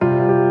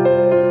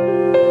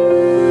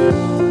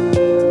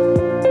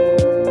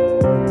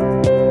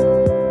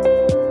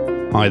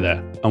Hi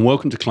there, and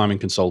welcome to Climbing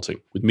Consulting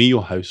with me,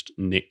 your host,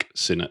 Nick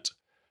Sinnott.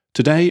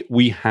 Today,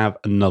 we have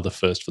another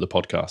first for the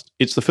podcast.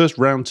 It's the first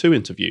round 2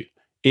 interview.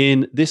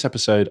 In this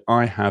episode,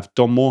 I have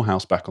Dom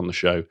Morehouse back on the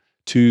show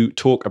to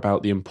talk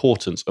about the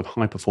importance of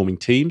high-performing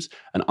teams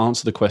and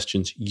answer the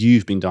questions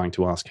you've been dying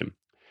to ask him.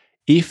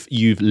 If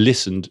you've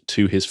listened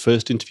to his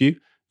first interview,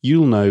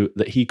 you'll know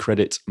that he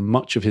credits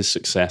much of his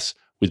success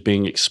with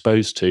being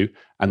exposed to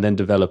and then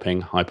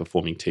developing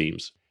high-performing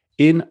teams.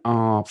 In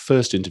our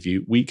first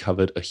interview, we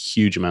covered a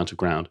huge amount of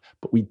ground,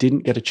 but we didn't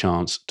get a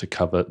chance to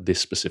cover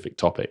this specific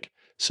topic.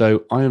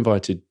 So I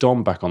invited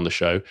Dom back on the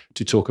show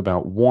to talk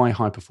about why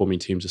high-performing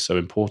teams are so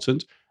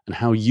important and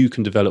how you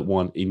can develop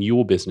one in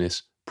your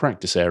business,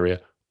 practice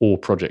area, or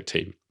project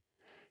team.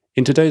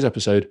 In today's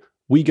episode,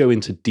 we go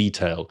into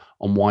detail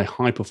on why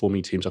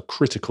high-performing teams are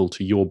critical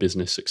to your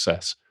business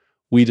success.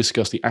 We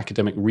discuss the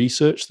academic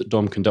research that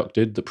Dom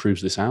conducted that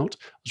proves this out,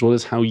 as well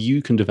as how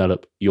you can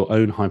develop your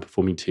own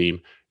high-performing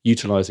team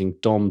utilizing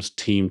Dom's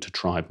team to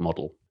tribe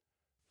model.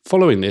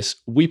 Following this,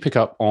 we pick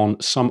up on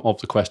some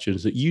of the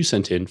questions that you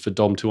sent in for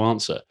Dom to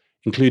answer,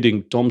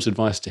 including Dom's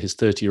advice to his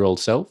 30-year-old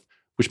self,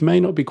 which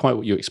may not be quite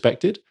what you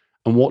expected,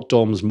 and what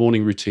Dom's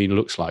morning routine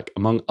looks like,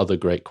 among other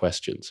great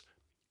questions.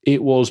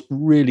 It was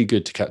really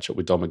good to catch up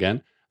with Dom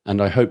again,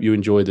 and I hope you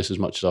enjoy this as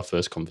much as our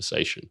first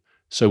conversation.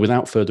 So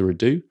without further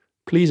ado,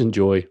 please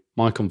enjoy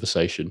my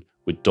conversation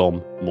with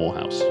Dom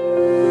Morehouse.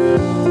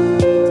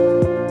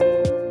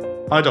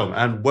 Hi, Dom,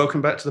 and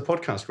welcome back to the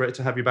podcast. Great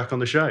to have you back on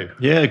the show.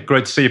 Yeah,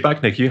 great to see you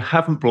back, Nick. You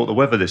haven't brought the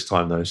weather this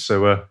time, though,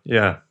 so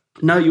yeah.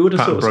 No, you would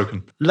have thought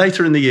broken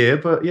later in the year,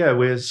 but yeah,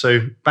 we're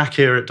so back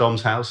here at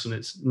Dom's house, and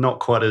it's not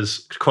quite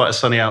as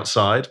sunny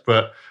outside,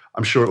 but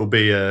I'm sure it will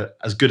be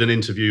as good an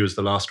interview as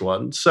the last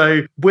one.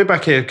 So we're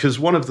back here because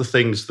one of the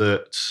things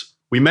that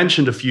we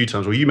mentioned a few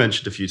times, or you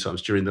mentioned a few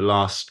times during the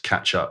last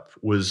catch-up,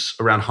 was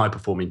around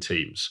high-performing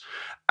teams.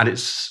 And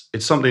it's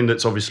something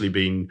that's obviously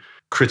been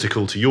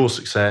critical to your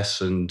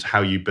success and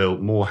how you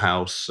built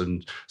Morehouse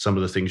and some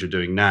of the things you're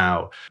doing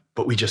now.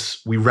 But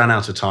we ran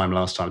out of time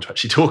last time to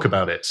actually talk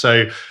about it.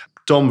 So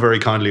Dom very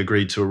kindly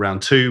agreed to a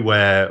round 2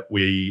 where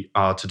we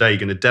are today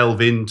going to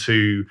delve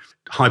into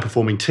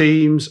high-performing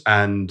teams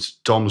and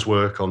Dom's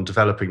work on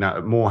developing that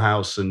at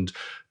Morehouse and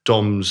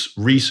Dom's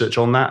research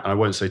on that. And I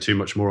won't say too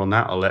much more on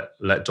that. I'll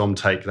let Dom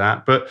take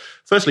that. But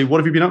firstly, what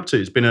have you been up to?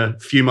 It's been a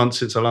few months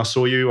since I last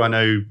saw you. I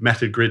know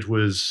Method Grid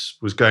was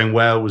going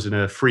well, was in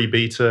a free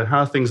beta. How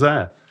are things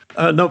there?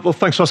 No, well,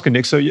 thanks for asking,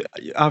 Nick. So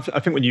I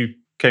think when you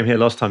came here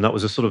last time, that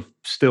was a sort of,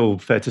 still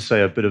fair to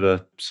say, a bit of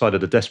a side of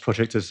the desk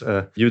project, as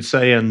you would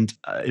say. And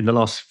in the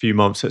last few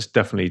months, it's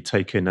definitely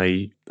taken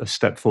a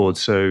step forward.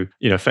 So,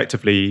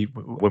 effectively,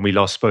 when we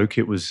last spoke,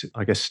 it was,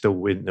 I guess,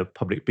 still in the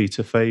public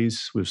beta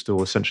phase. We were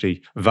still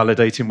essentially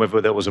validating whether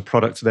there was a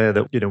product there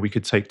that, we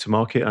could take to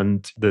market.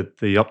 And the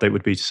update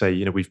would be to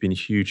say, we've been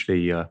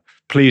hugely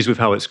pleased with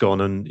how it's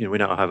gone. And, we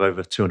now have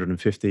over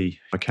 250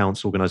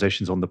 accounts,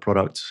 organizations on the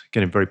product,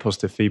 getting very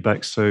positive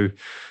feedback. So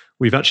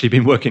we've actually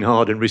been working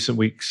hard in recent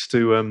weeks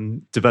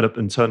to develop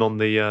and turn on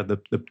the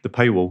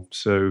paywall.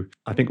 So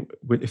I think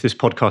if this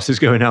podcast is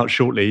going out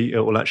shortly, it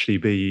will actually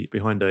be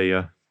behind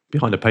a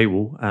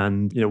paywall,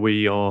 and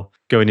we are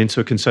going into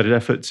a concerted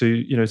effort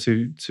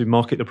to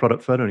market the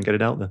product further and get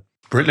it out there.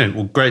 Brilliant.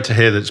 Well, great to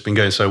hear that it's been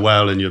going so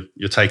well, and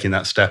you're taking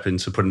that step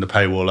into putting the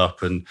paywall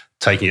up and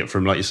taking it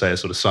from, like you say, a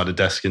sort of side of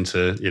desk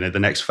into the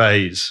next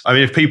phase. I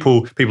mean, if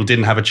people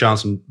didn't have a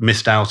chance and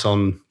missed out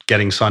on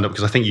getting signed up,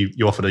 because I think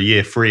you offered a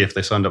year free if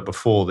they signed up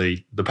before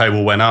the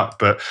paywall went up,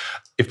 but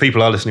if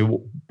people are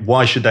listening,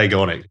 why should they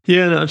go on it?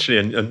 Yeah, no, actually,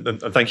 and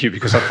thank you,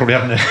 because I probably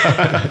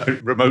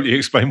haven't remotely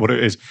explained what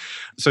it is.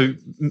 So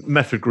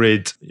Method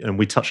Grid, and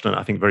we touched on it,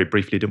 I think, very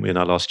briefly, didn't we, in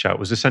our last chat,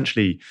 was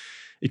essentially,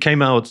 it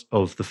came out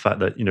of the fact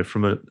that,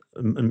 from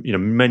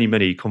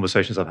many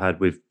conversations I've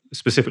had with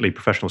specifically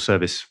professional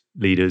service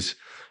leaders,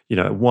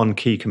 one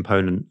key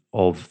component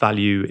of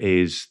value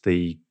is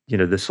the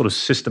sort of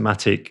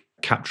systematic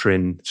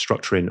capturing,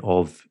 structuring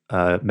of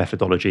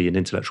methodology and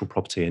intellectual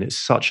property. And it's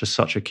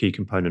such a key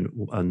component.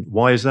 And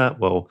why is that?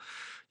 Well,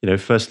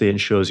 firstly, it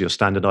ensures you're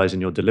standardizing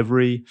your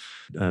delivery.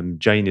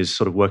 Jane is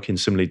sort of working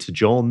similarly to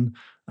John.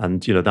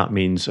 And, that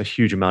means a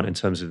huge amount in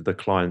terms of the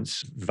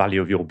client's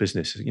value of your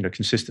business.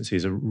 Consistency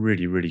is a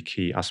really, really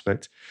key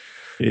aspect.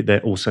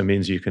 That also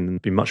means you can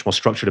be much more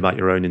structured about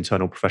your own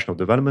internal professional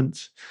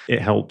development.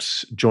 It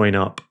helps join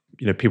up,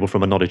 people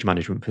from a knowledge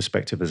management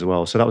perspective as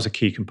well. So that was a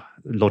key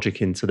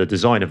logic into the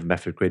design of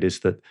Method Grid,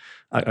 is that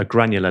at a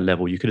granular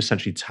level, you could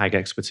essentially tag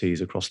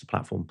expertise across the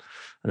platform.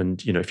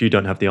 And, if you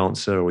don't have the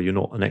answer or you're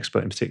not an expert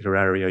in a particular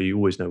area, you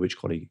always know which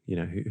colleague,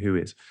 who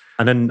is.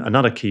 And then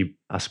another key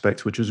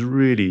aspect, which was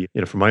really,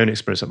 from my own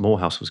experience at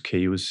Morehouse was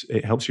key, was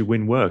it helps you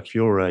win work. If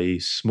you're a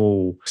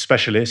small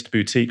specialist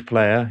boutique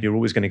player, you're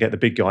always going to get the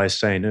big guys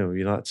saying, oh,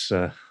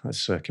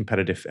 that's a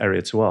competitive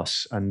area to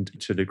us. And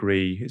to a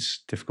degree,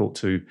 it's difficult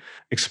to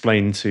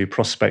explain to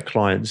prospect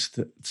clients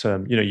that,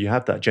 you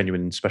have that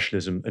genuine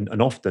specialism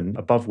and often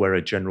above where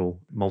a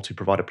general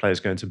multi-provider player is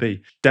going to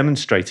be.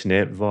 Demonstrating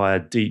it via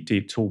deep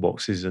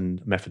toolboxes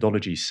and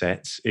methodology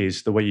sets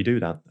is the way you do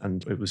that.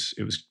 And it was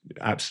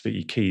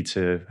absolutely key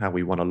to how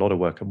we won a lot of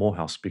work at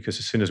Morehouse, because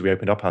as soon as we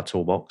opened up our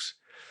toolbox,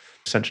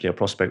 essentially a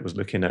prospect was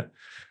looking at,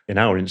 in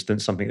our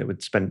instance, something that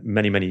would spend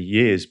many, many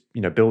years,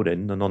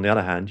 building. And on the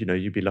other hand,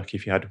 you'd be lucky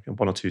if you had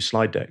one or two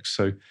slide decks.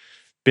 So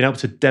being able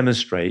to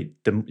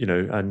demonstrate them,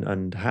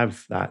 and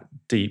have that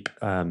deep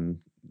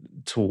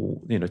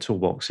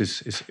toolbox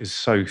is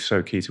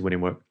so key to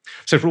winning work.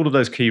 So for all of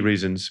those key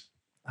reasons,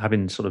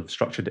 having sort of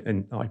structured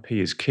in IP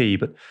is key.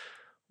 But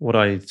what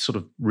I sort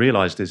of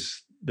realized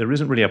is there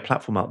isn't really a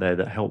platform out there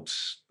that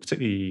helps,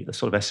 particularly a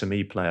sort of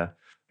SME player,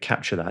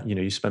 capture that.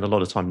 You spend a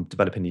lot of time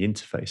developing the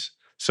interface.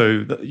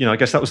 So, I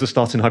guess that was the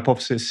starting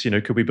hypothesis.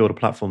 Could we build a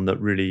platform that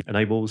really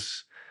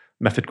enables?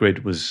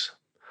 MethodGrid was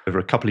over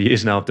a couple of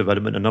years now of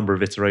development, a number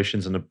of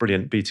iterations, and a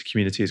brilliant beta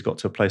community has got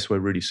to a place we're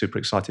really super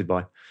excited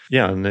by.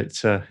 Yeah, and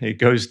it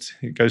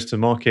goes to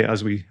market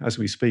as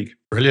we speak.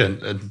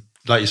 Brilliant. And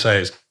like you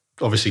say, it's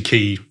obviously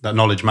key, that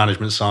knowledge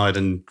management side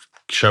and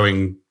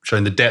showing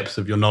the depth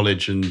of your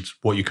knowledge and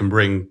what you can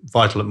bring,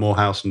 vital at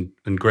Morehouse,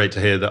 and great to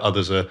hear that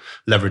others are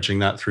leveraging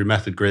that through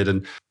MethodGrid.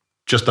 And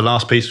just the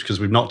last piece, because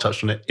we've not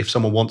touched on it, if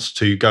someone wants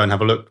to go and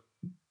have a look,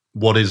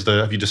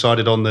 have you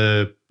decided on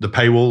the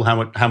paywall?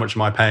 How much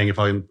am I paying if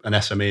I'm an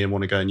SME and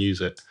want to go and use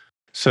it?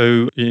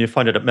 So you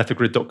find it at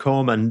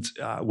methodgrid.com, and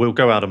we'll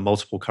go out on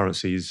multiple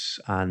currencies.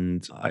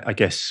 And I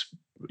guess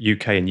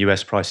UK and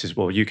US prices,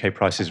 UK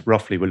prices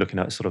roughly, we're looking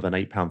at sort of an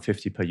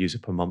 £8.50 per user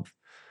per month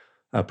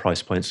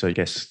price point. So I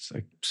guess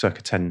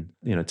circa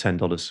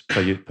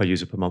 $10 per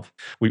user per month.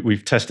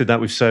 We've tested that,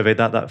 we've surveyed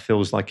that. That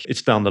feels like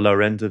it's down the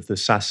lower end of the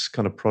SaaS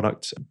kind of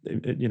product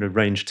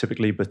range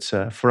typically. But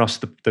for us,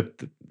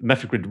 the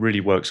MethodGrid really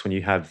works when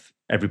you have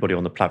everybody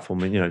on the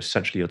platform, and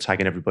essentially you're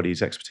tagging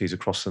everybody's expertise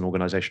across an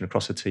organization,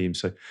 across a team.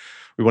 So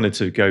we wanted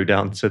to go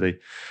down to the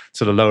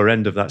lower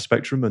end of that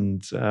spectrum,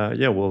 and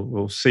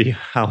we'll see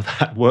how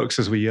that works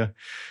as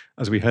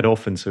we head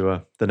off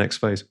into the next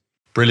phase.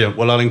 Brilliant.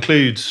 Well, I'll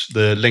include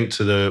the link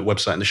to the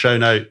website in the show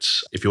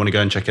notes. If you want to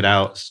go and check it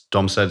out, as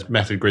Dom said,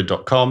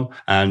 methodgrid.com.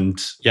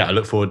 And I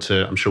look forward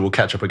to, I'm sure we'll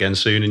catch up again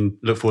soon and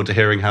look forward to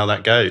hearing how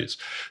that goes.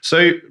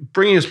 So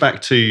bringing us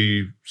back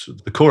to sort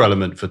of the core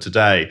element for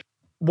today,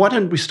 why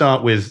don't we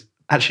start with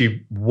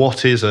actually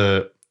what is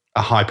a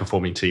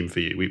high-performing team for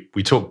you?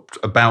 We talked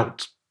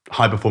about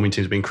high-performing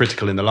teams being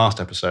critical in the last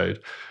episode.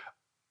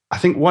 I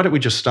think why don't we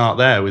just start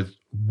there with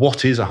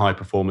what is a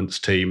high-performance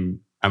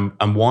team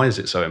and why is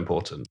it so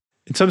important?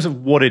 In terms of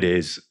what it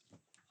is,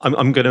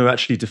 I'm going to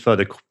actually defer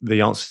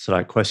the answer to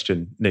that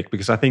question, Nick,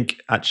 because I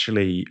think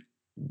actually,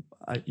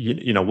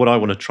 what I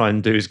want to try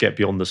and do is get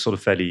beyond the sort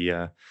of fairly,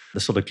 the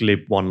sort of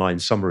glib one-line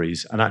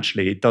summaries. And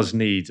actually, it does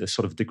need a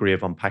sort of degree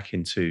of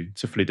unpacking to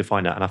fully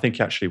define that. And I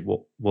think actually what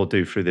we'll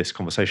do through this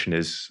conversation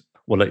is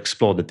we'll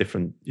explore the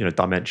different,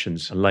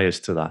 dimensions and layers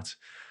to that.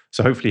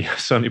 So hopefully,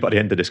 certainly by the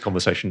end of this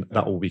conversation,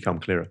 that will become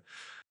clearer.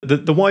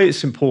 The why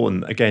it's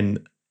important,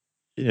 again,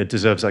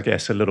 deserves, I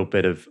guess, a little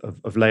bit of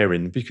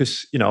layering,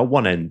 because, at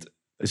one end,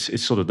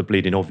 it's sort of the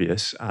bleeding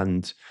obvious.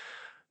 And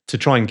to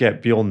try and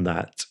get beyond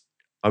that,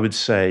 I would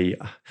say,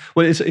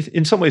 well, it's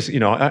in some ways,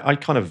 I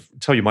kind of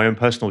tell you my own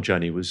personal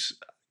journey was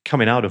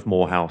coming out of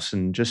Morehouse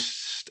and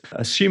just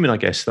assuming, I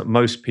guess, that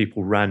most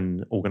people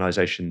ran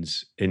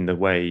organizations in the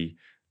way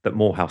that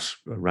Morehouse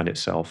ran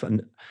itself.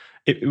 And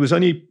it was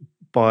only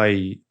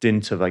by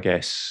dint of, I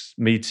guess,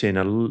 meeting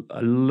a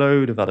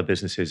load of other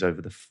businesses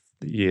over the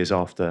years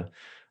after,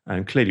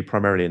 and clearly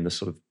primarily in the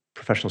sort of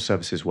professional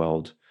services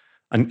world,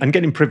 and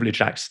getting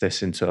privileged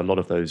access into a lot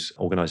of those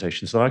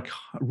organizations, that I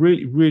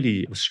really,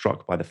 really was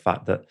struck by the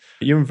fact that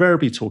you're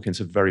invariably talking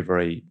to very,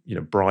 very,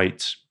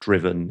 bright,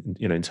 driven,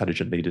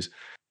 intelligent leaders.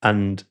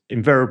 And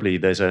invariably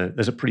there's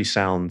a pretty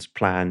sound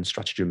plan,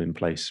 strategy in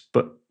place.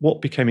 But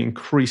what became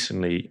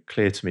increasingly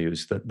clear to me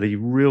was that the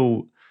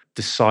real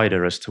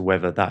decider as to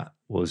whether that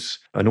was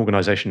an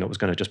organization that was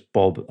going to just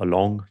bob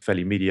along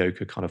fairly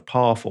mediocre kind of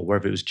path, or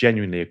whether it was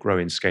genuinely a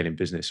growing, scaling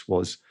business,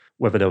 was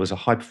whether there was a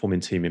high-performing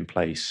team in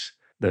place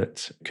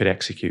that could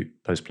execute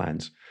those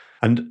plans.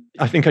 And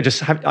I think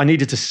I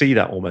needed to see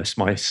that almost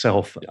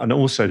myself, and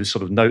also to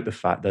sort of note the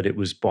fact that it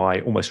was by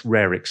almost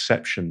rare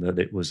exception that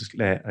it was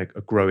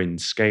a growing,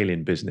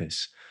 scaling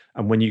business.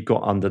 And when you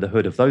got under the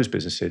hood of those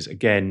businesses,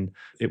 again,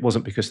 it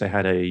wasn't because they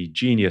had a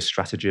genius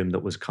stratagem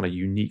that was kind of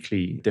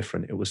uniquely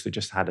different. It was they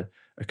just had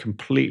a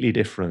completely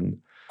different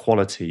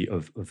quality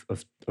of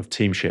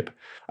teamship.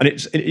 And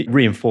it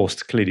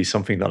reinforced clearly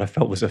something that I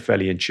felt was a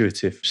fairly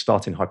intuitive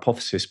starting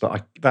hypothesis.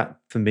 But that,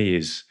 for me,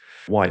 is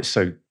why it's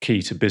so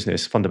key to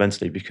business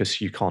fundamentally,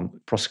 because you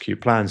can't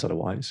prosecute plans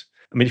otherwise.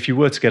 I mean, if you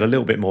were to get a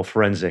little bit more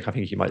forensic, I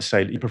think you might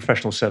say the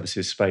professional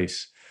services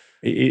space,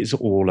 It is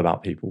all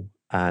about people.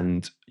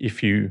 And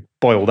if you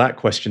boil that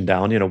question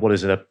down, what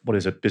is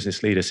a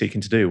business leader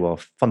seeking to do? Well,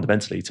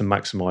 fundamentally, to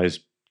maximize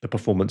the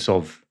performance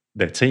of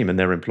their team and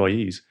their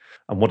employees.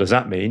 And what does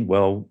that mean?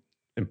 Well,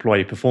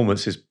 employee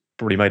performance is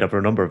probably made up of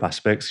a number of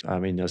aspects. I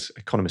mean, as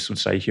economists would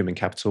say, human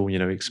capital,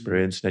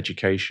 experience and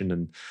education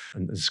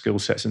and skill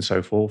sets and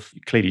so forth.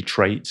 Clearly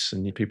traits,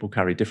 and people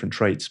carry different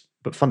traits,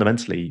 but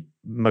fundamentally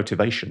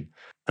motivation.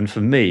 And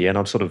for me, and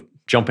I'm sort of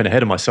jumping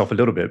ahead of myself a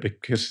little bit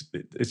because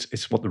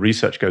it's what the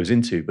research goes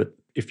into, but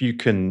if you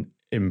can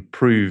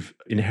improve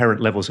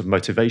inherent levels of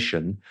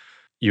motivation,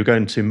 you're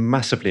going to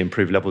massively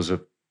improve levels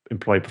of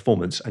employee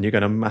performance, and you're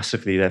going to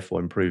massively therefore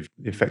improve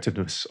the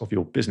effectiveness of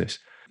your business.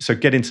 So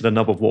get into the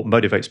nub of what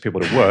motivates people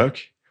to work,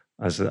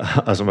 as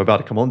I'm about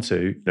to come on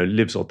to,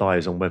 lives or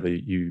dies on whether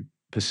you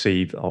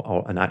perceive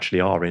and actually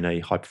are in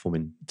a high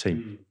performing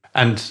team.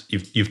 And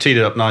you've teed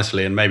it up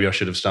nicely, and maybe I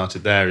should have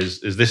started there,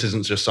 is this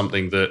isn't just a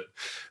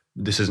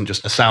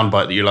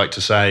soundbite that you like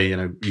to say,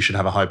 you should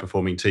have a high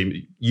performing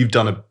team. You've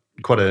done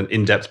quite an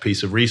in-depth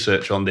piece of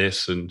research on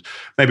this, and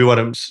maybe why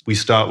don't we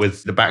start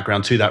with the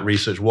background to that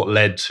research, what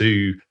led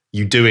to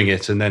you doing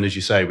it, and then, as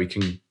you say, we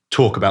can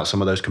talk about some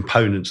of those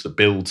components that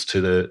builds to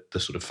the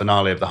sort of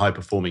finale of the high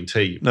performing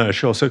team. No,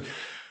 sure. So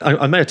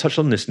I may have touched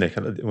on this, Nick,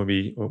 when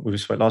we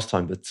spoke last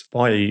time, but to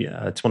be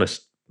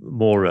honest,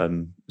 more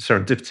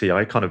serendipity,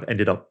 I kind of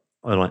ended up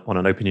on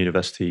an Open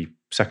University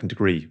second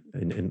degree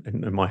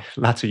in my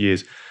latter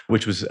years,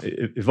 which was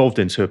evolved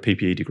into a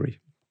PPE degree.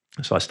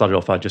 So I started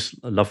off, I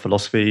just loved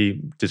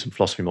philosophy, did some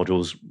philosophy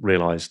modules,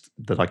 realized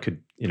that I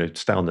could,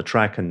 stay on the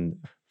track, and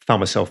found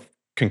myself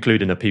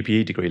concluding a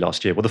PPE degree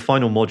last year. Well, the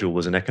final module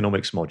was an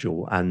economics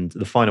module, and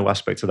the final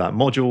aspect of that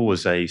module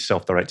was a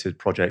self-directed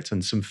project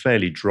and some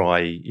fairly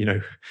dry,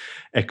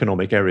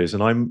 economic areas.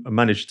 And I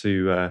managed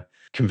to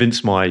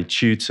convince my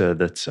tutor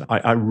that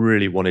I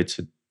really wanted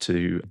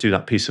to do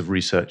that piece of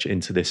research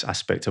into this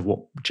aspect of what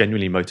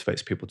genuinely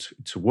motivates people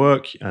to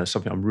work,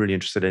 something I'm really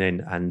interested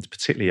in, and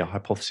particularly a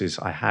hypothesis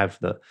I have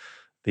that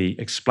the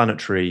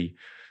explanatory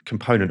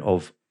component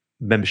of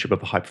membership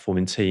of a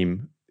high-performing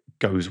team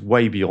goes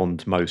way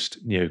beyond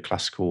most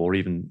neoclassical or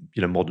even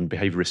modern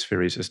behaviorist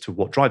theories as to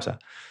what drives that.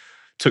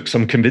 Took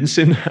some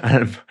convincing,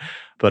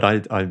 but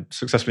I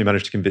successfully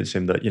managed to convince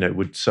him that it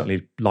would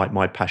certainly light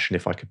my passion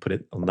if I could put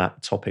it on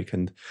that topic.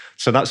 And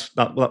so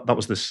that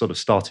was this sort of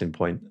starting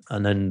point.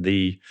 And then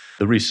the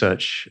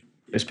research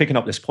is picking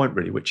up this point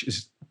really, which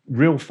is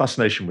real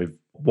fascination with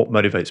what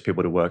motivates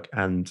people to work.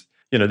 And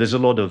there's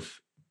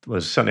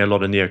certainly a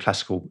lot of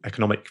neoclassical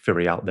economic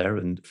theory out there,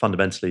 and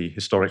fundamentally,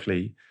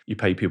 historically, you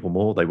pay people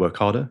more, they work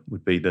harder,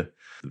 would be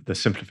the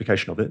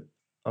simplification of it.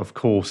 Of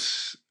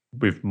course,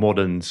 with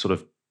modern sort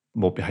of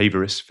more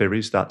behaviorist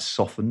theories, that's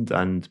softened,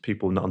 and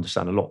people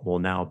understand a lot more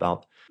now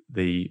about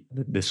the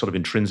sort of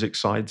intrinsic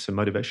side to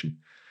motivation.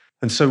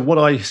 And so what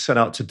I set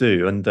out to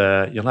do, and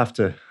you'll have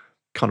to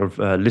kind of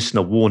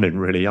listener warning,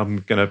 really, I'm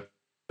going to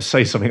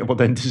say something that will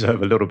then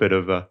deserve a little bit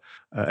of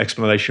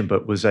explanation,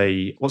 but was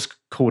what's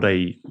called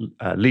a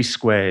least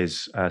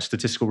squares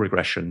statistical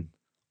regression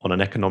on an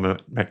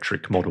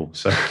econometric model.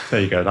 So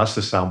there you go. That's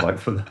the soundbite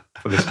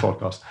for this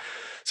podcast.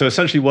 So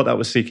essentially what that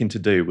was seeking to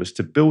do was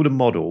to build a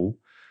model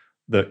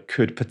that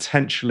could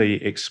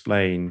potentially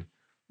explain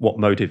what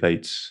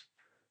motivates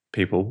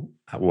people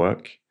at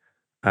work.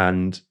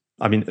 And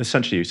I mean,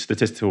 essentially,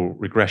 statistical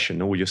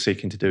regression, all you're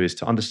seeking to do is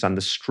to understand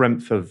the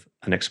strength of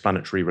an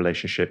explanatory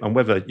relationship and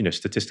whether,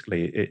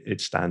 statistically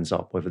it stands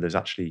up, whether there's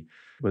actually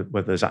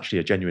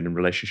a genuine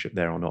relationship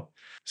there or not.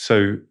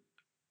 So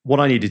what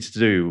I needed to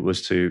do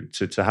was to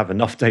have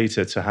enough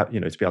data to have, to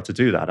be able to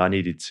do that. I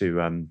needed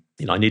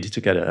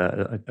to get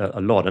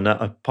a lot.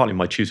 And partly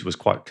my tutor was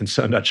quite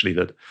concerned actually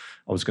that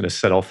I was going to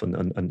set off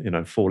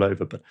and fall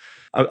over. But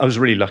I was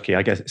really lucky.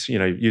 I guess,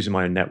 using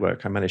my own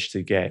network, I managed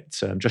to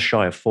get just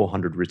shy of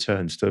 400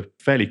 returns to a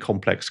fairly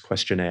complex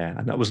questionnaire.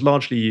 And that was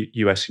largely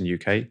US and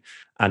UK.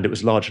 And it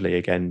was largely,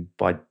 again,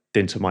 by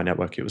dint of my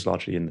network, it was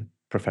largely in the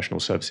professional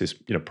services,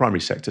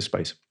 primary sector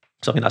space.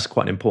 So I think that's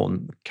quite an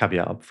important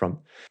caveat up front.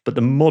 But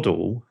the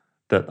model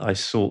that I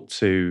sought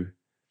to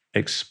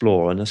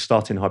explore and a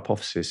starting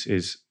hypothesis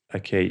is,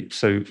 okay,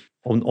 so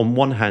on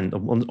one hand,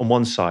 on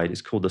one side,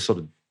 it's called the sort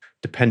of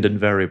dependent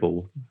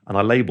variable, and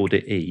I labeled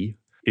it E,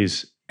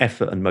 is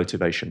effort and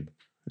motivation.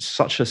 It's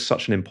such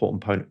an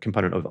important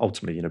component of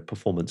ultimately,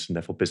 performance and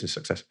therefore business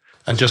success.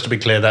 And just to be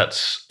clear,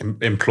 that's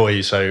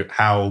employees. So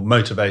how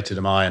motivated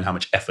am I and how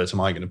much effort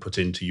am I going to put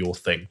into your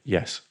thing?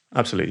 Yes,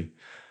 absolutely.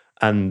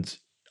 And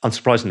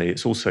unsurprisingly,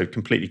 it's also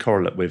completely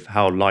correlate with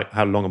how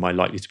long am I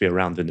likely to be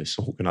around in this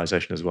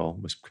organization as well.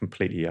 It was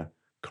completely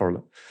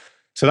correlate.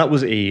 So that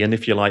was E. And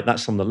if you like,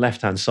 that's on the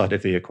left-hand side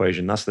of the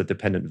equation. That's the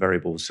dependent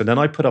variables. So then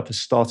I put up a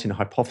starting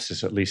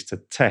hypothesis, at least to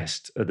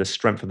test the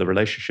strength of the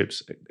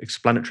relationships,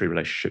 explanatory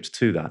relationships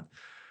to that.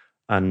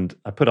 And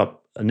I put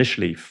up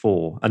initially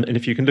 4. And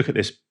if you can look at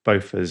this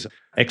both as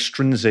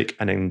extrinsic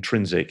and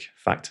intrinsic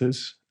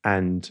factors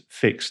and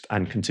fixed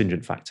and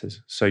contingent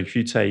factors. So if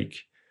you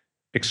take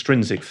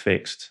extrinsic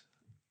fixed,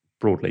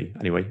 broadly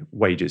anyway,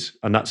 wages,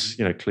 and that's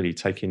clearly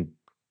taking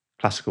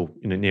classical,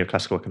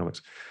 neoclassical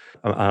economics.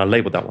 And I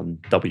labeled that one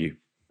W.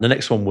 The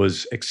next one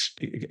was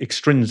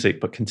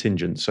extrinsic but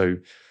contingent. So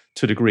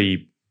to a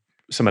degree,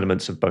 some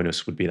elements of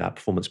bonus would be that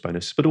performance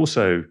bonus, but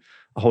also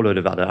a whole load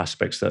of other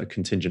aspects that are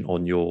contingent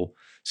on your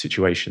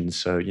situations.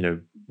 So,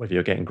 whether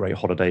you're getting great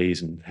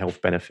holidays and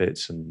health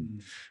benefits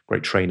and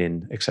great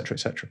training, et cetera, et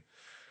cetera.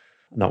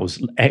 And that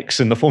was X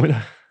in the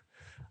formula.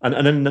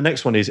 And then the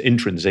next one is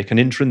intrinsic. And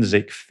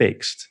intrinsic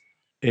fixed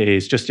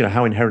is just,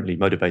 how inherently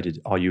motivated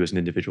are you as an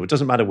individual? It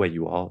doesn't matter where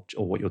you are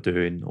or what you're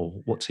doing or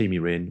what team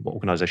you're in, what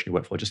organization you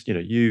work for. Just,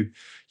 you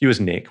as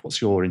Nick,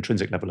 what's your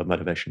intrinsic level of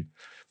motivation?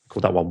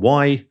 Call that one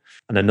Y.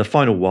 And then the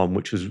final one,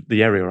 which was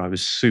the area I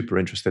was super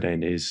interested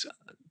in, is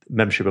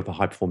membership of a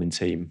high-performing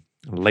team.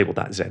 I labeled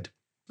that Z.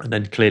 And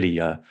then clearly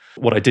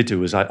what I did do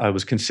was I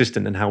was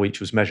consistent in how each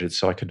was measured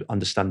so I could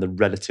understand the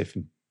relative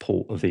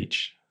import of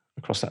each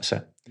across that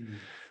set.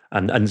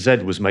 And Z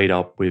was made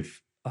up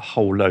with a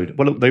whole load.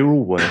 Well, they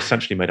all were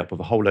essentially made up of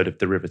a whole load of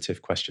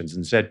derivative questions.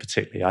 And Z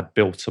particularly, I'd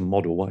built a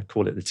model, I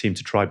call it the team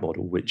to tribe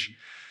model, which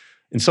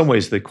in some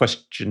ways the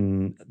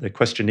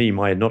questionee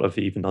might not have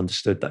even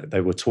understood that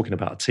they were talking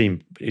about a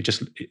team. It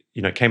just,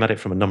 it came at it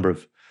from a number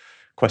of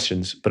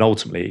questions, but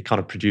ultimately it kind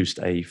of produced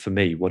for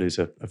me, what is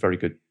a very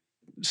good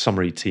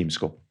summary team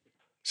score.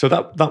 So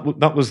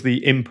that was the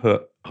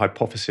input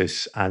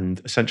hypothesis,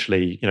 and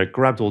essentially,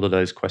 grabbed all of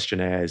those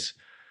questionnaires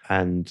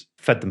and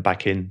fed them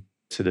back in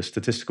to the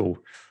statistical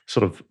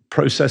sort of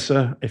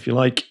processor, if you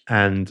like.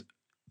 And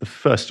the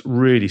first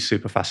really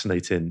super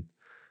fascinating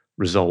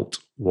result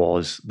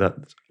was that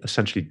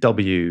essentially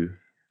W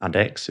and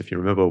X, if you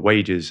remember,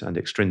 wages and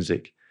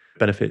extrinsic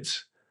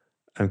benefits,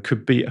 and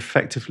could be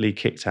effectively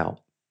kicked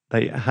out.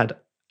 They had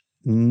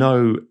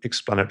no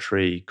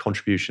explanatory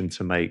contribution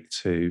to make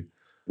to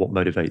what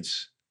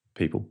motivates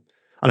people.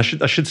 And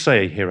I should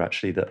say here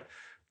actually that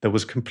there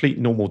was complete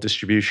normal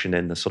distribution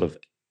in the sort of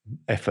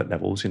effort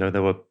levels.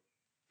 There were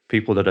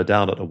people that are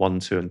down at the 1,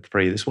 2, and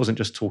 3. This wasn't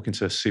just talking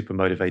to a super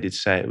motivated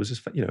set. It was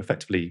just,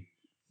 effectively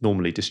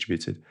normally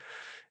distributed.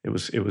 It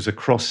was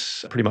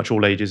across pretty much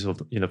all ages of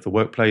the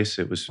workplace.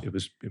 It was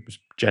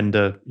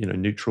gender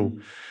neutral,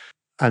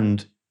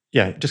 and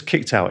it just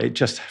kicked out. It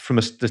just, from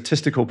a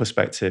statistical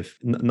perspective,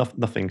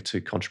 nothing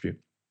to contribute.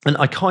 And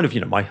I kind of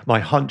my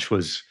hunch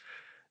was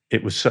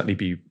it would certainly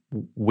be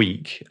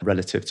weak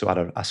relative to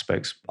other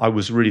aspects. I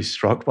was really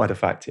struck by the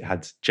fact it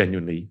had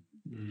genuinely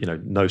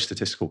no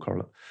statistical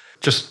correlate.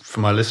 Just for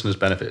my listeners'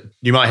 benefit,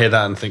 you might hear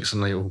that and think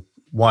suddenly, well,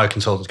 why are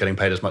consultants getting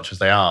paid as much as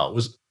they are?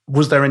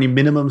 Was there any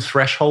minimum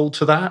threshold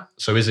to that?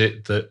 So is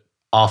it that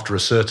after a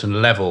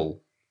certain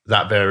level,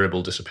 that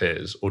variable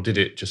disappears, or did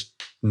it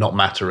just not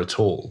matter at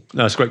all?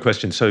 No, it's a great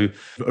question. So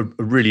a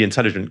really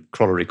intelligent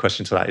corollary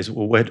question to that is,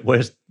 well,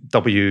 where's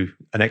W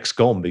and X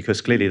gone?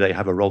 Because clearly they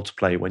have a role to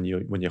play when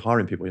you're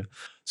hiring people. Yeah?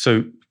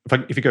 So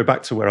if you go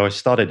back to where I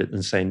started it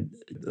and saying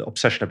the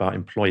obsession about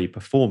employee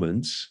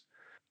performance,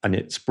 and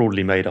it's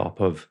broadly made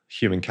up of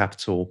human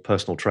capital,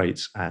 personal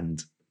traits,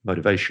 and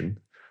motivation,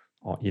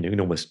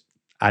 enormous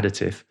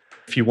additive.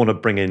 If you want to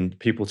bring in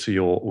people to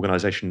your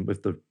organization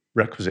with the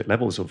requisite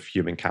levels of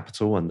human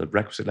capital and the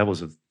requisite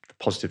levels of the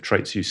positive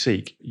traits you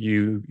seek,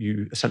 you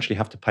essentially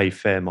have to pay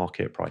fair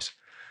market price.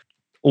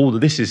 All that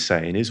this is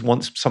saying is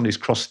once somebody's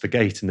crossed the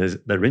gate and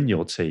they're in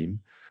your team,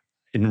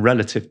 in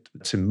relative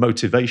to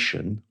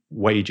motivation,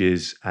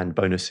 wages and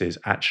bonuses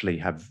actually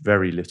have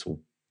very little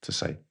to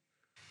say.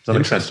 Does that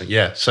make sense?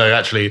 Yeah. So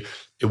actually,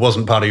 it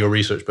wasn't part of your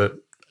research, but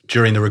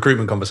during the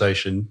recruitment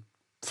conversation,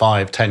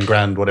 5, 10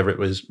 grand, whatever it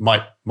was,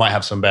 might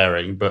have some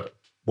bearing. But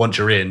once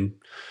you're in,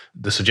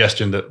 the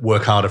suggestion that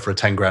work harder for a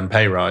 10 grand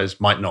pay rise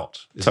might not.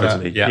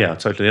 Totally. Yeah,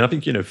 totally. And I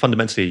think,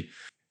 fundamentally,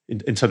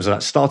 in terms of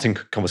that starting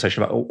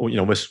conversation about,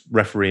 almost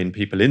refereeing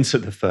people into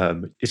the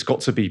firm, it's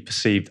got to be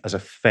perceived as a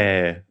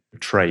fair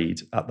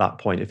trade at that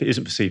point. If it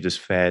isn't perceived as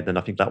fair, then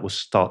I think that will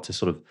start to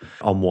sort of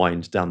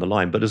unwind down the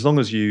line. But as long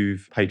as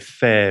you've paid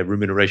fair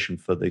remuneration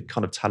for the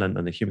kind of talent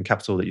and the human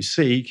capital that you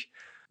seek,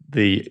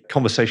 the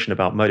conversation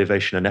about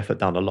motivation and effort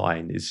down the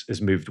line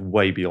is moved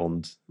way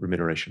beyond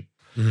remuneration.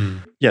 Mm-hmm.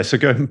 Yeah, so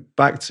going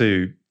back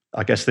to,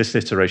 I guess, this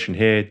iteration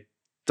here,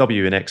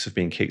 W and X have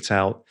been kicked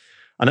out.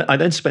 And I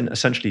then spent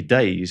essentially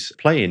days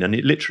playing, and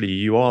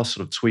you are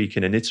sort of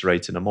tweaking and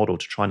iterating a model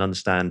to try and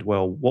understand,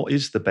 well, what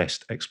is the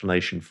best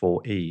explanation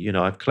for E?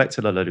 I've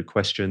collected a load of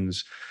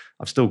questions.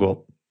 I've still got,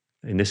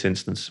 in this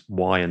instance,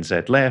 Y and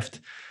Z left.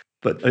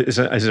 But is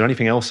there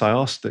anything else I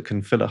asked that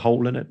can fill a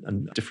hole in it,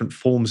 and different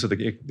forms of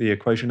the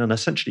equation? And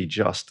essentially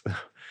just,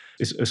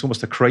 it's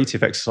almost a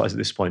creative exercise at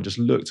this point, just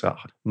looked at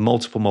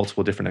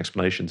multiple different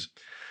explanations.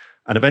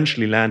 And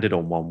eventually landed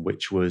on one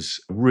which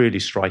was really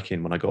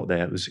striking when I got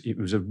there. It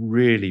was a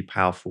really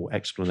powerful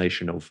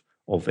explanation of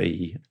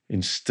E.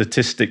 In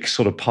statistics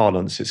sort of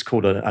parlance, it's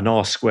called an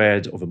R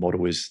squared of a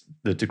model, is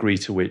the degree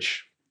to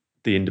which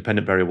the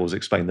independent variables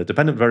explain the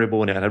dependent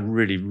variable, and it had a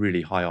really,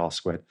 really high R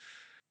squared.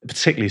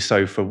 Particularly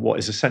so for what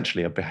is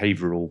essentially a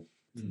behavioral,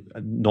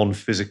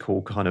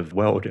 non-physical kind of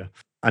world.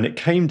 And it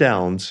came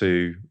down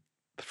to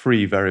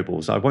 3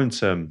 variables. I won't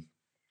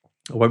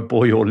I won't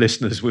bore your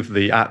listeners with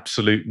the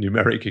absolute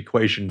numeric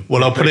equation.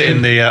 Well, I'll put it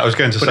in the. I was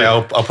going to say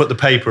I'll put the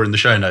paper in the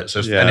show notes. So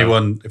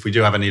if we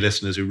do have any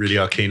listeners who really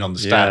are keen on the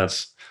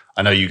stats,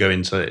 I know you go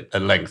into it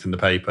at length in the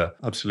paper.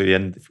 Absolutely,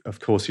 and of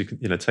course you can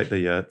take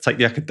the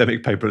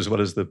academic paper as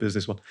well as the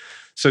business one.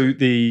 So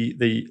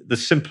the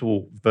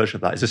simple version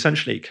of that is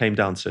essentially it came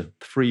down to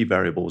 3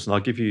 variables, and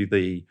I'll give you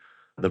the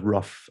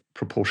rough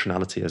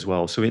proportionality as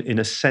well. So in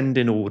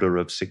ascending order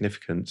of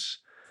significance,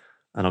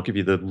 and I'll give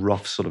you the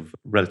rough sort of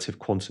relative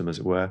quantum, as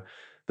it were.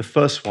 The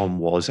first one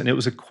was, and it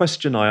was a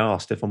question I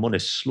asked, if I'm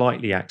honest,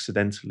 slightly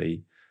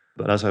accidentally,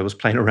 but as I was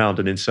playing around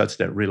and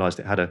inserted it,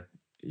 realized it had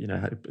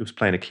it was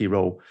playing a key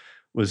role,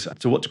 was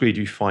to what degree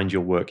do you find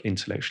your work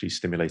intellectually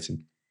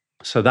stimulating?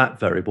 So that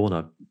variable,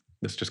 and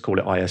let's just call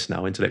it IS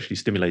now, intellectually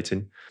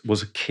stimulating,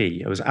 was a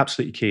key. It was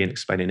absolutely key in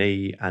explaining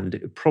E, and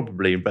it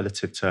probably in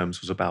relative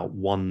terms was about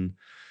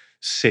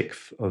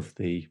 1/6 of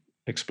the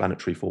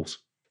explanatory force.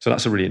 So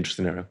that's a really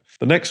interesting area.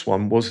 The next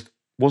one was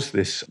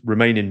this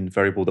remaining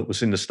variable that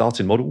was in the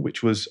starting model,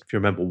 which was, if you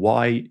remember,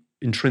 why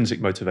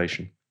intrinsic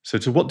motivation. So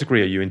to what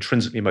degree are you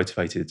intrinsically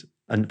motivated?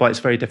 And by its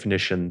very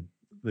definition,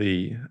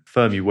 the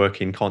firm you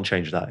work in can't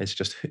change that. It's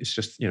just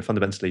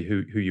fundamentally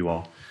who you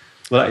are.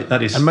 Well,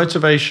 that is. And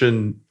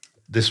motivation,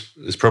 this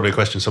is probably a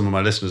question some of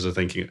my listeners are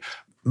thinking.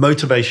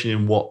 Motivation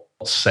in what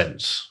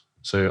sense?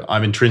 So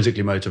I'm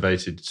intrinsically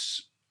motivated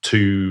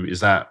is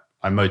that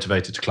I'm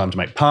motivated to climb to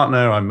make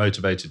partner. I'm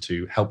motivated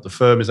to help the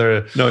firm. Is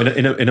there no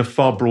in a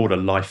far broader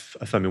life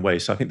affirming way?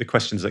 So I think the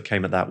questions that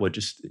came at that were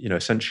just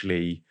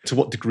essentially to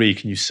what degree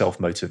can you self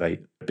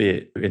motivate, be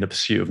it in a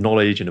pursuit of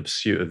knowledge, in a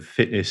pursuit of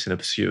fitness, in a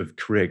pursuit of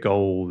career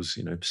goals,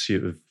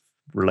 pursuit of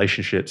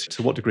relationships.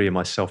 To what degree am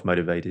I self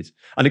motivated?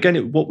 And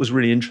again, what was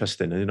really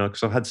interesting,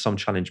 because I've had some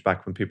challenge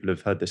back when people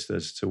have heard this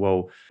as to,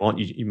 well, aren't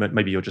you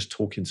maybe you're just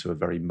talking to a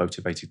very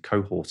motivated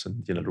cohort,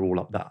 and they're all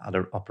up that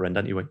upper end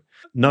anyway.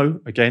 No,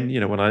 again,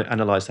 when I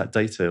analysed that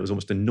data, it was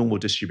almost a normal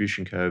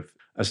distribution curve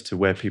as to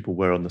where people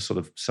were on the sort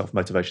of self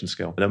motivation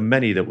scale. There are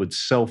many that would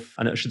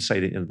and I should say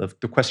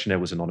that the questionnaire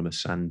was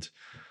anonymous, and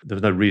there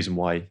was no reason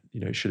why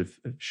it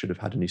should have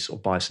had any sort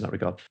of bias in that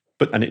regard.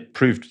 And it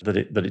proved that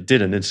it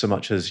didn't, in so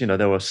much as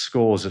there were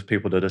scores of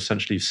people that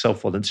essentially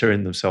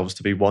self-volunteering themselves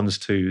to be 1s,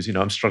 2s.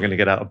 I'm struggling to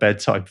get out of bed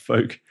type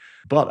folk.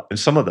 But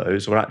some of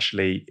those were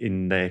actually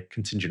in their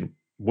contingent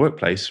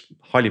workplace,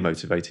 highly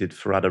motivated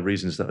for other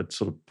reasons that had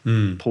sort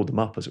of pulled them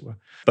up, as it were.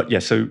 But yeah,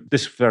 so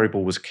this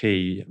variable was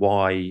key,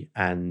 why,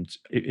 and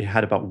it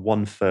had about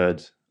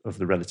 1/3 of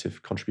the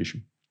relative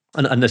contribution.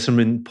 And there's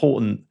some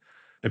important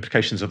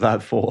implications of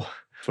that for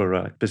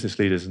business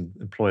leaders and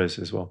employers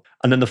as well.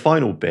 And then the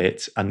final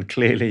bit, and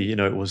clearly,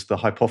 it was the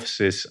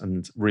hypothesis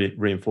and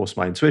reinforced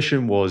my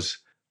intuition, was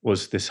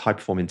this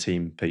high-performing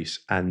team piece.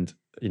 And,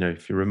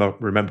 if you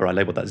remember, I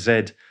labeled that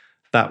Z.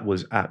 That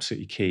was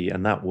absolutely key.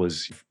 And that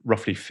was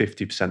roughly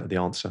 50% of the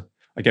answer.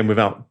 Again,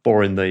 without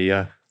boring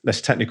the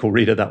less technical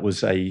reader, that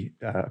was a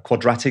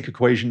quadratic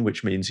equation,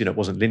 which means, it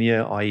wasn't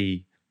linear,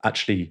 i.e.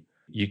 actually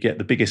you get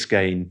the biggest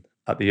gain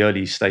at the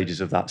early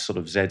stages of that sort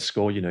of Z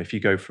score. If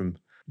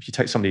you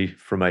take somebody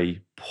from a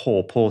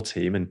poor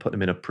team and put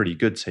them in a pretty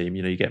good team,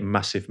 you get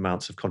massive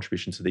amounts of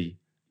contribution to the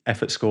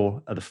effort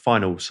score. At the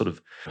final sort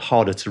of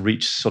harder to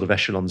reach sort of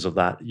echelons of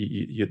that,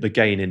 the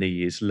gain in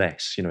E is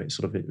less.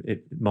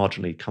 It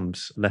marginally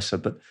comes lesser,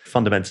 but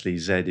fundamentally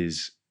Z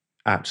is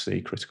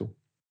absolutely critical.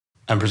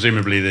 And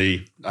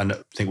presumably I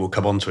think we'll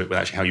come on to it with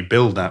actually how you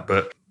build that,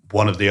 but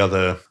one of the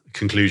other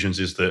conclusions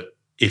is that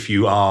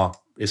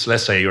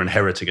let's say you're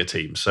inheriting a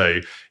team.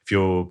 So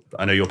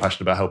I know you're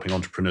passionate about helping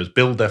entrepreneurs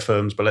build their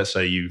firms, but let's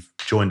say you've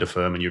joined a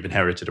firm and you've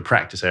inherited a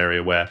practice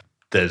area where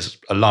there's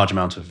a large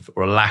amount of,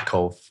 or a lack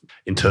of,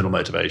 internal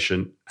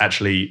motivation.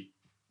 Actually,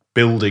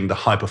 building the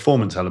high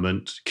performance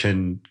element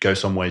can go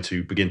some way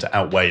to begin to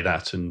outweigh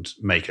that and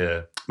make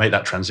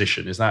that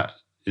transition. Is that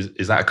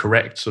a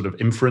correct sort of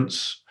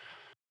inference?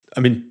 I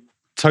mean,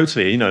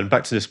 totally. And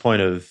back to this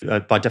point of,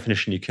 by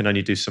definition, you can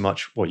only do so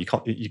much. Well, you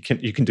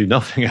can do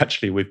nothing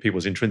actually with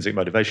people's intrinsic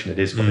motivation. It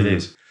is what it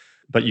is.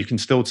 But you can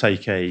still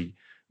take a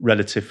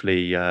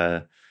relatively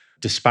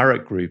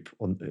disparate group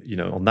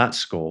on that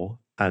score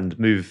and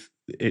move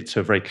it to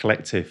a very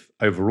collective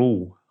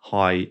overall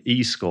high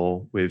E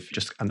score with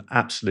just an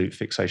absolute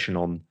fixation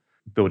on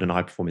building a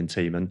high-performing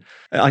team. And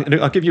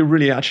I'll give you a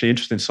really actually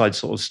interesting side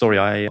sort of story.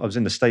 I was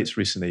in the States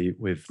recently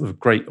with a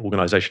great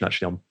organization.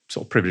 Actually, I'm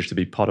sort of privileged to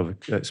be part of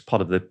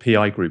the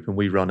PI group, and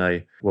we run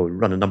a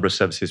number of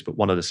services, but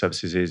one of the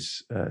services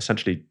is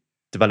essentially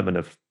development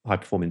of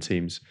high-performing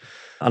teams.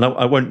 And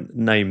I won't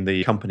name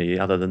the company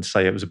other than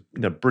say it was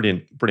a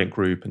brilliant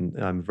group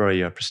and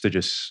very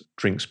prestigious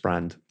drinks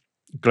brand,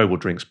 global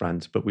drinks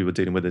brand, but we were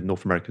dealing with a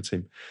North America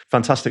team.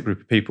 Fantastic group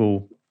of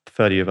people,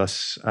 30 of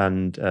us,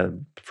 and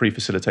 3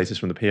 facilitators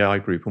from the PI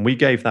group. And we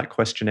gave that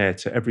questionnaire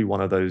to every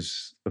one of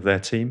those of their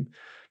team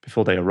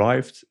before they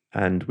arrived.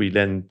 And we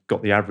then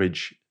got the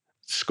average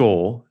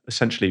score.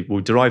 Essentially,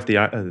 we derived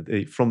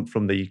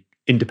from the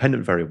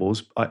independent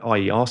variables,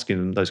 i.e. asking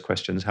them those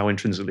questions. How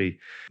intrinsically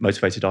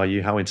motivated are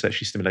you? How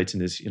intellectually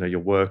stimulating is your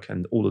work,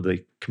 and all of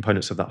the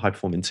components of that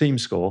high-performing team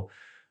score.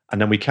 And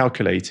then we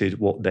calculated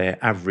what their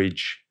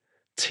average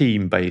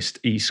team-based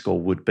E-score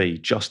would be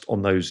just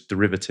on those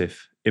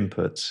derivative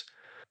inputs.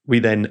 We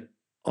then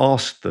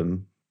asked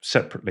them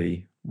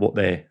separately what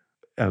their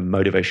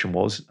motivation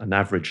was and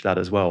averaged that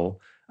as well,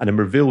 and then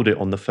revealed it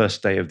on the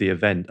first day of the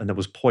event. And there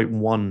was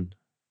 0.1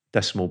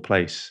 decimal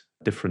place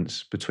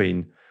difference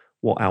between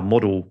what our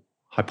model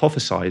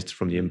hypothesized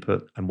from the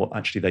input and what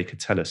actually they could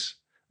tell us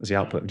as the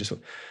output. And just,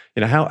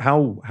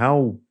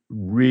 how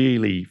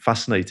really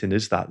fascinating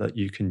is that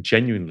you can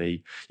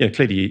genuinely,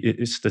 clearly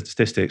it's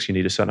statistics, you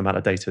need a certain amount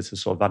of data to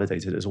sort of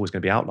validate it. There's always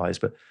going to be outliers,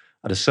 but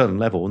at a certain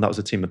level, and that was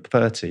a team of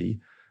 30,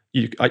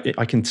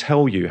 I can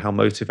tell you how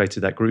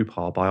motivated that group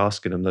are by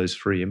asking them those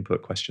 3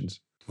 input questions.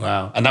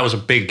 Wow. And that was a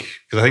big,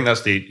 because I think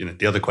that's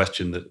the other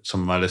question that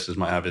some of my listeners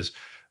might have is,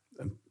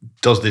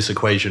 does this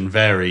equation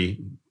vary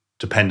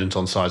dependent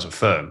on size of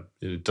firm?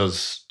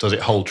 Does it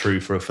hold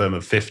true for a firm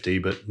of 50,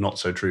 but not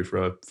so true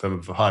for a firm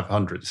of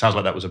 500? It sounds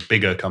like that was a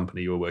bigger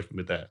company you were working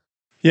with there.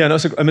 Yeah, no,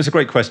 it's a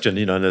great question,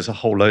 and there's a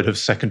whole load of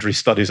secondary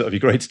studies that would be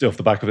great to do off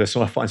the back of this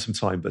when I find some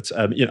time. But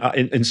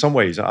in some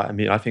ways,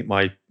 I think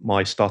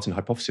my starting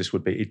hypothesis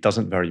would be it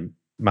doesn't vary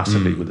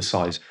massively with the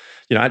size.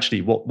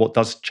 Actually, what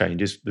does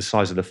change is the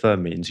size of the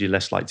firm means you're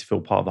less likely to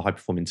feel part of a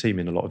high-performing team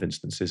in a lot of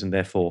instances, and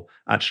therefore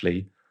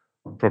actually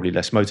probably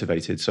less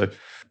motivated. So,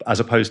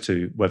 as opposed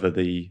to whether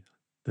the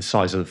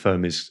size of the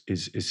firm is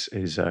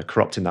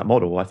corrupt in that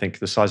model, I think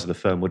the size of the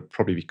firm would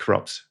probably be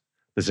corrupt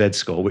the Z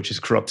score, which is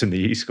corrupt in the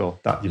E score.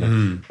 That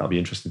that'd be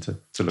interesting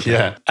to look at.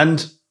 Yeah,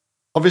 and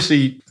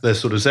obviously the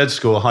sort of Z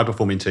score high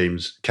performing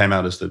teams came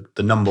out as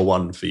the number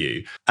one for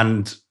you,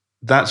 and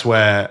that's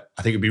where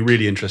I think it'd be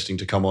really interesting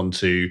to come on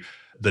to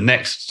the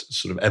next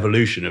sort of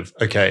evolution of,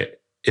 okay,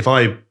 if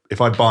I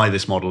buy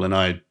this model and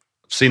I've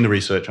seen the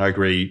research, I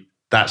agree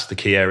that's the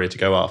key area to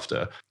go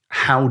after.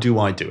 How do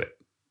I do it?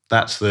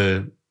 That's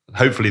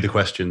hopefully the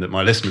question that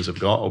my listeners have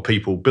got, or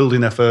people building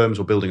their firms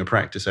or building a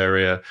practice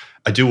area.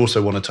 I do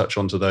also want to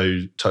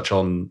touch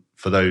on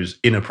for those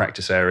in a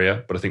practice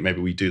area, but I think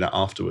maybe we do that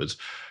afterwards.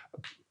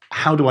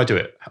 How do I do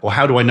it? Or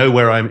how do I know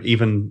where I'm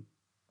even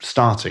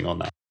starting on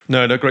that?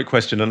 No, great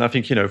question. And I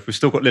think, if we've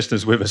still got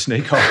listeners with us,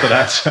 Nick, after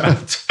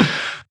that,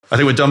 I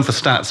think we're done for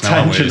stats now,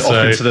 aren't we?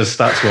 Off into the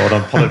stats world.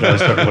 I apologise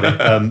to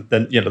everybody.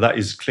 Then, that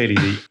is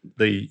clearly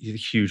the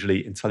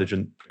hugely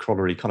intelligent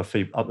corollary kind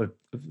of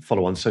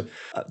follow-on. So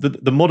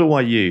the model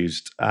I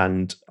used,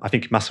 and I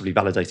think massively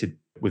validated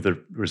with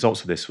the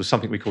results of this, was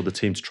something we call the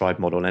Teams Tribe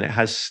model. And it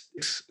has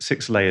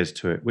six layers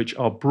to it, which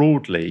are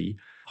broadly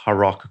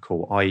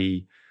hierarchical,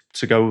 i.e.,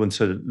 to go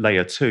into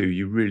layer 2,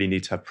 you really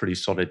need to have pretty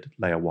solid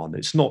layer 1.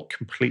 It's not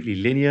completely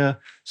linear.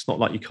 It's not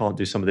like you can't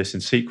do some of this in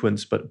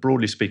sequence, but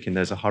broadly speaking,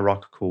 there's a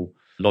hierarchical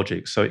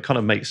logic. So it kind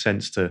of makes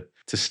sense to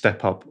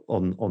step up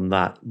on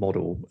that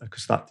model,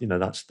 because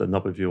that's the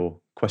nub of your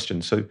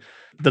question. So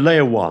the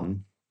layer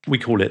 1, we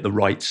call it the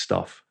right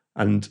stuff.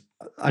 And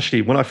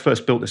actually, when I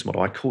first built this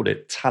model, I called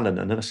it talent,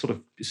 and then it sort of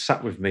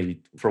sat with me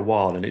for a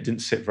while, and it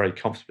didn't sit very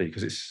comfortably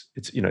because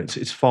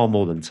it's far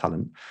more than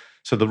talent.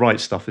 So the right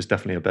stuff is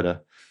definitely a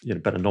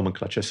better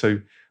nomenclature. So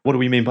what do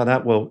we mean by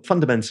that? Well,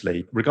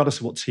 fundamentally, regardless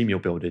of what team you're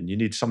building, you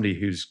need somebody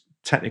who's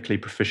technically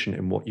proficient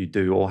in what you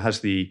do, or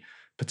has the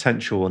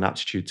potential and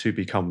aptitude to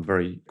become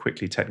very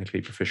quickly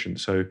technically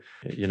proficient. So,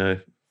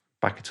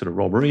 back into the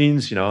Royal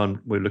Marines, and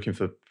we're looking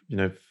for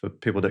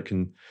people that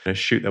can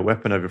shoot their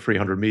weapon over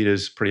 300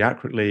 meters pretty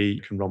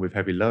accurately, can run with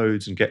heavy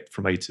loads and get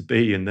from A to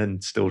B and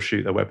then still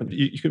shoot their weapon.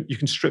 You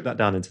can strip that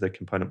down into the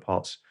component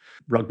parts.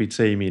 Rugby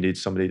team, you need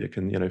somebody that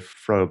can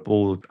throw a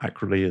ball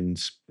accurately and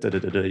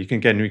You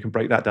can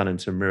break that down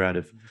into a myriad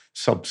of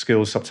sub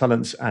skills, sub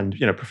talents, and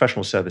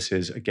professional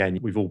services. Again,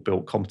 we've all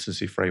built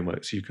competency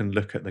frameworks. You can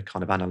look at the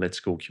kind of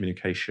analytical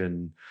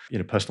communication,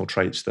 personal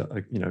traits that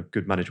a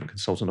good management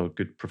consultant or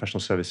good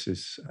professional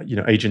services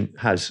agent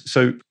has.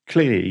 So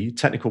clearly,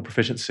 technical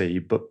proficiency,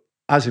 but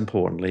as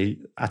importantly,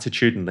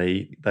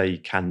 attitudinally, they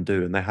can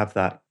do, and they have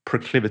that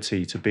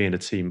proclivity to being a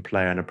team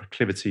player and a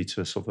proclivity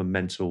to sort of a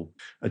mental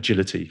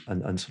agility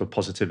and sort of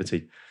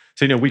positivity.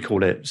 So, we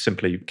call it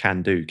simply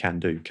can do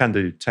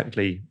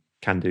technically,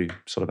 can do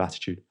sort of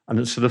attitude.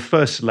 And so the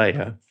first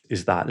layer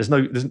is that there's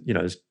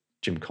as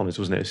Jim Collins,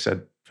 wasn't it,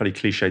 said, fairly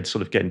cliched,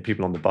 sort of getting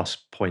people on the bus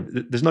point.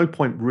 There's no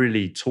point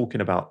really talking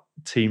about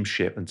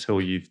teamship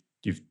until you've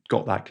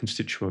got that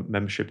constituent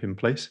membership in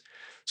place.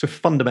 So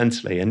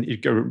fundamentally, and you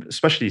go,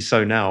 especially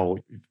so now,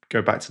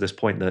 go back to this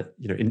point that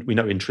we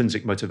know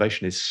intrinsic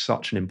motivation is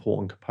such an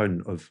important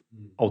component of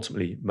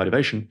ultimately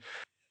motivation.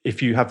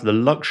 If you have the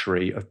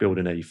luxury of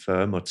building a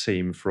firm or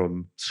team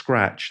from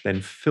scratch, then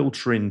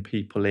filtering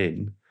people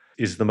in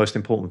is the most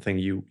important thing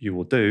you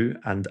will do.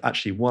 And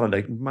actually, one of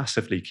the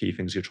massively key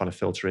things you're trying to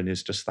filter in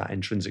is just that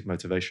intrinsic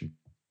motivation.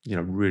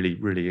 Really,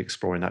 really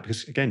exploring that,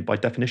 because again, by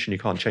definition, you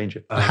can't change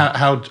it.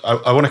 I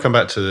want to come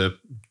back to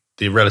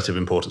the relative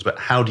importance, but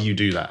how do you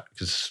do that?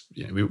 Because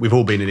we've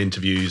all been in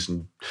interviews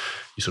and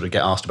you sort of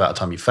get asked about a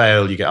time you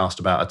failed, you get asked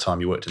about a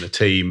time you worked in a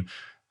team.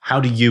 How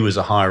do you as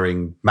a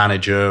hiring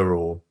manager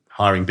or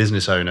hiring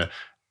business owner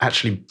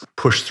actually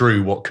push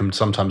through what can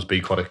sometimes be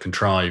quite a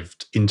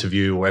contrived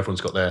interview or everyone's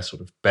got their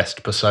sort of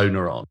best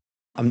persona on?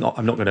 I'm not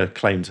going to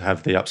claim to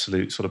have the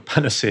absolute sort of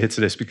panacea to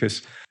this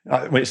because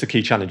it's the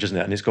key challenge, isn't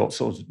it? And it's got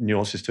sort of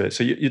nuances to it.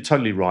 So you're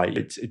totally right.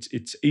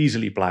 It's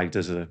easily blagged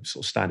as a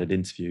sort of standard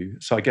interview.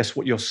 So I guess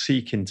what you're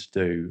seeking to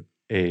do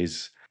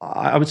is,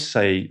 I would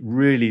say,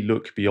 really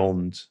look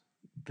beyond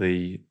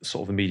the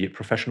sort of immediate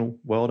professional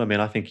world. I mean,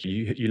 I think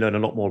you learn a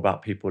lot more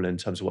about people in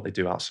terms of what they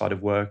do outside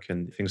of work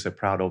and things they're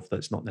proud of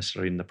that's not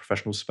necessarily in the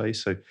professional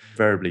space. So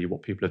invariably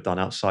what people have done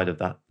outside of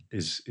that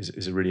is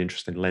a really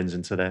interesting lens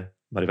into their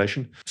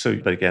motivation. So,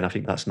 but again, I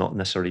think that's not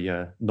necessarily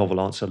a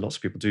novel answer. Lots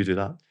of people do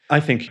that. I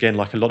think, again,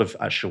 like a lot of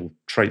actual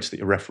traits that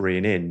you're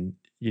refereeing in,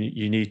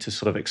 you need to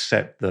sort of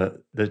accept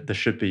that there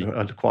should be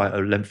quite a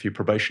lengthy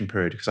probation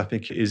period, because I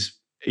think it is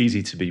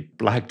easy to be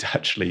blagged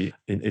actually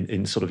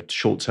in sort of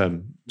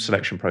short-term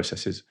selection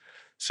processes.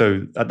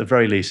 So at the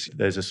very least,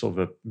 there's a sort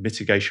of a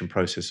mitigation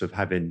process of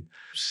having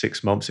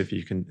 6 months, if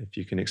you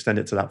can extend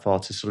it to that far,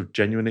 to sort of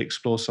genuinely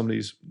explore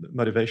somebody's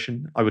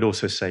motivation. I would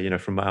also say,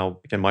 from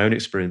my own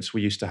experience,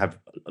 we used to have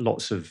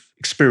lots of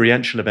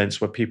experiential events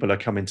where people are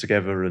coming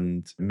together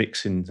and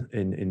mixing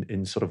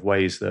in sort of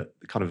ways that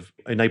kind of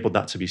enabled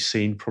that to be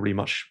seen probably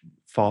much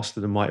faster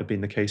than might have been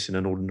the case in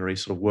an ordinary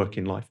sort of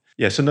working life.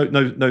 Yeah, so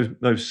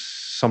no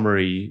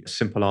summary,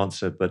 simple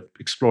answer, but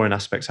exploring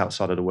aspects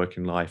outside of the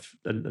working life,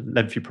 a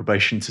lengthy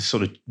probation to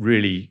sort of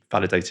really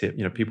validate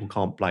it. People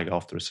can't blag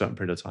after a certain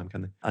period of time,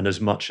 can they? And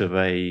as much of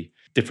a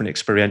different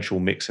experiential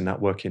mix in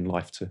that working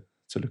life to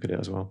look at it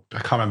as well. I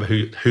can't remember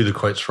who the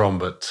quote's from,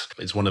 but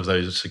it's one of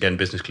those, again,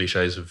 business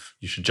cliches of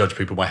you should judge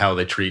people by how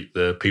they treat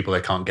the people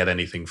they can't get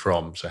anything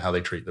from. So how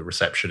they treat the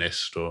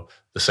receptionist or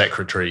the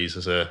secretaries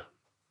as a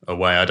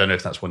way. I don't know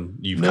if that's one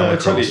you've come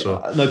across.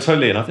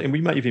 Totally. And I think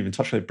we might have even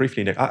touched on it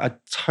briefly, Nick. I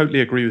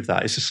totally agree with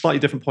that. It's a slightly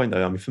different point,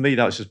 though. I mean, for me,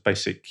 that was just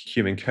basic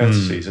human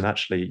courtesies. And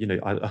actually,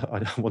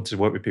 I want to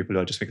work with people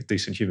who I just think are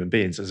decent human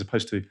beings, as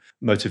opposed to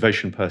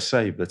motivation per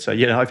se. But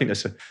I think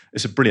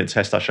it's a brilliant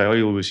test. Actually,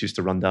 I always used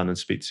to run down and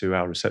speak to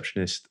our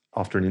receptionist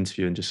after an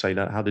interview and just say,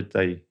 how did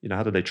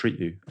they treat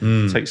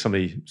you? Take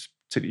somebody,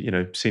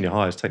 senior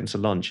hires, take them to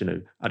lunch.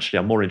 Actually,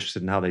 I'm more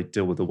interested in how they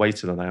deal with the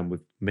waiter than I am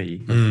with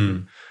me.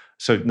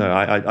 So no,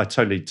 I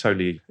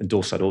totally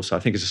endorse that also. I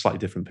think it's a slightly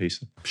different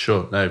piece.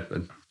 Sure. No,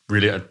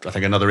 really, I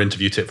think another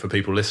interview tip for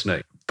people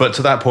listening. But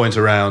to that point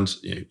around,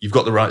 you've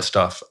got the right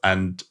stuff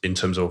and in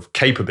terms of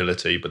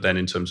capability, but then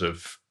in terms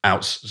of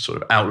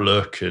sort of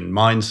outlook and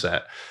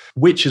mindset,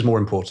 which is more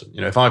important?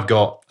 If I've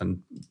got,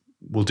 and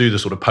we'll do the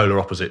sort of polar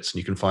opposites and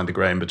you can find the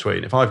grey in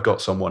between. If I've got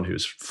someone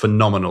who's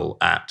phenomenal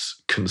at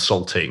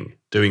consulting,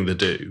 doing the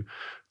do,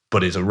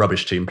 but is a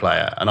rubbish team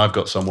player, and I've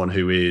got someone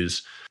who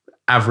is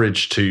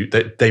average to,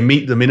 they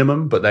meet the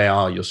minimum, but they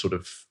are your sort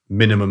of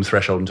minimum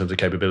threshold in terms of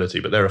capability,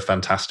 but they're a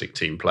fantastic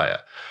team player.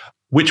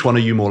 Which one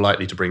are you more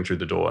likely to bring through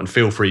the door? And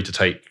feel free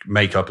to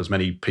make up as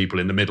many people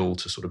in the middle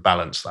to sort of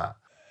balance that.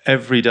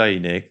 Every day,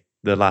 Nick,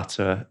 the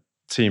latter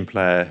team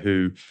player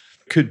who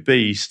could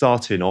be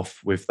starting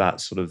off with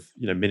that sort of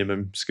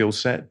minimum skill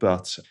set,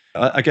 but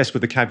I guess with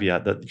the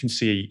caveat that you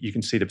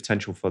can see the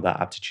potential for that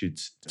aptitude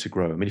to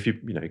grow. I mean, if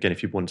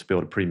you want to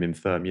build a premium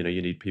firm, you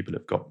need people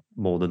who've got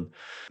more than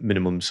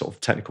minimum sort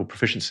of technical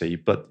proficiency.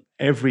 But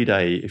every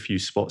day, if you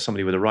spot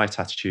somebody with the right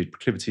attitude,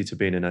 proclivity to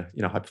being in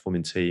a high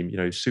performing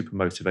team, super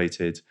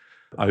motivated,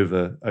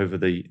 over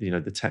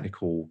the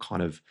technical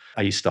kind of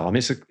A star. I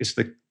mean, it's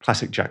the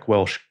classic Jack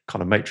Welch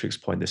kind of matrix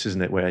point, this,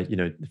 isn't it? Where, if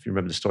you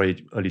remember the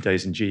story, early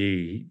days in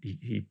GE,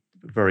 he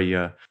very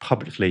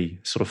publicly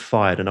sort of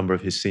fired a number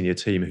of his senior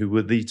team who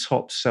were the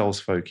top sales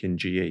folk in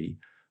GE,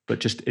 but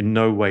just in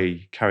no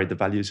way carried the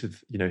values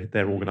of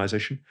their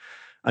organization.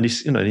 And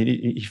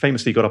he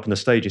famously got up on the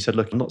stage and said,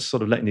 look, I'm not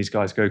sort of letting these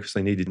guys go because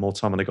they needed more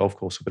time on the golf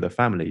course with their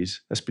families.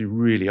 Let's be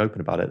really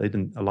open about it. They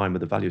didn't align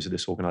with the values of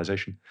this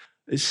organization.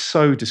 It's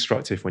so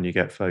destructive when you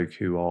get folk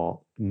who are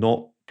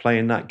not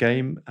playing that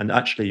game, and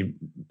actually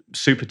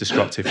super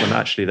destructive when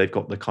actually they've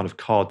got the kind of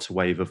card to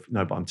wave of,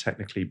 no, but I'm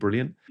technically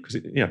brilliant, because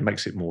it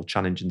makes it more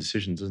challenging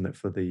decisions, doesn't it,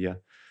 for the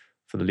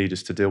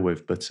leaders to deal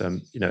with. But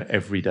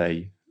every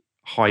day,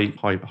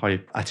 high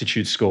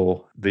attitude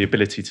score, the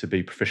ability to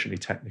be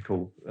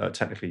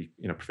technically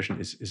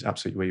proficient is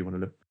absolutely where you want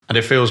to look. And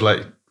it feels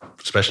like,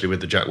 especially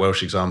with the Jack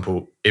Welch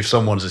example, if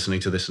someone's listening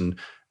to this and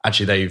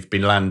actually they've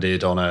been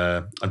landed on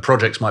and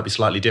projects might be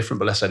slightly different,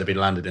 but let's say they've been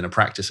landed in a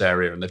practice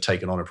area and they've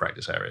taken on a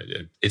practice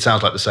area. It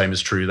sounds like the same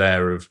is true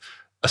there of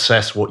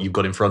assess what you've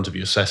got in front of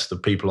you, assess the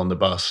people on the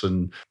bus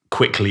and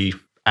quickly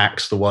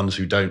axe the ones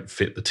who don't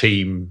fit the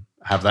team,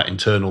 have that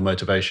internal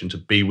motivation to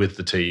be with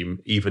the team,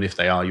 even if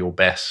they are your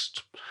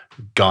best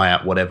guy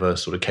at whatever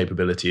sort of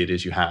capability it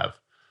is you have.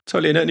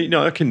 Totally. And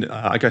I can,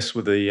 I guess,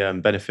 with the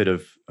benefit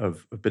of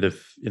a bit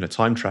of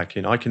time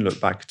tracking, I can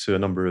look back to a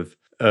number of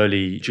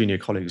early junior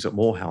colleagues at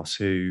Morehouse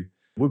who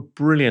were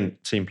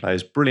brilliant team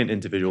players, brilliant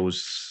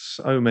individuals,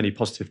 so many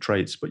positive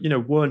traits, but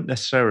weren't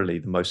necessarily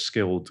the most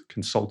skilled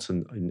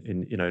consultant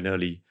in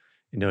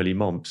early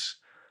months.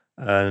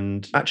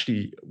 And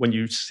actually, when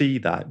you see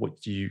that,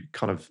 what you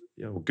kind of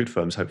good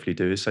firms hopefully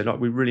do is say, like,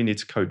 we really need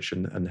to coach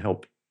and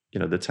help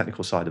the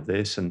technical side of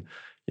this, and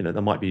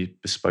there might be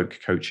bespoke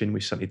coaching. We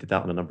certainly did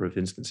that on a number of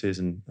instances,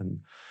 and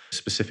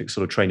specific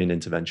sort of training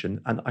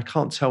intervention. And I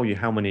can't tell you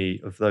how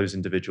many of those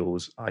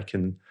individuals I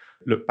can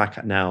look back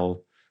at now,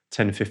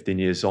 10, 15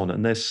 years on,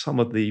 and there's some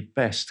of the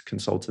best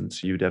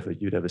consultants you'd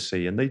ever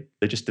see. And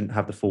they just didn't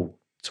have the full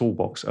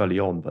toolbox early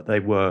on, but they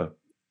were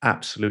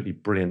absolutely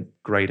brilliant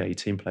grade A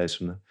team players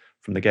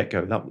from the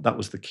get-go. That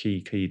was the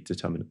key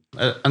determinant.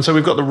 And so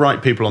we've got the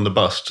right people on the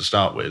bus to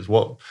start with.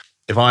 What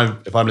if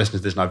I'm listening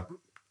to this and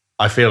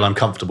I feel I'm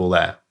comfortable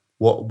there?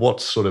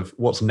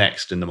 What's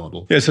next in the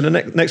model? Yeah, so the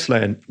next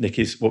layer, Nick,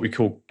 is what we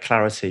call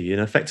clarity, and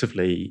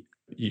effectively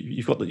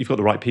you've got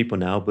the right people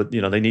now, but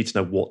they need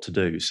to know what to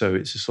do. So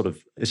it's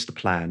it's the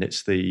plan,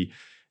 it's the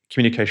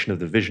communication of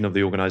the vision of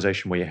the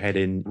organization, where you're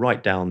heading,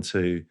 right down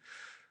to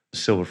the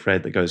silver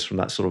thread that goes from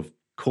that sort of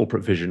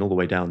corporate vision all the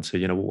way down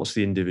to what's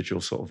the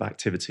individual sort of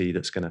activity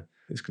that's going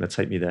to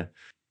take me there.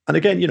 And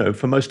again,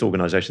 for most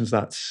organizations,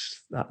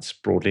 that's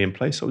broadly in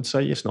place. I would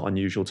say it's not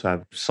unusual to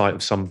have sight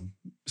of some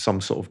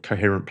sort of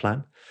coherent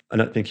plan.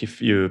 And I think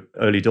if you're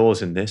early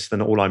doors in this,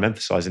 then all I'm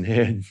emphasizing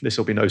here, and this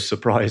will be no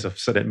surprise, I've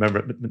said it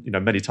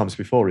many times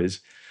before, is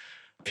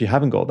if you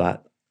haven't got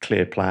that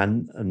clear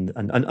plan, and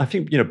I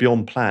think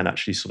beyond plan,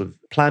 actually sort of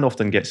plan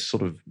often gets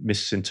sort of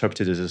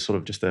misinterpreted as a sort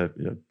of just a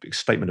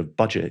statement of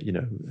budget.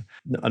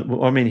 And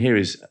what I mean here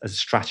is a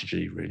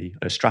strategy, really,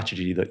 a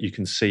strategy that you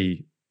can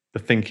see the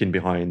thinking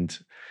behind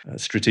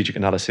strategic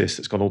analysis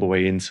that's gone all the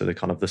way into the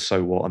kind of the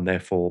so what, and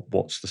therefore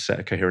what's the set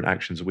of coherent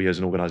actions we as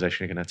an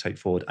organization are going to take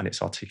forward, and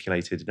it's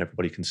articulated and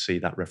everybody can see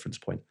that reference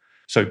point.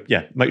 So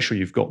yeah, make sure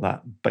you've got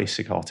that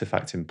basic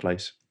artifact in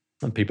place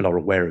and people are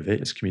aware of it,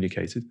 it's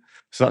communicated.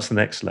 So that's the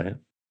next layer.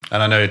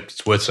 And I know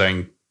it's worth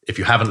saying, if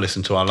you haven't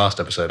listened to our last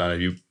episode, I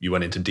know you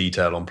went into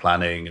detail on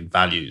planning and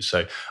values.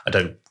 So I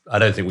don't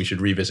think we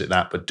should revisit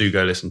that, but do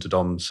go listen to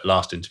Dom's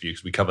last interview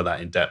because we cover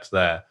that in depth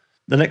there.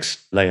 The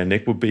next layer,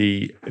 Nick, would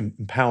be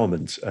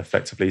empowerment,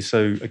 effectively.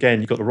 So again,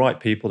 you've got the right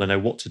people, they know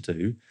what to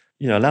do.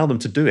 Allow them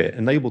to do it,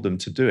 enable them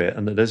to do it.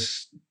 And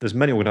there's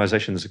many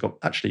organizations that have got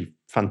actually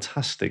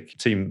fantastic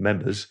team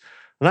members,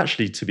 and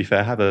actually, to be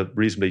fair, have a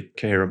reasonably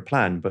coherent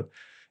plan, but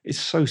it's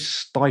so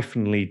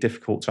stiflingly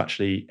difficult to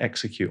actually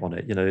execute on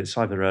it. It's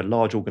either a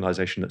large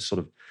organization that's sort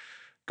of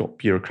got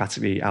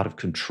bureaucratically out of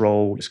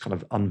control, it's kind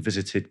of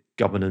unvisited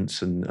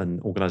governance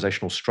and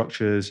organizational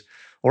structures,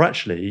 or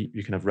actually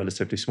you can have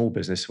relatively small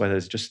business where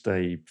there's just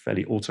a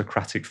fairly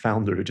autocratic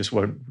founder who just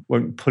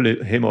won't pull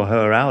him or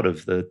her out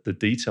of the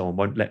detail and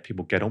won't let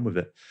people get on with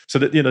it. So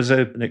that there's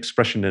an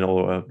expression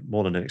or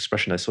more than an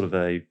expression, there's sort of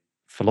a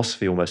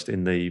philosophy almost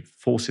in the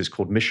forces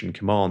called mission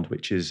command,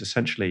 which is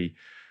essentially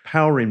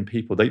empowering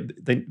people.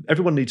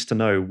 Everyone needs to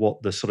know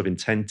what the sort of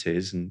intent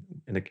is, and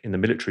in the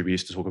military we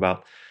used to talk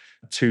about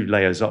 2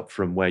 layers up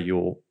from where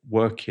you're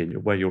working,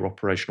 where your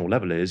operational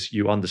level is.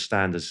 You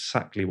understand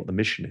exactly what the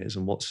mission is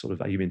and what's sort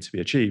of aiming to be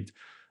achieved,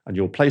 and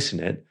you're placing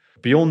it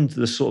beyond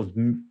the sort of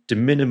de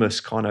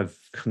minimis kind of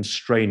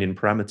constraining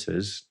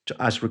parameters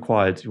as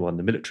required in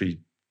the military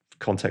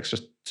context,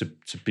 just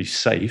to be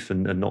safe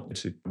and not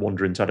to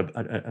wander into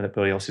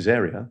anybody else's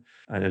area,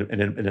 and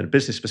in a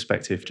business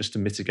perspective, just to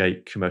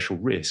mitigate commercial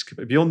risk.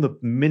 But beyond the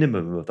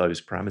minimum of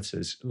those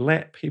parameters,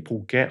 let people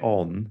get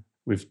on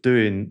with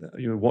doing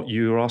what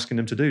you're asking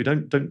them to do.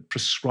 Don't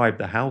prescribe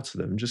the how to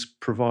them. Just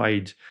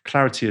provide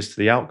clarity as to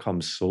the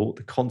outcome sought,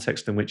 the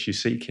context in which you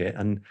seek it,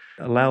 and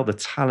allow the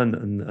talent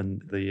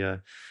and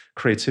the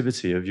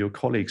creativity of your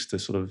colleagues to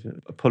sort of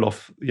pull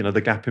off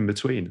the gap in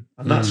between.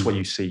 And that's when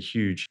you see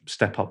huge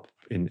step up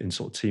in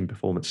sort of team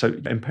performance. So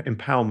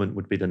empowerment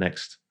would be the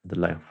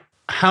layer.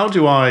 How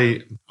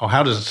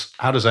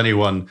does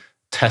anyone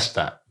test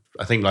that?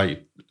 I think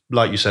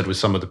like you said with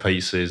some of the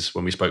pieces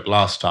when we spoke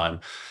last time,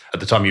 at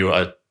the time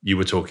you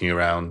were talking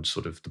around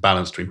sort of the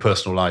balance between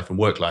personal life and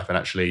work life, and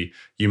actually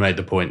you made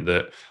the point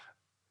that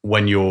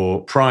when you're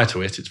prior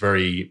to it, it's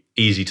very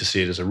easy to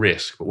see it as a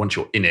risk, but once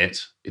you're in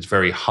it, it's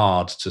very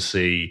hard to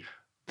see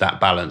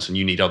that balance, and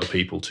you need other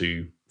people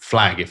to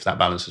flag if that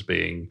balance is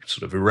being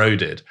sort of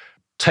eroded.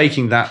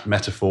 Taking that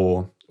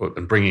metaphor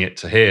and bringing it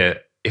to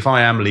here, if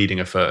I am leading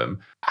a firm,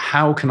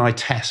 how can I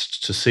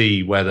test to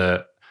see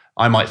whether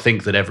I might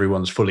think that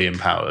everyone's fully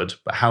empowered,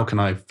 but how can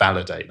I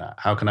validate that?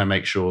 How can I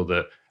make sure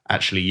that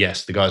actually,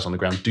 yes, the guys on the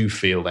ground do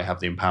feel they have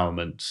the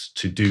empowerment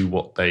to do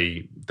what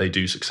they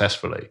do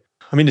successfully?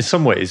 I mean, in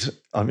some ways,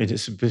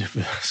 it's a bit of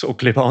a sort of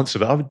glib answer,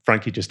 but I would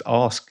frankly just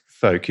ask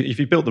folk, if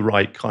you built the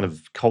right kind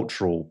of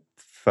cultural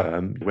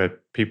firm where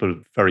people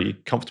are very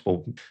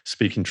comfortable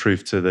speaking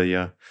truth to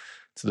the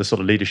sort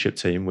of leadership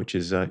team, which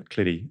is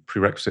clearly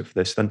prerequisite for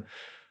this, then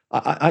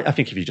I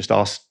think if you just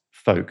ask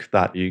folk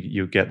that,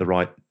 you get the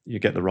right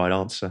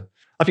answer.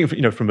 I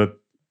think from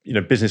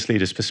a business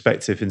leader's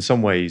perspective, in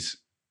some ways,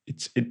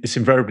 it's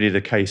invariably the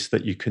case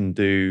that you can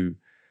do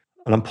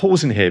And I'm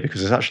pausing here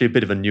because there's actually a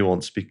bit of a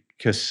nuance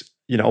because,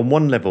 on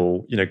one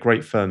level,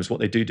 great firms, what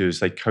they do is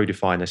they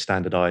codify and they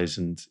standardize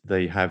and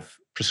they have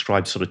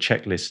prescribed sort of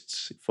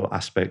checklists for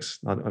aspects.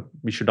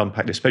 We should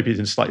unpack this maybe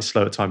in a slightly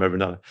slower time over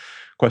another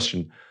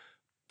question.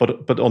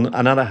 But on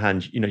another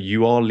hand,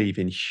 you are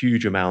leaving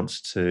huge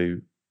amounts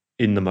to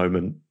in the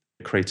moment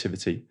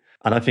creativity.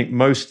 And I think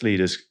most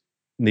leaders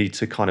need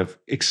to kind of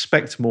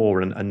expect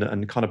more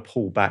and kind of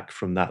pull back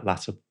from that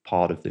latter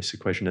part of this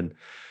equation and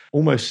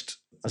almost,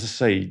 as I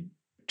say,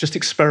 just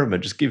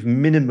experiment, just give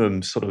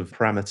minimum sort of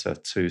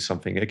parameter to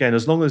something. Again,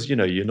 as long as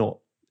you're not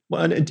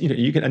well, and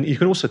you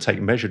can also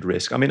take measured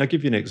risk. I mean, I'll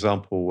give you an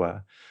example.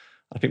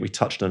 I think we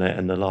touched on it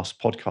in the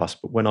last podcast,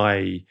 but when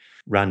I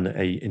ran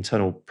an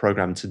internal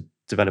program to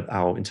develop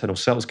our internal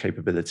sales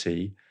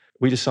capability,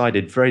 we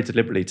decided very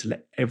deliberately to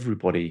let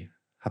everybody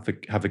have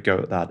a go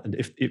at that. And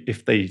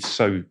if they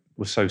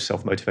were so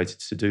self-motivated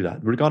to do that,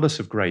 regardless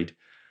of grade.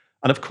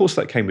 And of course,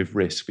 that came with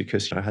risk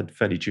because I had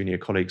fairly junior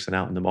colleagues and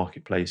out in the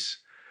marketplace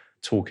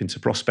talking to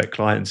prospect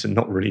clients and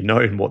not really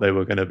knowing what they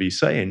were going to be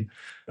saying.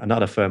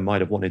 Another firm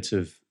might have wanted to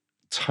have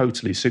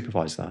totally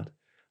supervised that.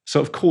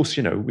 So of course,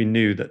 we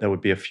knew that there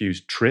would be a few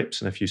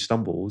trips and a few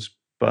stumbles,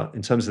 but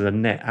in terms of the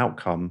net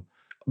outcome,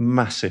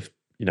 massive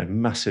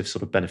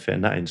sort of benefit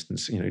in that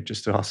instance,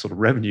 just to our sort of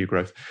revenue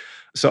growth.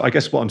 So I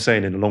guess what I'm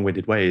saying in a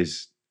long-winded way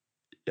is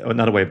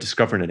another way of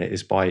discovering it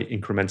is by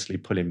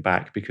incrementally pulling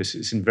back, because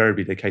it's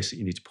invariably the case that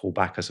you need to pull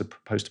back as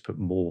opposed to put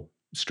more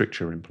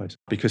stricture in place.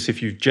 Because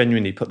if you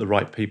genuinely put the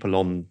right people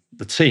on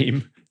the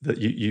team, that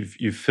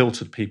you've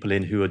filtered people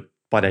in who are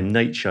by their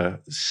nature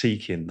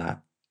seeking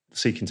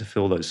to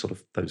fill those sort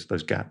of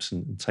those gaps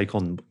and take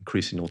on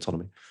increasing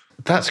autonomy.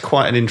 That's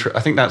quite I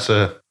think that's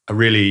a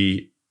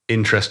really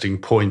interesting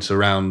point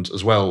around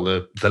as well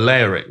the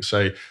layering.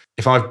 So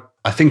if I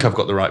think I've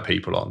got the right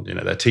people on,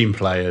 they're team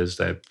players,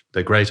 they're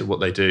great at what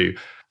they do.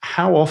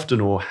 How often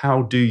or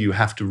how do you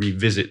have to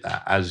revisit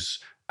that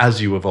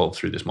as you evolve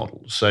through this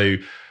model? So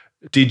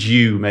did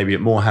you maybe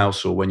at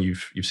Morehouse or when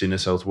you've seen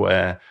this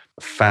elsewhere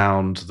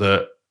found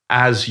that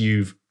as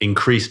you've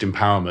increased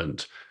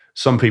empowerment,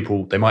 some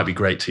people, they might be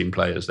great team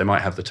players, they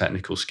might have the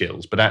technical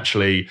skills, but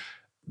actually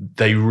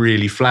they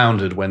really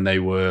floundered when they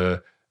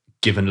were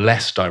given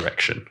less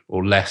direction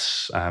or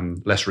less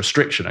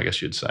restriction, I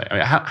guess you'd say. I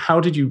mean, how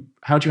do you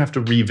have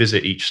to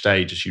revisit each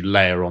stage as you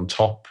layer on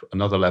top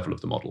another level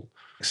of the model?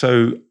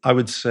 So I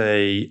would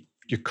say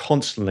you're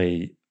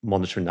constantly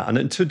monitoring that.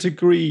 And to a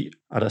degree,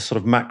 at a sort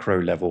of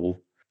macro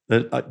level,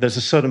 there's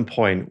a certain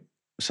point,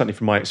 certainly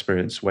from my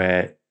experience,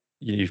 where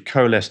you've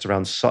coalesced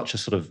around such a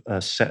sort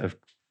of set of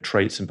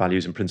traits and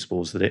values and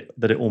principles that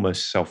it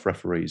almost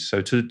self-referees.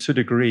 So to a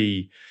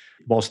degree,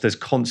 whilst there's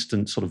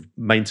constant sort of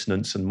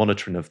maintenance and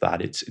monitoring of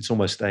that, it's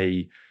almost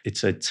a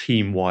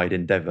team-wide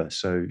endeavor.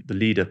 So the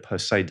leader per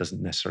se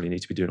doesn't necessarily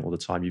need to be doing it all the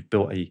time. You've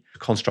built a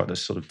construct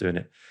that's sort of doing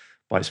it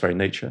by its very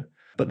nature.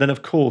 But then,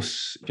 of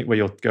course, I think where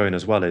you're going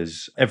as well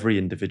is every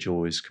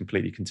individual is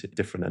completely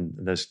different,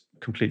 and there's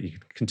completely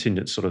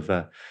contingent sort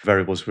of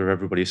variables for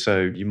everybody.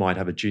 So you might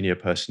have a junior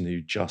person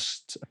who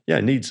just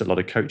needs a lot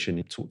of coaching.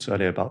 You talked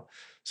earlier about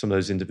some of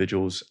those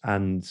individuals,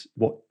 and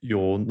what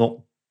you're not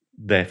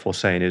therefore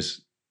saying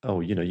is,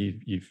 oh,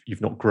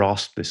 you've not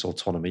grasped this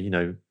autonomy.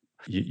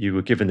 You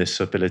were given this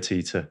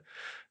ability to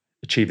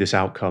achieve this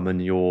outcome,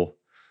 and you're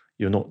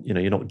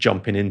not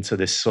jumping into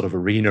this sort of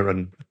arena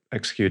and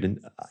executing.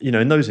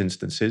 In those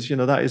instances,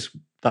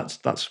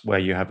 that's where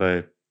you have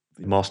a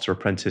master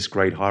apprentice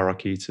grade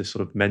hierarchy to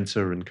sort of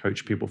mentor and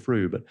coach people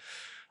through. But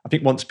I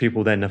think once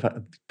people then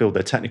have build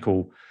their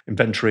technical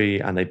inventory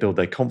and they build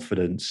their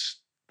confidence,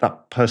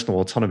 that personal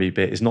autonomy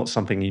bit is not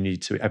something you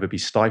need to ever be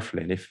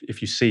stifling.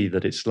 If you see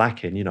that it's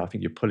lacking, I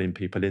think you're pulling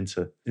people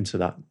into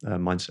that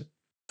mindset.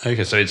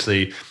 Okay, so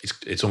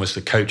it's almost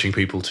the coaching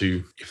people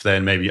to, if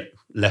they're maybe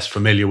less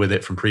familiar with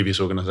it from previous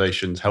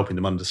organizations, helping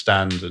them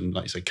understand and,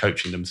 like you say,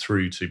 coaching them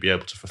through to be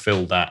able to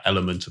fulfill that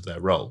element of their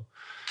role.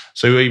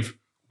 So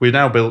we're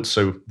now built,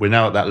 so we're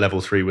now at that level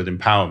 3 with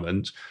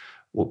empowerment.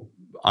 Well,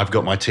 I've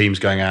got my teams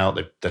going out,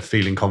 they're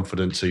feeling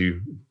confident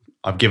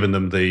I've given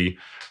them the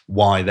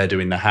why, they're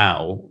doing the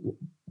how.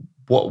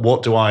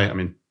 What do I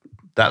mean,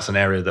 that's an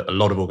area that a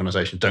lot of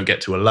organizations don't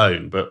get to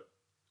alone, but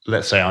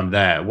let's say I'm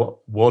there.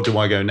 What do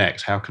I go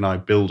next? How can I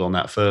build on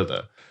that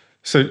further?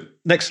 So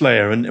next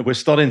layer, and we're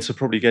starting to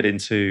probably get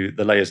into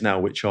the layers now,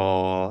 which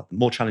are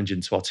more challenging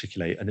to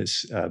articulate, and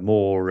it's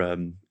more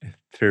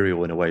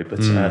ethereal in a way. But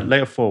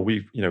layer 4,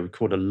 we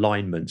call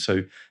alignment. So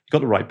you've got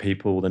the right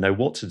people, they know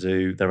what to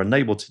do, they're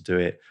enabled to do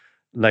it.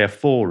 Layer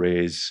 4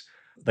 is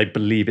they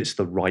believe it's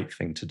the right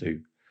thing to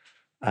do.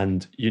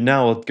 And you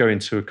now go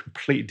into a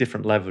completely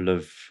different level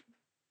of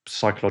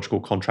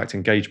psychological contract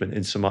engagement,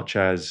 in so much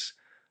as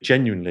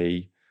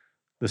genuinely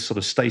the sort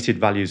of stated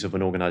values of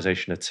an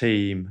organization, a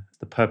team,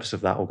 the purpose of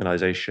that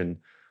organization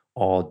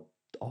are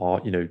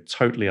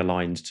totally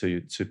aligned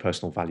to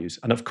personal values.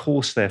 And of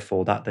course,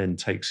 therefore, that then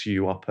takes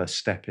you up a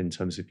step in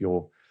terms of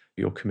your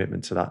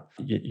commitment to that.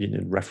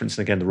 Referencing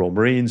again the Royal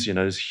Marines,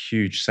 there's a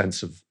huge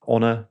sense of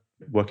honor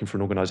working for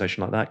an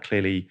organization like that.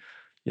 Clearly,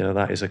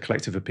 that is a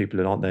collective of people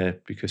that aren't there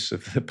because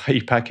of the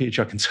pay package,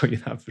 I can tell you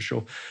that for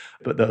sure.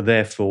 But they're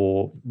there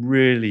for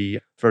really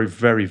very,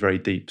 very, very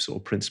deep sort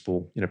of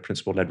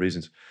principle-led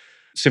reasons.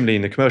 Similarly,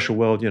 in the commercial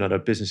world, there are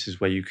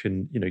businesses where you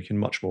can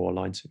much more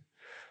align to.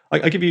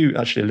 I give you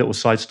actually a little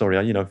side story.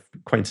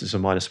 Acquaintance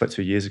of mine I spoke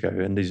to years ago,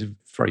 and he's a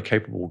very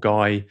capable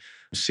guy,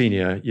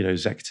 senior,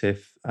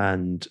 executive,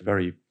 and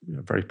very,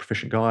 very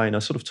proficient guy. And I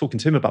was sort of talking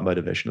to him about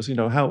motivation. I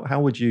was,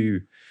 how would you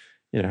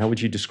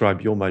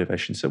describe your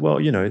motivation? So, well,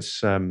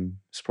 it's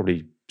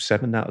probably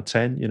 7 out of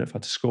 10. If I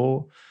had to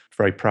score,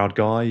 very proud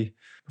guy,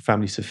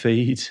 family to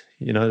feed.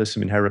 There's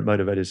some inherent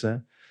motivators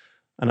there.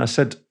 And I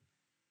said,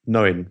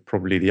 knowing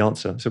probably the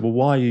answer, I said, well,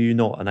 why are you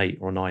not an 8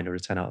 or a 9 or a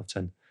 10 out of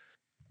 10?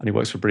 And he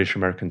works for British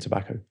American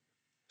Tobacco.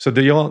 So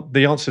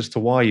the answers to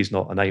why he's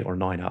not an 8 or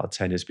 9 out of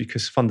 10 is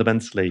because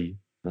fundamentally,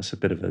 that's a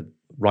bit of a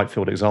right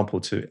field example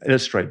to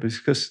illustrate,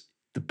 because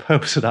the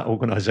purpose of that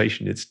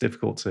organization, it's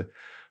difficult to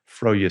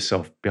throw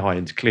yourself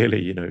behind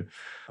clearly,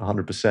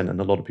 100%. And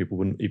a lot of people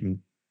wouldn't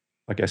even,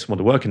 I guess, want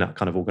to work in that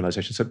kind of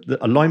organization. So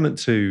the alignment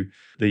to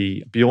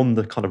beyond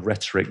the kind of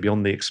rhetoric,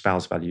 beyond the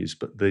espoused values,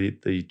 but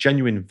the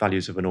genuine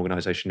values of an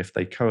organization, if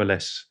they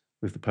coalesce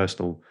with the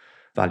personal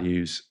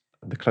values,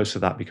 the closer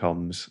that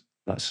becomes,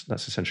 that's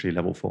essentially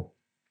level 4.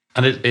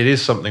 And it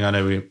is something I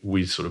know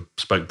we sort of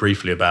spoke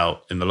briefly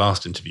about in the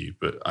last interview,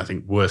 but I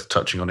think worth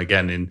touching on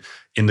again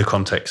in the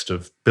context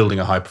of building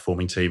a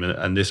high-performing team.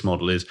 And this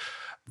model is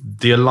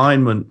the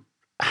alignment,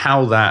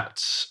 how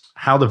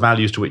the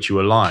values to which you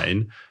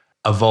align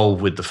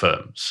evolve with the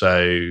firm.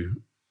 So,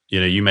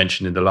 you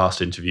mentioned in the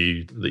last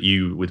interview that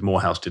you, with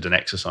Morehouse, did an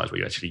exercise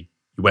where you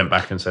went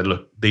back and said,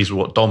 look, these are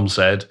what Dom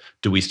said.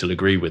 Do we still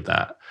agree with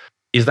that?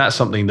 Is that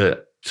something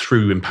that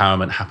through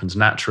empowerment happens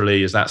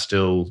naturally? Is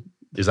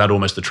that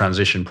almost the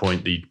transition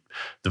point, the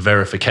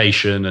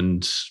verification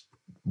and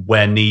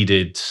where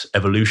needed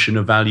evolution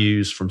of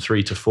values from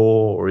 3 to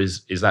 4? Or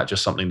is that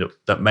just something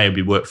that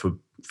maybe worked for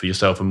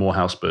yourself and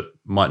Morehouse, but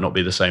might not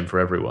be the same for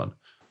everyone?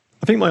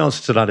 I think my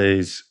answer to that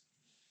is,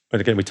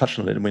 and again, we touched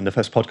on it in the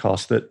first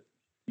podcast, that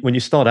when you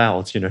start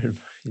out,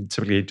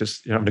 typically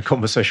just having a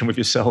conversation with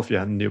yourself,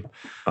 and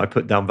I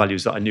put down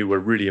values that I knew were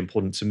really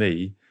important to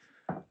me.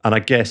 And I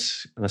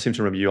guess, and I seem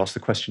to remember you asked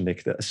the question,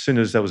 Nick, that as soon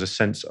as there was a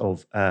sense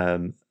of a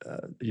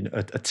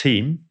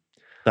team,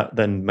 that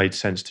then made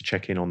sense to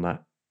check in on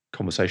that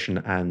conversation.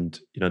 And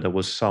there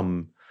was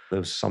some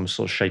sort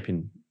of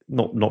shaping,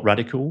 not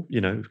radical.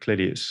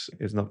 Clearly it's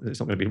not going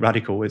to be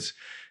radical. It's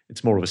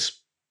more of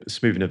a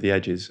smoothing of the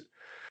edges.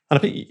 And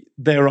I think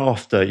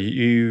thereafter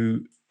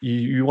you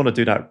want to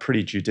do that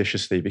pretty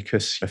judiciously,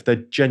 because if they're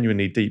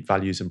genuinely deep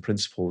values and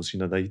principles,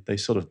 they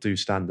sort of do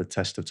stand the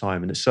test of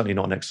time. And it's certainly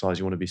not an exercise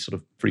you want to be sort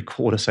of every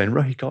quarter saying,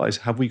 right, guys,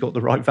 have we got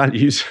the right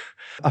values?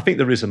 I think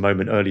there is a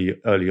moment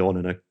early on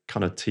in a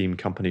kind of team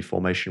company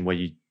formation where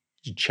you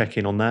check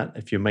in on that.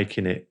 If you're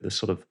making it the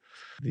sort of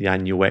the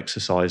annual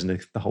exercise, and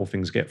if the whole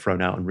things get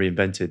thrown out and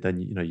reinvented, then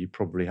you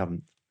probably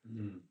haven't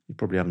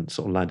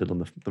sort of landed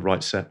on the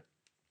right set.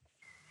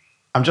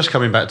 I'm just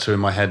coming back to in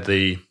my head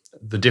the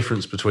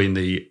difference between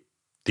the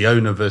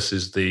owner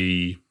versus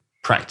the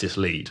practice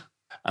lead.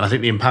 And I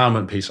think the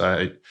empowerment piece,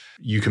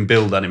 you can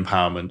build that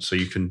empowerment. So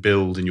you can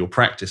build in your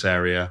practice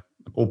area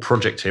or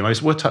project team.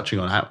 It's worth touching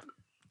on how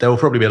there will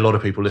probably be a lot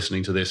of people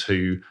listening to this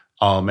who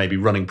are maybe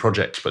running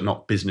projects, but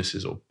not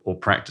businesses or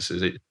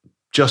practices.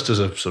 Just as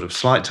a sort of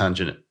slight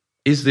tangent,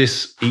 is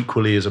this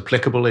equally as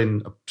applicable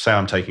in, say,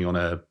 I'm taking on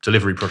a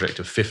delivery project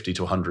of 50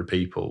 to 100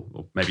 people,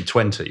 or maybe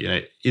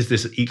 20, is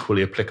this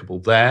equally applicable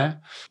there?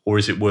 Or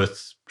is it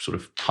worth sort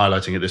of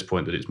highlighting at this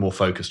point that it's more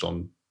focused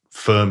on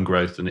firm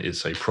growth than it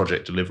is, say,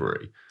 project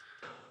delivery?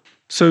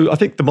 So I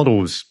think the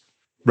model's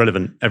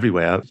relevant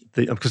everywhere.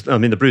 Because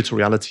the brutal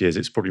reality is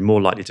it's probably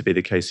more likely to be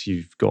the case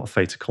you've got a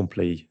fait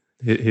accompli.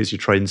 Here's your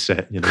train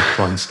set,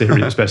 try and steer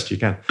it as best you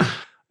can.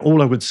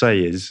 All I would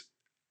say is,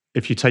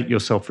 if you take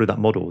yourself through that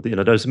model,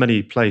 there's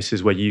many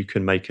places where you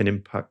can make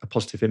a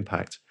positive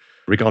impact,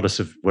 regardless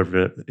of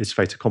whether it's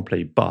fait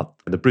accompli. But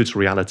the brutal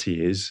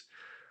reality is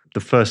the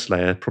first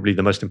layer, probably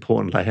the most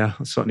important layer,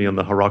 certainly on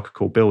the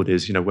hierarchical build,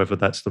 is whether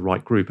that's the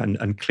right group.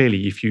 And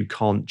clearly, if you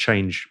can't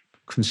change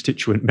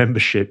constituent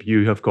membership,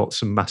 you have got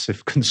some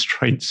massive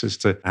constraints as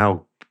to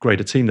how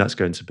great a team that's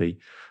going to be.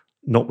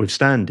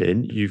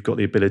 Notwithstanding, you've got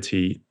the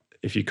ability,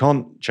 if you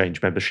can't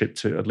change membership,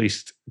 to at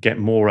least get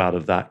more out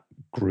of that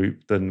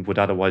group than would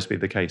otherwise be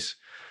the case,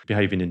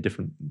 behaving in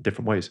different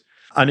ways.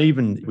 And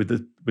even with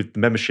the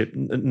membership,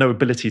 no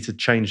ability to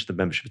change the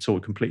membership at all,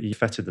 completely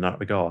fettered in that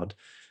regard,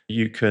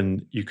 you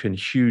can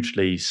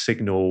hugely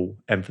signal,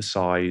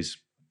 emphasize,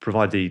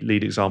 provide the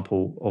lead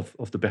example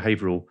of the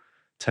behavioral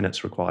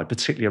tenets required,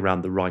 particularly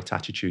around the right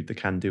attitude, the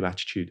can-do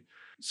attitude,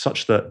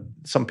 such that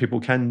some people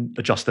can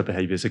adjust their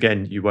behaviors.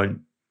 Again, you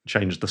won't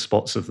change the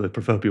spots of the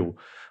proverbial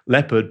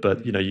leopard,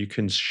 but you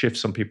can shift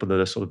some people that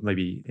are sort of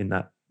maybe in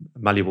that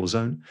malleable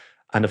zone.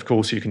 And of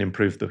course, you can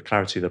improve the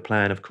clarity of the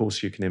plan. Of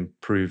course, you can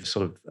improve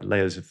sort of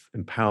layers of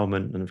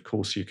empowerment. And of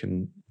course, you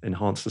can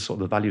enhance the sort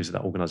of the values of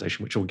that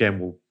organization, which again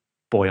will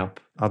buoy up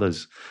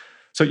others.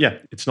 So yeah,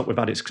 it's not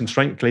without its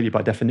constraint, clearly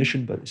by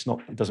definition, but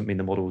it doesn't mean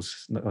the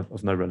model's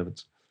of no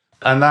relevance.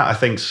 And that, I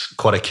think, is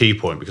quite a key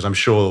point, because I'm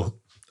sure,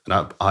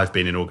 and I've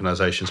been in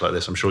organizations like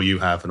this, I'm sure you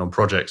have, and on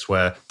projects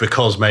where,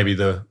 because maybe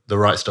the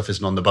right stuff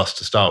isn't on the bus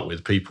to start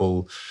with,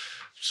 people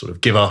sort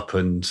of give up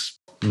and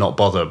not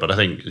bother. But I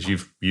think, as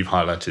you've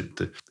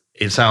highlighted,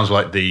 it sounds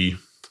like the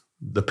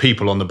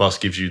people on the bus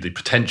gives you the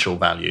potential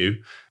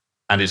value,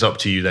 and it's up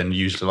to you then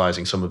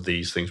utilizing some of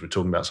these things we're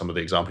talking about, some of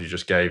the examples you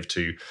just gave,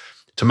 to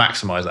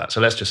maximize that.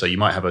 So let's just say you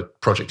might have a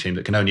project team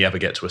that can only ever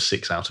get to a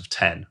 6 out of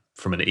 10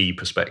 from an E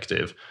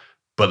perspective,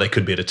 but they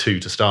could be at a 2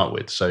 to start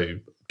with. So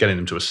getting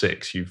them to a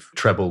 6, you've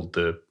trebled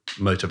the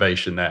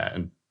motivation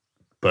there.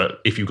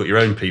 But if you've got your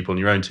own people and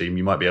your own team,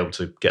 you might be able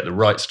to get the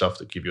right stuff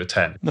that give you a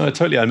 10. No,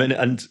 totally. I mean,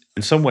 and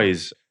in some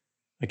ways,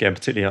 again,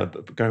 particularly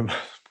going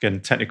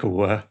again,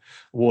 technical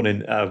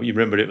warning. You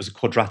remember it was a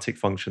quadratic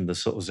function, the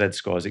sort of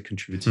Z-score as it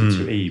contributed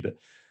to E, but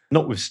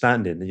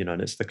notwithstanding,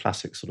 and it's the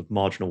classic sort of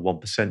marginal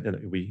 1%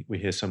 that we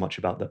hear so much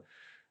about, that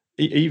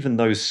even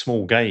those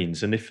small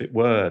gains, and if it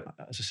were,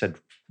 as I said,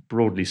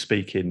 broadly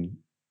speaking,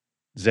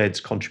 Z's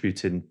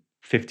contributing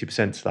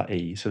 50% to that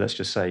E, so let's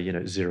just say,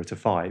 0 to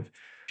 5.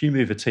 If you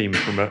move a team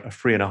from a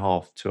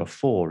 3.5 to a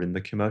 4 in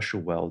the commercial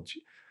world,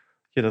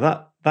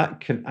 that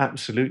can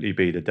absolutely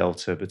be the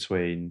delta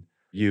between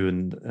you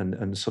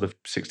and sort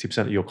of 60%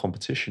 of your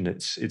competition.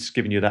 It's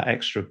giving you that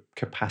extra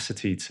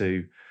capacity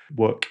to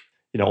work,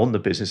 on the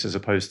business, as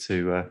opposed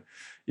to,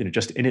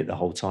 just in it the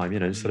whole time,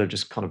 instead of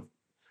just kind of,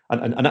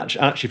 and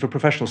actually for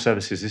professional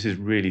services, this is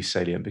really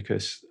salient,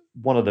 because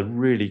one of the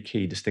really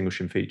key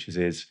distinguishing features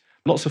is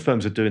lots of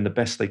firms are doing the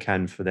best they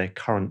can for their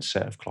current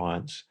set of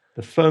clients.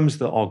 The firms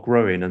that are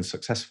growing and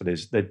successful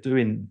they're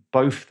doing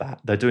both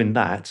that. They're doing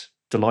that,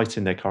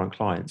 delighting their current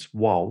clients,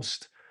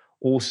 whilst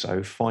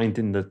also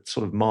finding the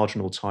sort of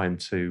marginal time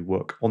to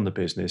work on the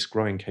business,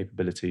 growing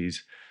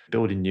capabilities,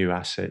 building new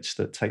assets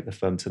that take the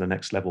firm to the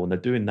next level. And they're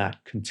doing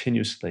that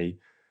continuously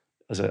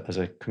as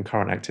a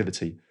concurrent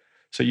activity.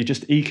 So you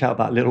just eke out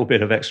that little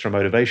bit of extra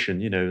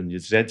motivation, and your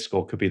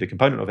Z-score could be the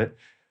component of it.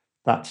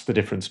 That's the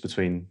difference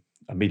between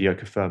a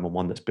mediocre firm and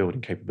one that's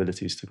building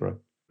capabilities to grow.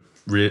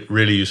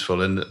 Really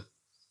useful. And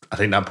I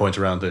think that point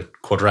around the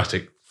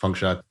quadratic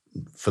function,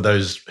 for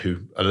those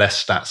who are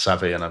less stats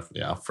savvy, and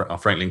I'll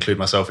frankly include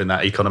myself in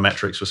that,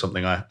 econometrics was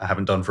something I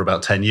haven't done for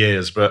about 10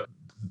 years. But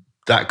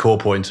that core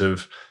point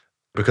of,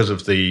 because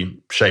of the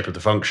shape of the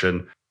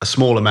function, a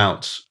small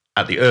amount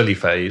at the early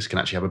phase can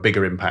actually have a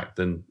bigger impact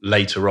than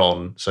later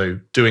on. So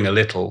doing a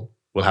little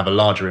will have a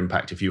larger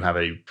impact if you have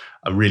a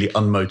really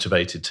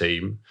unmotivated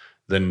team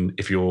than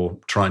if you're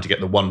trying to get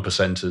the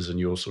 1%ers and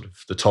you're sort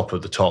of the top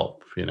of the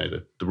top,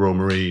 the Royal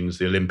Marines,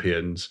 the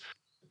Olympians.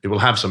 It will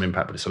have some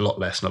impact, but it's a lot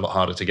less and a lot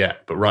harder to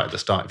get. But right at the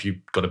start, if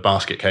you've got a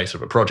basket case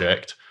of a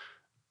project,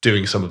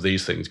 doing some of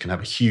these things can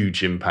have a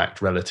huge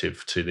impact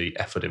relative to the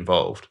effort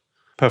involved.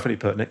 Perfectly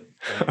pertinent.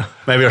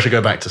 Maybe I should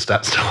go back to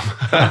stats,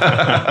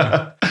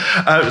 Tom.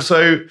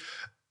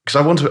 Because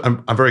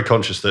I'm very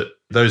conscious that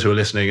those who are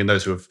listening and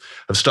those who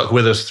have stuck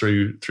with us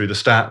through the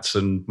stats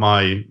and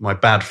my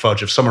bad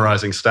fudge of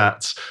summarizing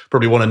stats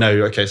probably want to know,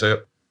 okay,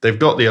 so they've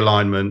got the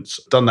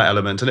alignments, done that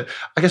element. And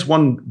I guess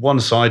one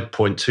side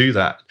point to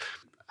that,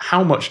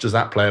 how much does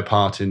that play a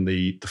part in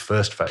the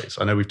first phase?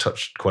 I know we've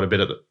touched quite a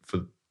bit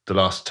for the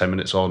last 10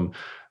 minutes on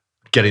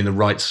getting the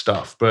right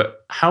stuff,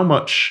 but how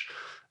much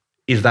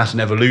is that an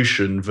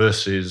evolution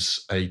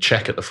versus a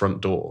check at the front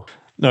door?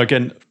 No,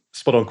 again,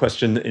 spot on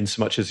question, in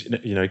so much as,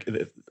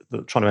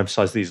 trying to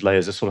emphasize these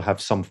layers that sort of have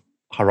some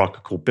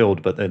hierarchical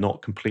build, but they're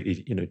not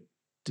completely,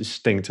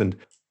 distinct. And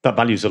that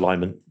values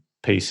alignment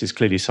piece is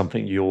clearly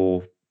something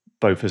you're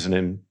both as an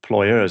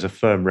employer, as a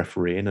firm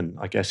refereeing, and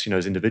I guess,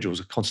 as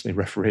individuals are constantly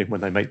refereeing when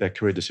they make their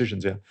career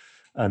decisions. Yeah.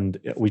 And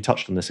we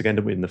touched on this again,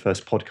 didn't we, in the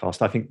first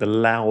podcast? I think the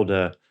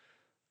louder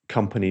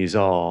companies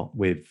are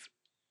with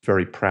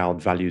very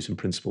proud values and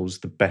principles,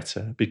 the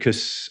better,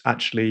 because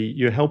actually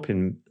you're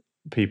helping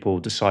people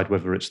decide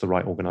whether it's the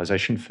right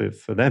organization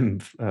for them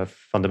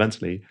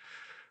fundamentally.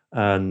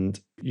 And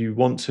you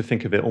want to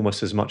think of it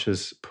almost as much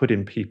as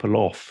putting people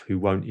off who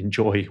won't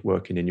enjoy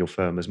working in your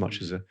firm as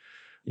much as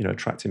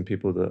attracting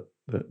people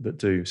that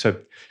do. So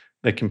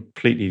they're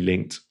completely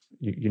linked.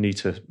 You need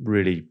to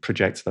really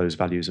project those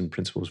values and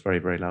principles very,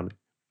 very loudly.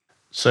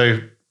 So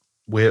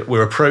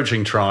we're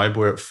approaching tribe.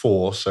 We're at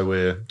 4, so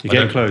you're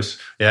getting close.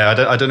 Yeah,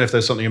 I don't know if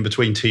there's something in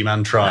between team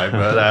and tribe,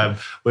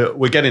 but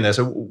we're getting there.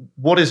 So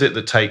what is it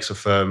that takes a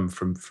firm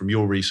from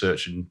your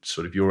research and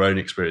sort of your own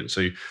experience?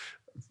 So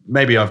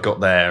maybe I've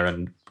got there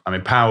and I'm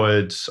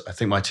empowered. I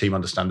think my team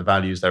understand the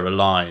values. They're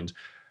aligned.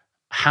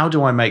 How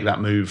do I make that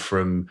move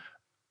from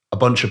a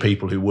bunch of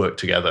people who work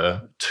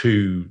together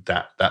to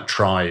that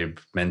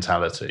tribe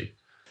mentality?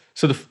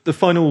 So the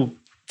final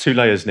 2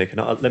 layers, Nick,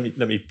 and let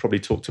me probably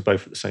talk to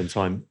both at the same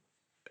time,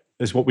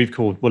 is what we've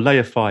called,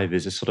 layer 5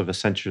 is a sort of a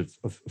centre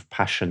of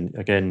passion.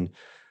 Again,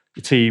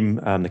 the team,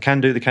 they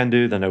can do,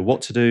 they know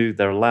what to do,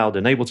 they're allowed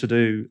and able to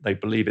do, they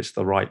believe it's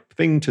the right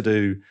thing to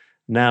do.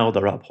 Now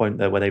they're at a point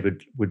there where they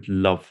would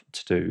love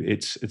to do.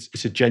 It's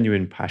a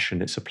genuine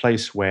passion. It's a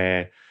place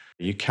where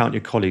You count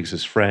your colleagues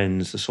as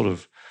friends. The sort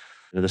of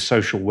the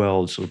social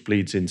world sort of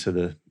bleeds into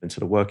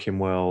the working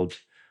world.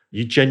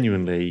 You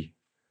genuinely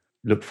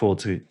look forward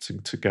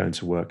to going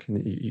to work,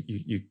 and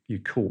you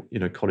call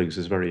colleagues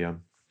as very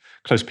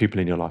close people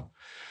in your life.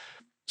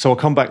 So I'll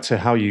come back to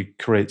how you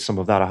create some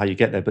of that or how you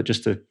get there. But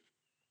just to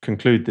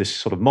conclude this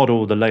sort of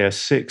model, the layer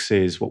 6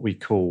 is what we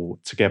call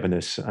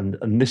togetherness,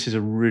 and this is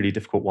a really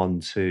difficult one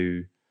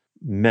to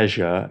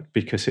measure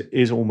because it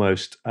is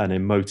almost an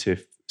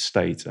emotive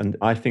state. And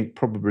I think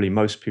probably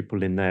most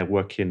people in their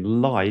working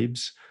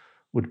lives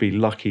would be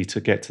lucky to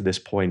get to this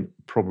point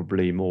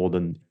probably more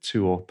than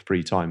 2 or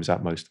 3 times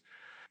at most.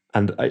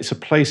 And it's a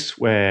place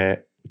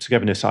where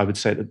togetherness, I would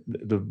say, at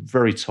the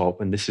very top,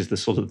 and this is the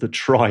sort of the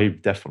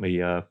tribe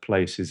definitely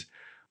place, is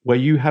where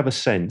you have a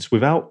sense,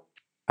 without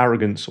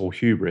arrogance or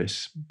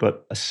hubris,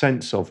 but a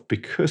sense of,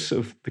 because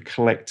of the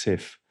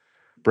collective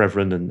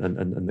brethren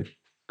and the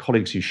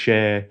colleagues you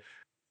share,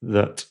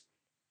 that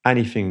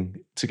anything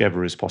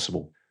together is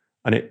possible.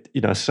 And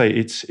I say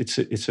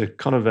it's a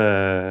kind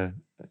of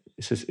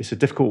it's a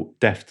difficult,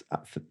 deft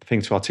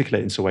thing to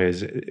articulate in some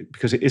ways,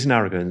 because it isn't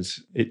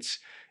arrogance.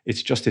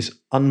 It's just this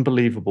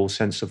unbelievable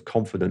sense of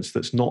confidence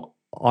that's not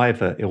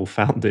either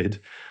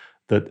ill-founded,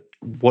 that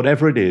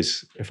whatever it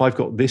is, if I've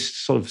got this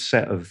sort of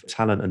set of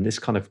talent and this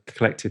kind of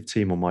collective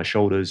team on my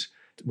shoulders,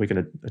 we're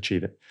going to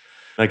achieve it.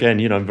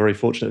 Again, I'm very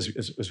fortunate,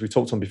 as we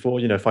talked on before,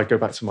 if I go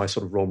back to my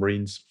sort of Royal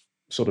Marines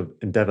sort of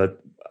endeavour,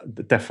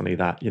 definitely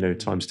that,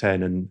 times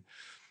 10. And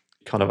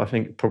kind of, I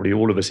think probably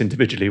all of us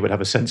individually would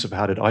have a sense of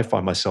how did I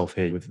find myself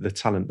here with the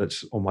talent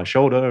that's on my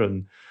shoulder.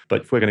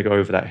 But if we're going to go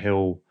over that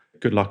hill,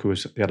 good luck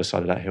with the other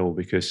side of that hill,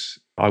 because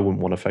I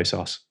wouldn't want to face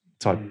us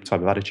type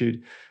of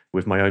attitude.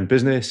 With my own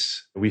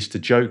business, we used to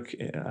joke,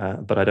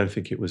 but I don't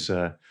think it was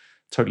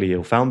totally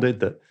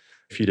ill-founded, that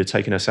if you'd have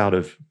taken us out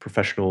of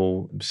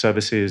professional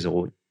services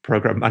or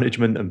program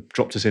management and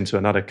dropped us into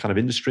another kind of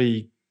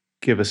industry,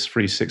 give us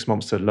 3-6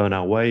 months to learn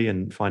our way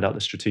and find out the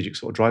strategic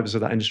sort of drivers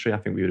of that industry, I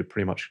think we would have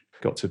pretty much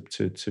got to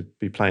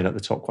be playing at the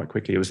top quite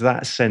quickly. It was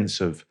that sense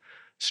of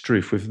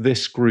Struth with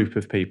this group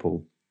of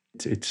people.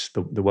 It's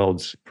the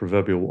world's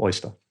proverbial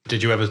oyster.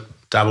 Did you ever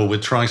dabble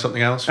with trying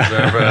something else? Was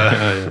there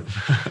ever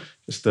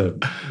just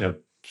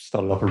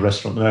started up a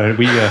restaurant? No,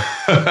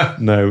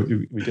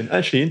 we didn't.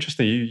 Actually,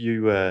 interesting.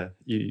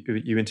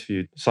 You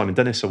interviewed Simon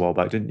Dennis a while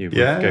back, didn't you?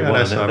 They've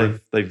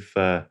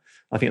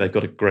I think they've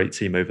got a great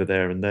team over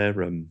there, and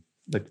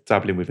they're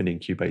dabbling with an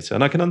incubator,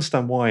 and I can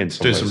understand why. And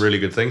doing some really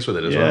good things with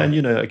it as well. Yeah,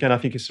 and again, I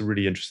think it's a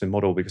really interesting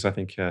model, because I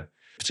think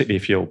particularly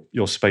if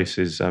your space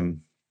is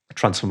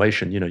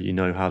transformation, you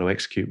know how to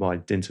execute by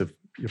dint of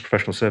your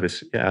professional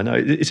service. Yeah, I know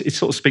it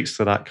sort of speaks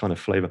to that kind of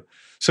flavor.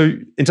 So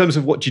in terms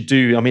of what you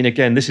do, I mean,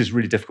 again, this is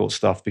really difficult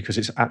stuff because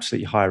it's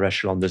absolutely higher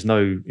echelon. There's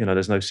no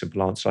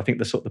simple answer. I think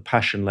the sort of the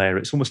passion layer,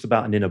 it's almost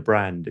about an inner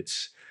brand.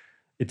 It's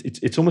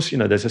almost,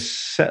 there's a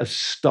set of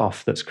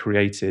stuff that's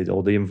created,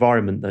 or the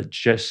environment that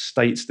just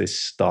states this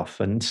stuff,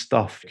 and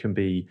stuff can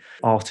be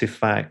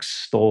artifacts,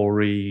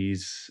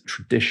 stories,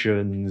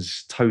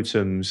 traditions,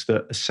 totems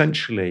that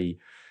essentially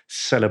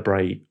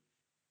celebrate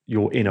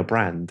your inner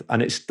brand.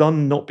 And it's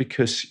done not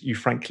because you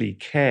frankly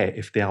care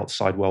if the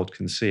outside world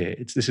can see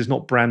it. This is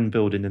not brand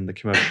building in the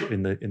commercial,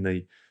 in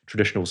the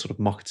traditional sort of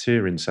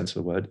marketeering sense of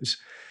the word. It's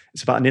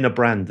about an inner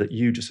brand that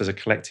you just as a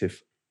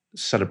collective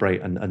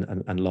celebrate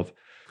and love.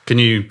 Can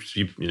you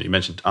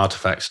mentioned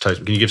artifacts,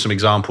 totem. Can you give some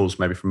examples,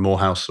 maybe from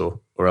Morehouse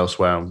or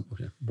elsewhere?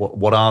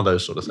 What are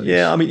those sort of things?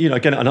 Yeah, I mean,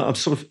 again, and I'm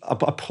sort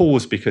of I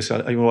pause because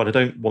what I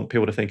don't want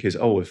people to think is,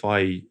 if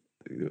I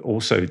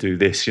also do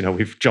this,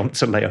 we've jumped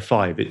to layer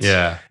 5.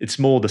 It's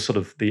more the sort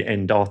of the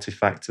end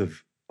artifact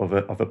of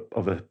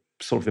a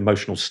sort of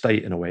emotional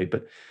state in a way.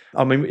 But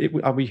I mean,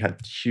 we had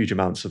huge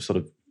amounts of sort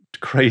of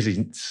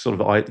crazy sort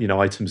of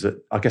items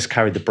that I guess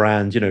carried the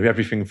brand.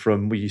 Everything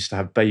from, we used to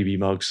have baby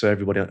mugs, so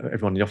everyone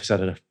in the office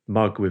had a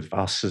mug with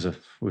us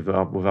with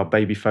our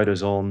baby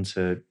photos on,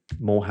 to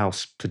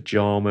Morehouse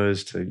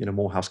pajamas, to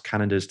Morehouse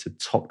calendars, to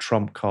top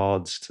trump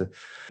cards, to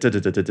So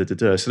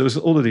there was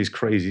all of these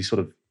crazy sort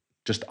of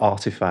just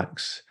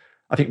artifacts.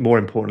 I think more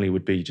importantly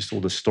would be just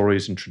all the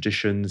stories and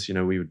traditions.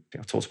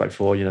 I've talked about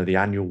before, the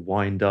annual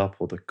wind up,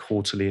 or the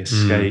quarterly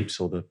escapes,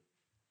 or the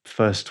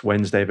first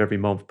Wednesday of every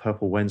month,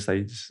 Purple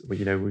Wednesdays, with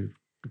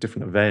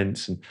different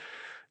events, and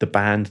the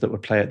band that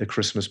would play at the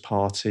Christmas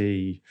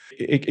party.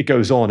 It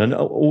goes on, and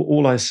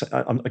all I say,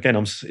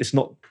 it's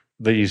not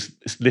this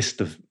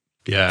list of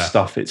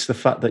stuff. It's the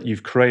fact that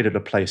you've created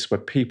a place where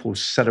people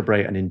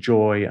celebrate and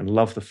enjoy and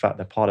love the fact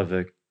they're part of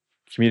a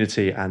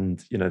community,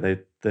 and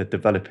they're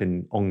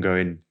developing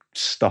ongoing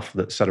stuff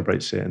that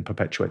celebrates it and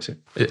perpetuates it.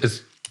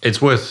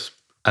 It's worth,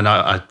 and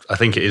I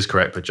think it is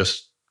correct, but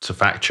just to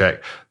fact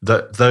check,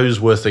 that those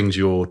were things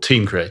your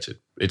team created.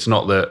 It's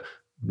not that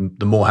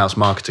the Morehouse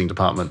marketing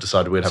department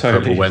decided we'd have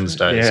Purple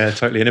Wednesdays. Yeah,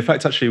 totally. And in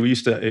fact, actually,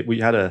 we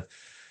had a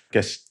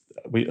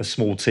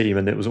small team,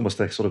 and it was almost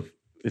a sort of,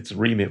 its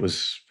remit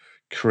was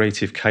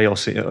creative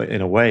chaos in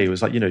a way. It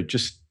was like,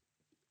 just,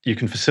 you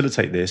can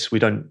facilitate this. We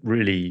don't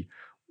really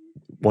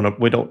we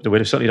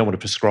certainly don't want to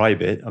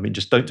prescribe it. I mean,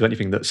 just don't do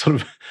anything that sort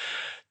of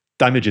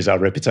damages our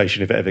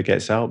reputation if it ever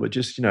gets out. But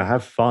just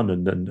have fun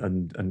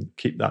and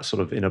keep that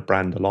sort of inner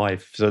brand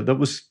alive. So there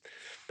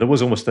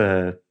was almost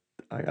a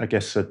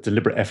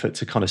deliberate effort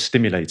to kind of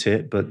stimulate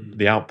it, but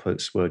the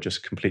outputs were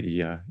just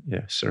completely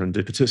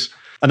serendipitous.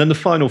 And then the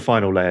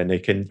final layer,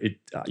 Nick, and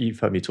you've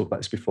heard me talk about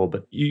this before,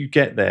 but you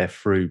get there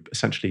through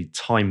essentially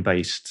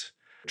time-based,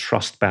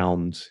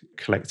 trust-bound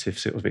collective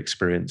sort of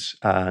experience.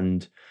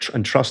 And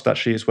trust,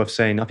 actually, is worth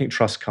saying. I think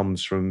trust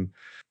comes from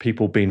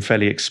people being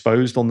fairly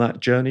exposed on that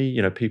journey.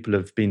 People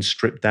have been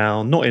stripped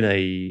down, not in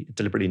a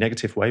deliberately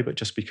negative way, but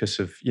just because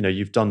of,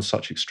 you've done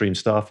such extreme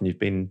stuff and you've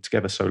been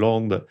together so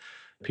long that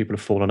people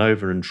have fallen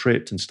over and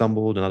tripped and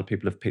stumbled, and other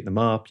people have picked them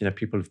up.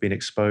 People have been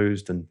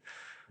exposed, and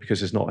because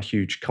there's not a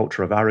huge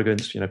culture of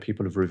arrogance,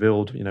 people have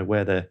revealed,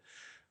 where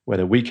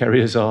their weak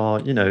areas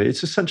are.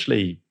 It's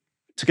essentially,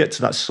 to get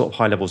to that sort of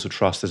high levels of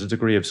trust, there's a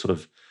degree of sort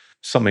of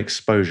some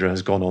exposure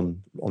has gone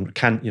on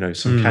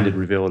some candid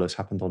reveal that's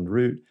happened en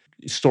route.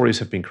 Stories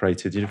have been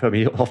created. You've heard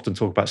me often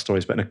talk about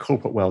stories, but in a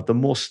corporate world, the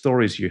more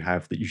stories you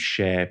have that you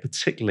share,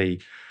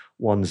 particularly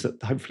ones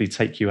that hopefully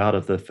take you out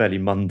of the fairly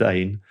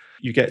mundane,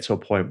 you get to a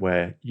point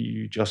where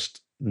you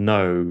just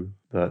know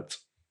that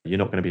you're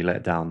not going to be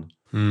let down.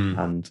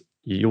 And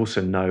you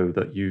also know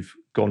that you've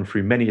gone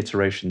through many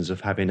iterations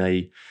of having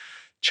a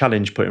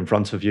challenge put in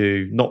front of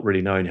you, not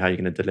really knowing how you're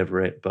going to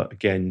deliver it. But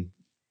again,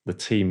 the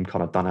team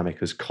kind of dynamic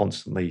has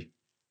constantly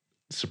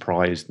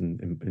surprised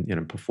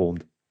and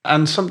performed.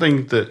 And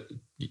something that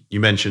you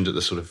mentioned at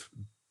the sort of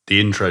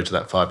the intro to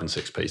that 5 and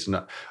 6 piece, and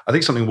I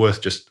think something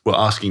worth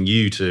asking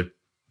you to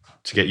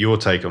get your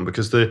take on,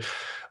 because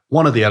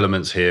one of the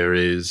elements here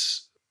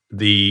is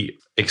the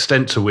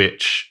extent to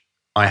which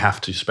I have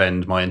to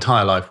spend my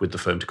entire life with the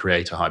firm to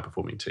create a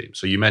high-performing team.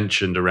 So you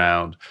mentioned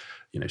around,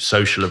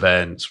 social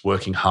events,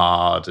 working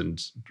hard,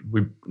 and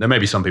there may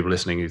be some people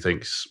listening who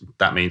thinks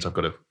that means I've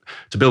got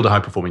to build a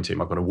high-performing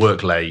team, I've got to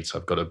work late,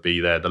 I've got to be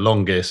there the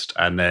longest,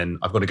 and then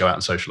I've got to go out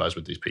and socialize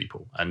with these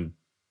people, and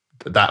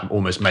that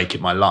almost make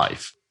it my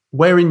life.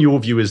 Where, in your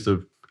view, is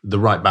the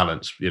right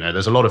balance?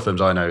 There's a lot of firms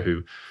I know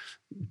who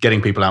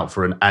getting people out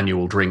for an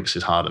annual drinks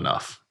is hard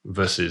enough,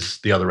 versus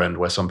the other end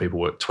where some people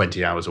work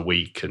 20 hours a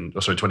week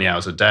 20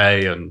 hours a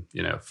day and,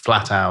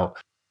 flat out.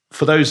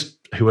 For those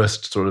who are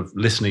sort of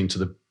listening to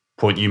the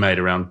point you made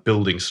around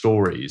building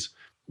stories,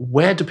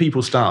 where do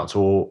people start,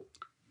 or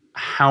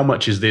how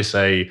much is this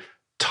a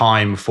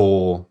time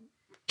for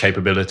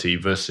capability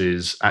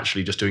versus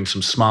actually just doing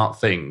some smart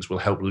things will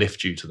help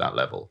lift you to that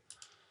level?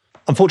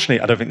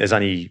 Unfortunately, I don't think there's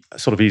any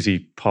sort of easy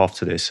path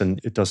to this, and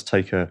it does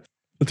take a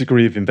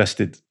degree of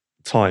invested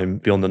time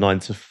beyond the 9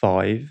 to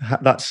 5.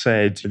 That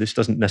said, this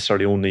doesn't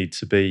necessarily all need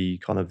to be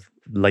kind of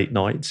late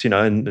nights,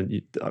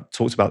 and I've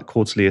talked about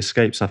quarterly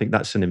escapes. I think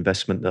that's an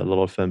investment that a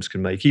lot of firms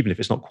can make, even if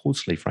it's not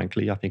quarterly,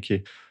 frankly. I think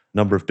a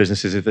number of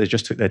businesses, if they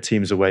just took their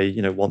teams away,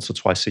 once or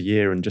twice a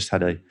year and just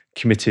had a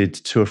committed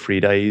 2 or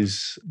 3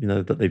 days,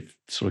 that they've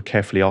sort of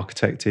carefully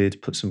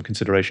architected, put some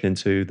consideration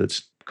into, that's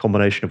a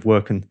combination of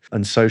work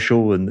and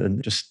social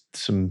and just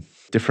some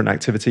different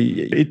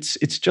activity.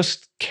 It's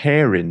just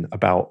caring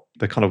about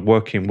the kind of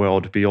working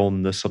world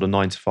beyond the sort of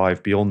 9 to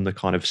 5, beyond the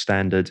kind of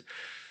standard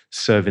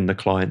serving the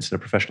clients in a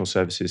professional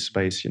services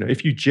space.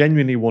 If you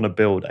genuinely want to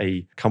build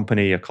a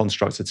company, a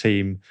construct, a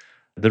team,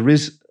 there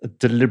is a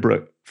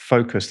deliberate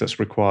focus that's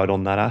required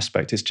on that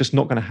aspect. It's just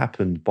not going to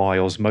happen by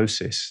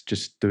osmosis,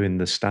 just doing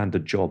the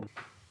standard job.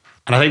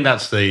 And I think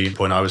that's the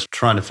point I was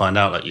trying to find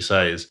out, like you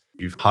say, is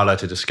you've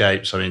highlighted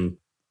escapes. I mean,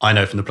 I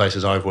know from the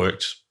places I've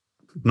worked,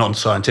 not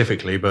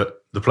scientifically, but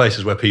the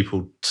places where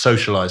people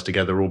socialize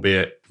together,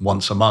 albeit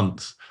once a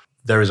month,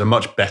 there is a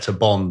much better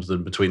bond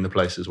than between the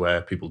places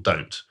where people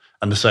don't.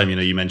 And the same,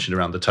 you mentioned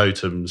around the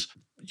totems.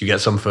 You get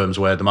some firms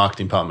where the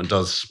marketing department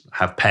does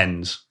have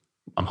pens.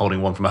 I'm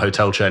holding one from a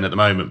hotel chain at the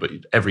moment, but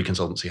every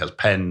consultancy has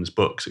pens,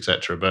 books,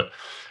 etc. But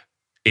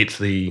it's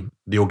the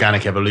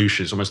organic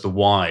evolution. It's almost the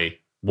why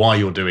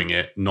you're doing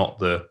it, not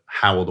the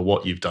how or the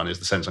what you've done, is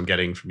the sense I'm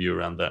getting from you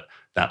around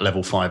that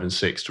level 5 and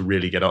 6 to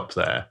really get up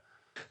there.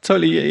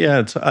 Totally,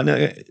 yeah.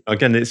 And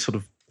again, it's sort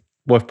of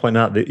worth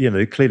pointing out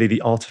that clearly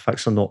the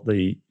artifacts are not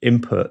the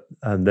input,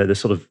 and they're the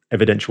sort of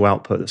evidential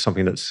output. That's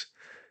something that's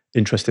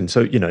interesting.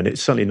 So and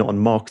it's certainly not on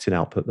marketing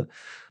output. But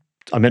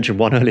I mentioned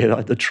one earlier,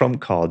 like the trump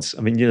cards.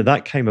 I mean,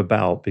 that came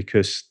about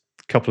because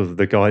a couple of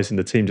the guys in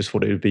the team just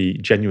thought it would be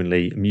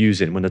genuinely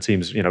amusing when the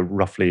team's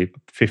roughly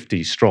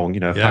 50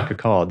 strong, a pack of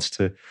cards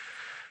to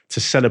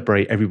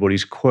celebrate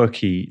everybody's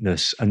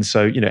quirkiness. And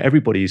so,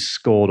 everybody's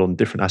scored on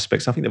different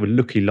aspects. I think they were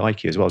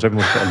looky-likey as well. So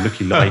everyone's got a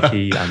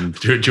looky-likey. And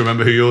do you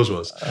remember who yours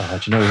was? I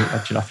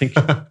think,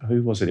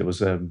 who was it? It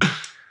was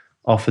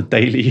Arthur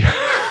Daly.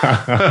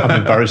 I'm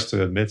embarrassed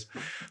to admit.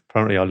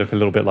 Apparently, I look a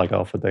little bit like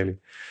Arthur Daly.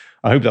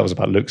 I hope that was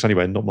about looks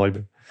anyway, not my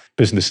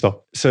business stuff.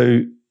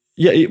 So,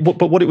 yeah,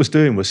 but what it was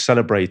doing was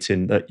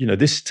celebrating that,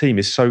 this team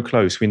is so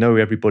close. We know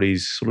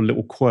everybody's sort of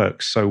little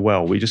quirks so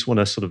well. We just want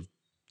to sort of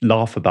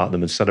laugh about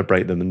them and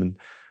celebrate them. And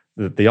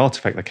the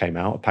artifact that came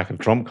out, a pack of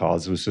trump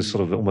cards, was just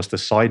sort of almost a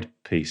side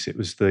piece. It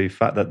was the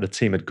fact that the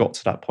team had got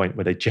to that point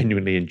where they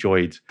genuinely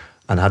enjoyed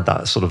and had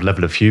that sort of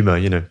level of humour,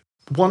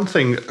 One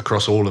thing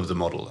across all of the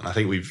model, and I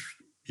think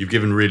you've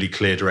given really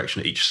clear direction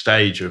at each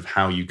stage of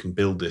how you can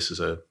build this as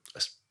a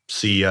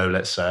CEO,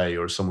 let's say,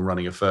 or someone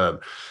running a firm.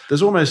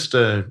 There's almost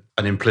an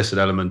implicit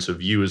element of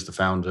you as the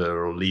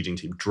founder or leading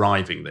team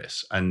driving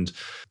this. And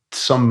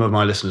some of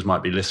my listeners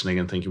might be listening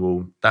and thinking,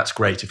 well, that's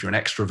great if you're an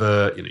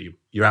extrovert,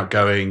 you're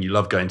outgoing, you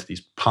love going to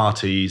these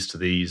parties, to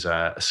these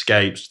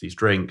escapes, to these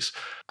drinks.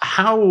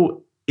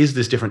 How is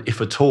this different, if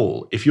at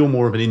all, if you're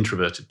more of an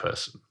introverted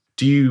person?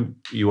 Do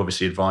you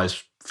obviously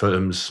advise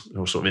firms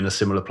or sort of in a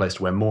similar place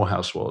to where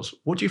Morehouse was?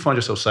 What do you find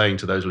yourself saying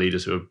to those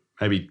leaders who are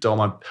maybe, Dom,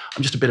 I'm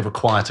just a bit of a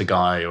quieter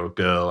guy or a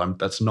girl.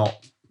 That's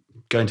not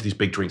going to these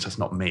big drinks. That's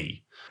not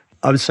me.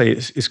 I would say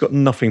it's got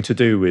nothing to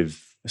do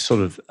with sort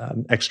of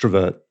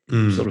extrovert,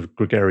 sort of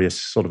gregarious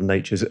sort of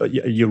natures.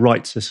 You're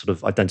right to sort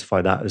of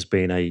identify that as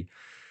being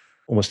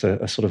almost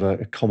a sort of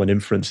a common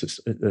inference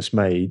that's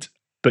made.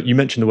 But you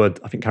mentioned the word,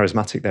 I think,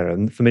 charismatic there.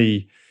 And for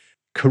me,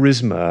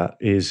 charisma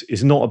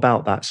is not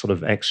about that sort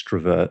of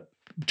extrovert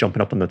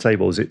jumping up on the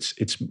tables.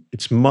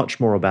 It's much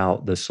more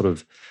about the sort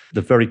of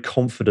the very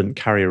confident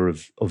carrier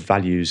of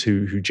values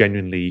who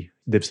genuinely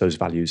lives those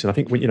values. And I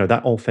think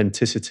that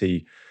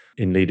authenticity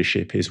in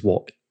leadership is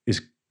what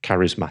is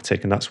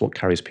charismatic, and that's what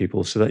carries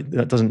people. So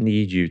that doesn't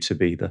need you to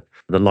be the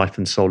life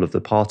and soul of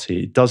the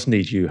party. It does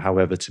need you,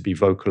 however, to be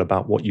vocal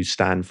about what you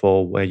stand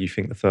for, where you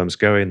think the firm's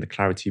going, the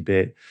clarity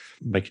bit,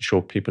 making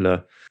sure people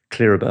are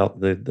clear about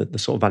the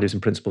sort of values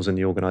and principles in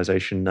the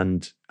organization,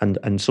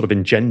 and sort of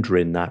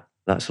engendering that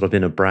sort of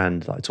inner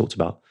brand that I talked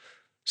about.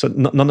 So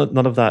none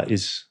of that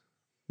is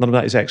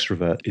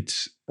extrovert.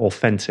 It's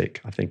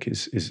authentic, I think,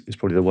 is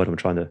probably the word I'm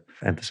trying to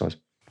emphasize.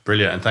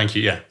 Brilliant. And thank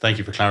you. Yeah, thank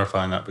you for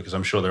clarifying that, because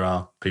I'm sure there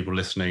are people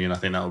listening and I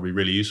think that will be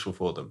really useful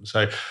for them.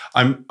 So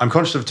I'm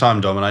conscious of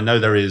time, Dom, and I know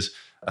there is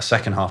a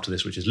second half to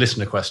this, which is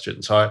listener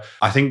questions. So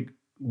I think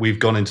we've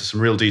gone into some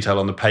real detail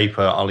on the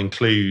paper. I'll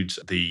include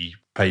the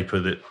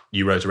paper that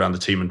you wrote around the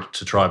Team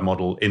to Tribe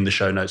model in the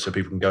show notes so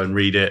people can go and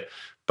read it.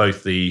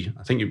 Both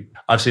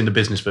I've seen the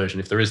business version.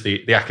 If there is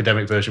the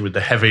academic version with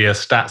the heavier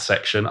stats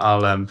section,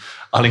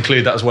 I'll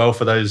include that as well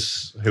for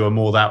those who are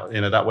more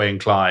that way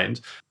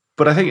inclined.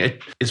 But I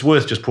think it's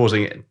worth just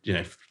pausing.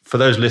 For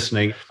those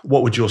listening,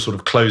 what would your sort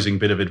of closing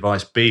bit of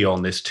advice be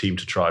on this Team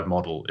to Tribe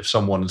model? If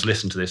someone has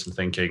listened to this and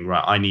thinking,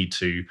 right, I need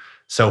to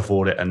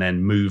self-audit and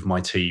then move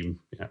my team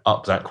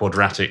up that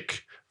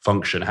quadratic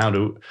function,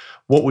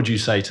 what would you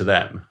say to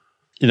them?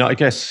 I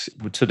guess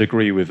to the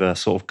degree with a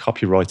sort of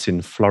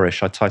copywriting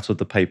flourish, I titled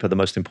the paper "The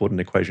Most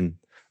Important Equation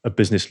a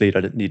Business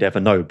Leader Need Ever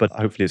Know," but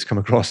hopefully it's come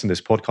across in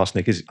this podcast,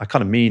 Nick, is I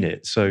kind of mean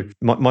it. So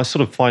my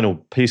sort of final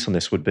piece on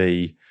this would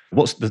be,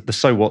 what's the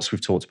so what's we've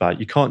talked about.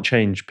 You can't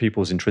change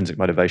people's intrinsic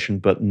motivation,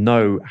 but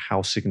know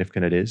how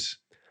significant it is.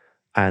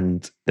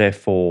 And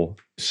therefore,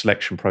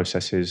 selection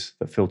processes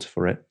that filter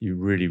for it, you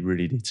really,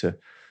 really need to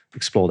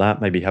explore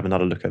that, maybe have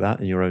another look at that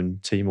in your own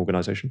team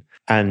organization.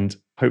 And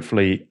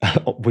hopefully,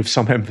 with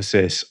some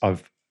emphasis,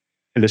 I've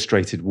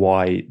illustrated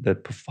why the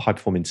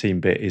high-performing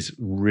team bit is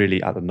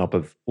really at the nub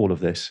of all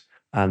of this.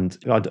 And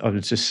I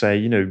would just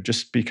say,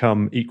 just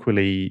become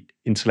equally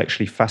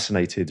intellectually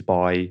fascinated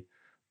by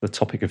the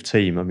topic of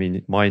team. I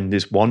mean, mine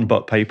is one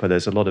but paper.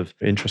 There's a lot of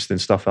interesting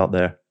stuff out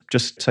there.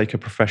 Just take a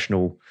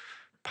professional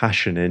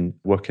passion in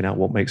working out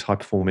what makes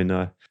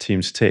high-performing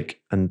teams tick.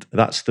 And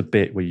that's the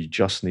bit where you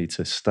just need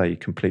to stay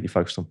completely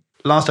focused on.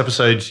 Last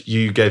episode,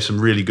 you gave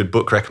some really good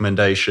book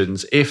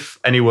recommendations. If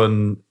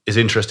anyone is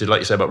interested,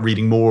 like you say, about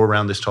reading more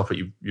around this topic,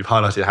 you've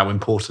highlighted how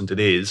important it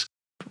is.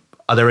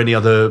 Are there any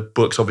other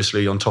books,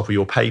 obviously, on top of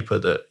your paper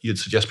that you'd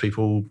suggest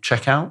people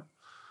check out?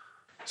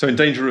 So in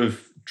danger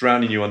of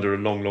drowning you under a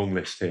long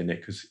list here,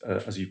 Nick, because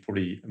as you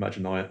probably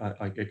imagine,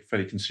 I get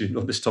fairly consumed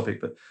on this topic,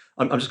 but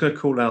I'm just going to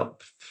call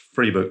out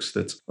 3 books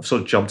that have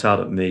sort of jumped out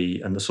at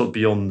me and are sort of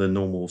beyond the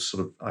normal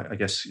sort of, I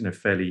guess,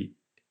 fairly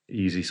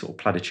easy sort of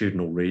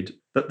platitudinal read.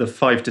 But The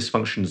 5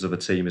 Dysfunctions of a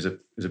Team is a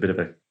bit of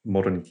a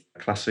modern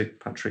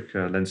classic. Patrick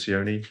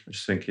Lencioni, I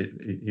just think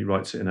he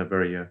writes it in a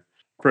very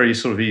very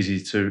sort of easy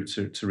to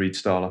read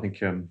style. I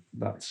think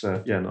that's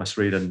a nice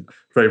read and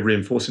very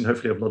reinforcing,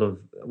 hopefully, of a lot of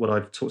what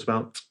I've talked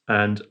about.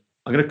 And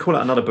I'm going to call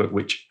out another book,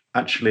 which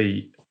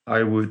actually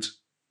I would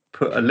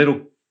put a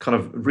little kind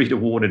of reader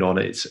warning on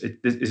it.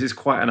 This is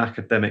quite an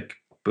academic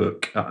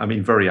book. I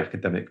mean, very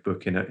academic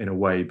book in a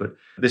way, but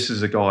this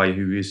is a guy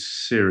who is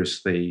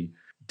seriously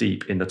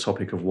deep in the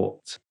topic of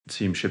what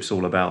teamship's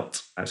all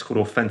about. It's called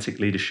Authentic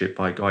Leadership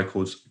by a guy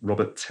called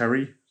Robert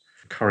Terry.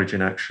 Courage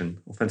in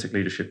Action. Authentic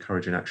Leadership,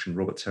 Courage in Action,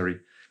 Robert Terry,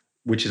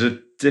 which is a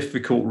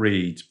difficult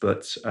read,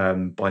 but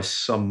by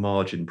some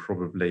margin,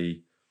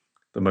 probably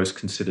the most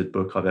considered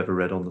book I've ever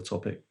read on the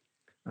topic.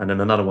 And then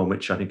another one,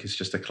 which I think is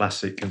just a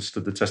classic and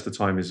stood the test of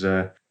time, is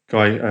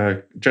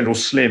General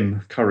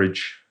Slim,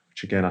 Courage,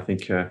 which again, I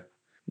think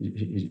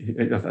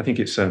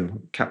it's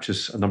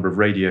captures a number of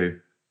radio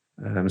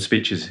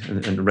speeches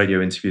and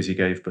radio interviews he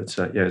gave. But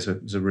it's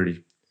a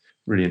really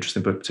really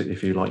interesting book, particularly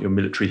if you like your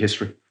military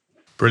history.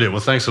 Brilliant.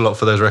 Well, thanks a lot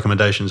for those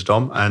recommendations,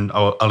 Dom, and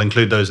I'll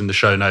include those in the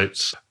show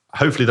notes.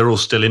 Hopefully they're all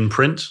still in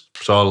print,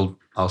 so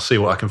I'll see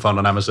what I can find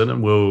on Amazon,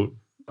 and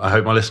I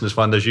hope my listeners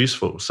find those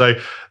useful. So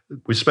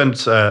we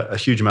spent a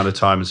huge amount of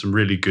time and some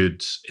really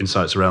good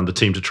insights around the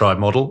Team to Tribe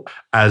model.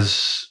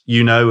 As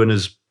you know, and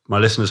as my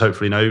listeners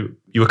hopefully know,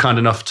 you were kind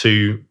enough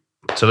to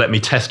let me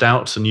test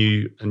out a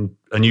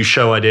new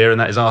show idea, and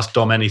that is Ask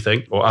Dom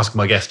Anything, or Ask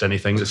My Guest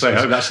Anything. That's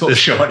not the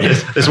show idea.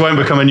 This won't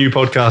become a new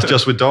podcast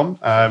just with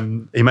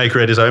Dom. He may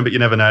create his own, but you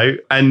never know.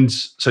 And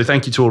so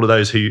thank you to all of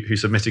those who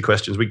submitted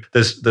questions.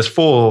 There's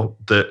 4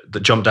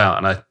 that jumped out,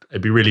 and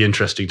it'd be really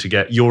interesting to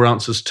get your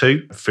answers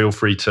to. Feel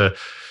free to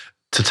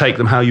take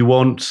them how you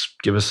want.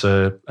 Give us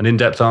an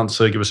in-depth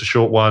answer, give us a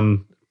short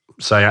one.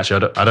 Say,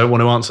 actually, I don't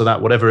want to answer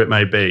that, whatever it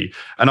may be.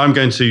 And I'm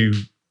going to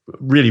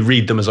really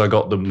read them as I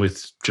got them,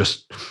 with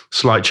just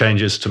slight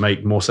changes to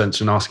make more sense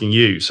in asking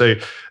you. So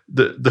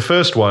the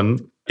first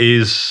one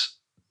is,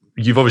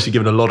 you've obviously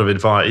given a lot of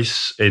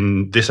advice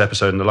in this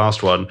episode and the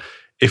last one.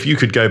 If you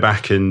could go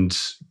back and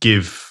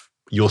give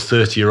your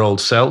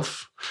 30-year-old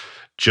self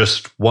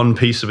just one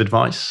piece of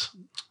advice,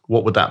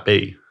 what would that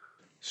be?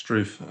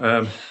 Struth,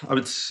 I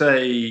would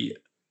say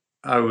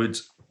I would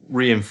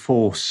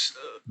reinforce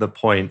the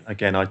point,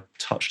 again, I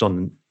touched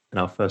on in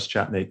our first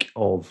chat, Nick,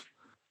 of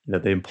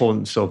the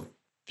importance of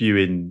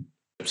viewing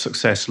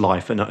success,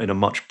 life in a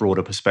much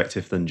broader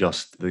perspective than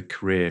just the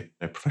career,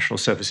 professional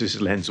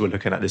services lens we're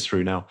looking at this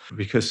through now.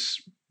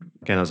 Because,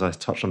 again, as I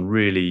touched on,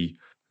 really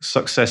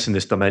success in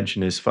this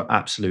dimension is for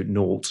absolute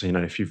naught,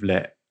 if you've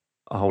let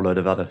a whole load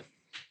of other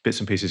bits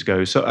and pieces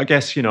go. So I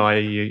guess, I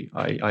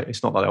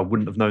it's not that I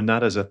wouldn't have known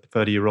that as a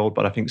 30-year-old,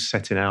 but I think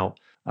setting out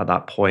at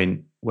that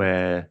point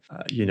where,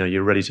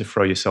 you're ready to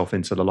throw yourself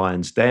into the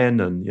lion's den,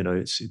 and,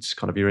 it's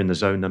kind of, you're in the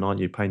zone then, aren't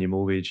you, paying your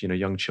mortgage,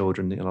 young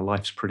children,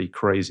 life's pretty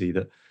crazy,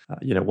 that,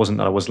 it wasn't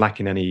that I was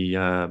lacking any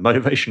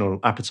motivational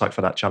appetite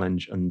for that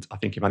challenge. And I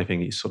think, if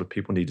anything, it's sort of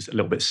people need a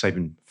little bit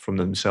saving from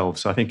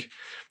themselves. So I think,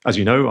 as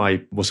you know,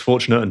 I was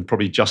fortunate and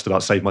probably just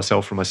about saved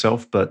myself from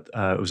myself, but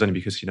it was only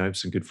because,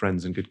 some good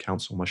friends and good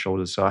counsel on my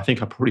shoulders. So I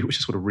think I probably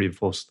just sort of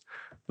reinforced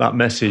that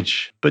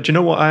message. But you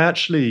know what? I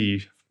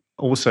actually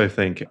also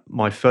think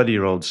my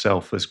 30-year-old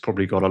self has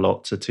probably got a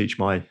lot to teach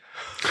my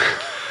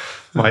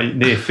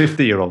near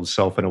 50-year-old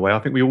self, in a way. I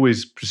think we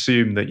always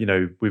presume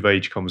that, with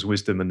age comes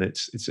wisdom, and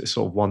it's a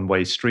sort of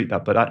one-way street,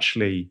 that. But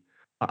actually,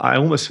 I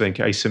almost think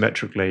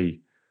asymmetrically,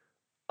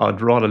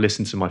 I'd rather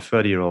listen to my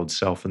 30-year-old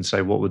self and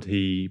say, what would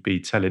he be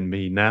telling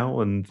me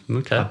now? And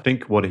okay. I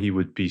think what he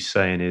would be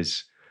saying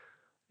is,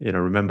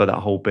 remember that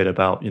whole bit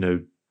about,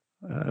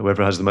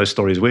 whoever has the most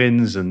stories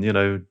wins,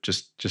 and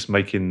just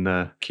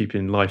making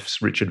keeping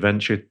life's rich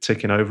adventure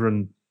ticking over.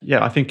 And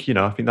yeah, I think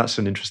that's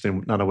an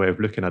interesting another way of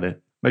looking at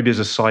it. Maybe as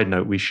a side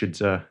note, we should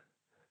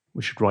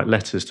write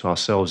letters to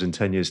ourselves in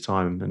 10 years'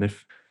 time. And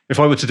if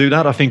I were to do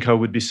that, I think I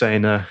would be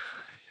saying,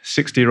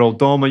 60-year-old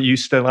Dom, are you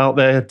still out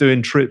there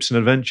doing trips and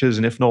adventures?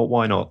 And if not,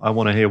 why not? I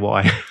want to hear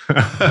why.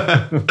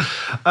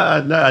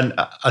 No, and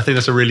I think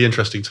that's a really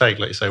interesting take.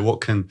 Like you say,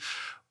 what can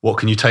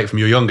you take from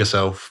your younger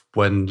self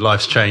when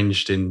life's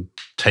changed in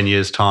 10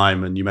 years'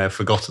 time, and you may have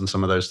forgotten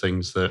some of those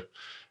things that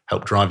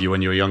helped drive you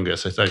when you were younger?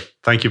 So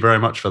thank you very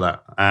much for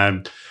that.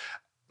 And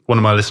one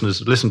of my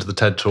listeners listened to the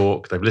TED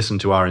Talk, they've listened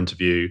to our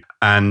interview,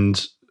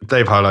 and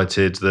they've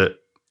highlighted that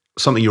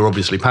something you're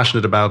obviously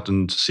passionate about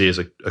and see as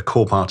a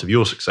core part of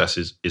your success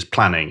is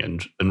planning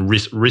and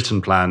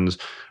written plans,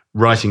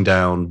 writing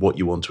down what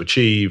you want to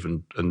achieve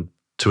and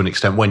to an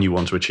extent when you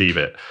want to achieve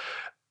it.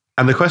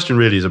 And the question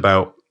really is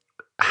about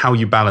how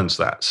you balance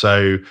that.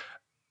 So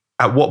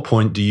at what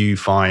point do you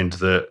find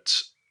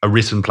that a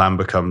written plan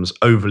becomes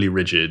overly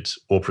rigid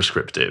or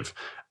prescriptive?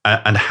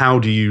 And how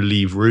do you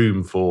leave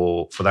room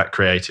for that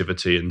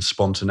creativity and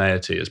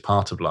spontaneity as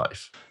part of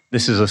life?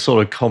 This is a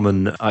sort of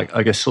common,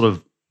 I guess, sort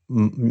of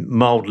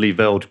mildly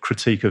veiled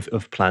critique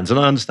of plans. And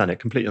I understand it,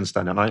 completely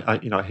understand it.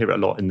 And I hear it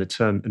a lot in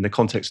the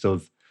context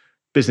of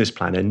business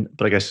planning,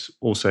 but I guess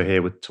also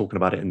here we're talking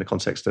about it in the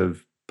context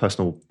of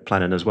personal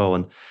planning as well.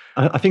 And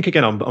I think,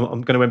 again, I'm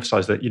going to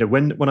emphasize that,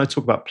 when I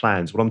talk about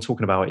plans, what I'm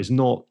talking about is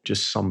not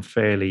just some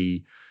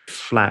fairly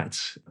flat,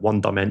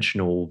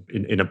 one-dimensional,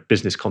 in a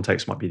business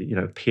context, might be,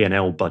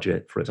 P&L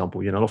budget, for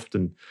example. I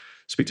often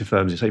speak to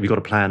firms and say, have you got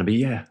a plan? And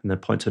they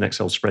point to an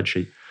Excel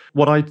spreadsheet.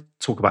 What I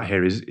talk about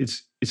here is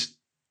it's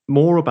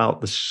more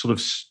about the sort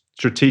of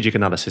strategic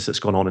analysis that's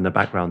gone on in the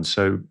background.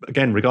 So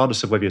again,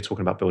 regardless of whether you're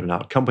talking about building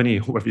out a company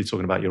or whether you're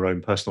talking about your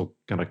own personal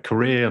kind of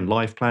career and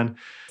life plan,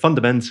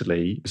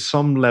 fundamentally,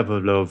 some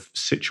level of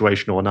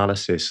situational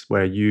analysis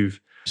where you've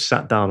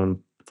sat down and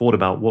thought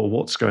about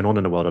what's going on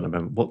in the world at the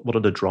moment. What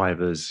are the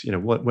drivers?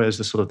 Where's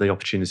the sort of the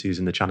opportunities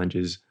and the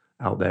challenges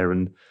out there?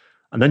 And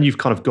then you've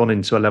kind of gone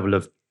into a level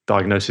of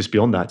diagnosis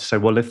beyond that to say,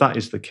 well, if that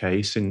is the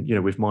case, and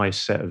with my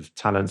set of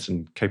talents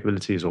and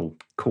capabilities or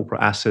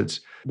corporate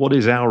assets, what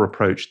is our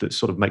approach that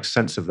sort of makes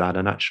sense of that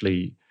and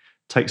actually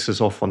takes us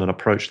off on an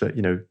approach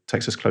that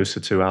takes us closer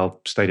to our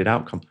stated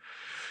outcome?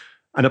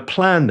 And a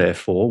plan,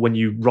 therefore, when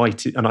you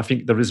write it, and I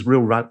think there is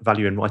real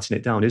value in writing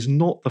it down, is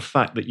not the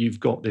fact that you've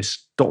got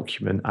this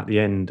document at the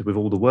end with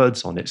all the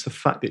words on it. It's the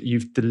fact that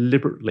you've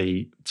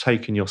deliberately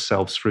taken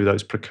yourselves through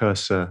those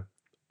precursor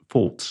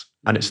thoughts.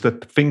 And it's the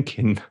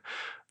thinking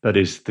that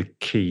is the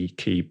key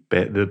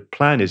bit. The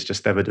plan is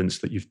just evidence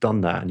that you've done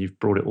that and you've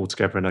brought it all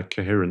together in a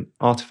coherent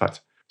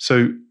artifact.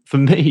 So for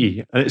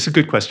me, and it's a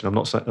good question, I'm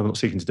not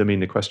seeking to demean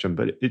the question,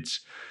 but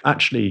it's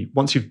actually,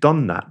 once you've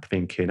done that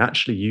thinking,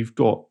 actually you've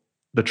got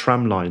the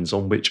tram lines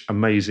on which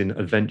amazing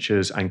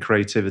adventures and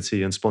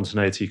creativity and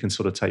spontaneity can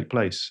sort of take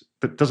place.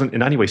 But doesn't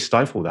in any way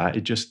stifle that.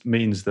 It just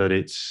means that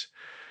it's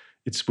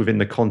within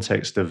the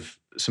context of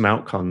some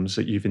outcomes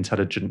that you've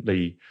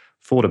intelligently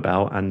thought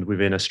about and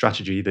within a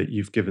strategy that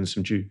you've given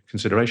some due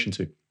consideration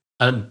to.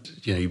 And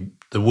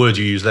the word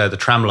you use there, the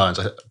tram lines,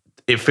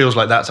 it feels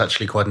like that's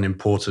actually quite an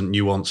important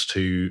nuance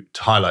to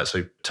highlight.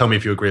 So tell me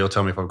if you agree or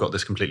tell me if I've got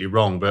this completely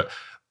wrong. But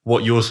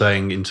what you're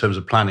saying in terms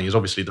of planning is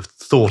obviously the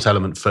thought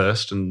element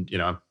first. And,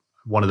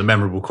 one of the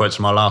memorable quotes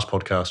from our last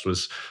podcast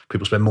was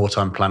people spend more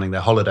time planning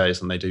their holidays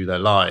than they do their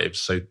lives.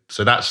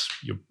 So that's,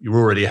 you're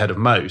already ahead of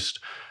most.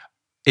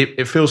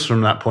 It feels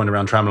from that point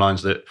around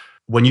tramlines that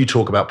when you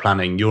talk about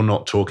planning, you're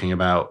not talking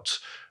about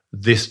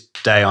this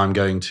day I'm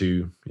going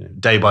to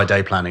day by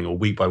day planning or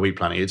week by week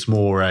planning. It's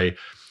more a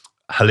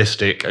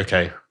holistic,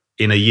 okay,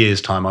 in a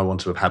year's time, I want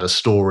to have had a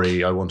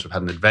story, I want to have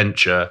had an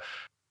adventure,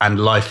 and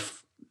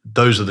life,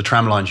 those are the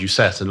tram lines you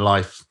set, and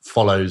life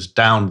follows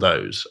down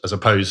those, as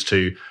opposed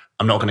to,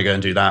 I'm not going to go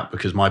and do that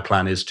because my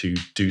plan is to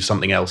do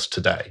something else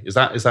today. Is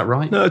that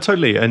right? No,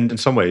 totally. And in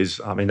some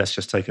ways, I mean, let's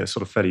just take a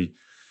sort of fairly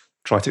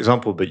trite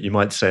example, but you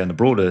might say in the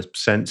broader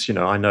sense,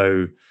 I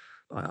know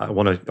I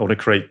want to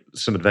create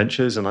some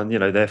adventures, and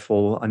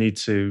therefore I need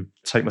to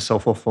take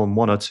myself off on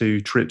 1 or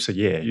 2 trips a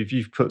year. If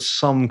you've put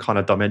some kind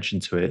of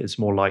dimension to it, it's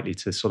more likely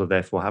to sort of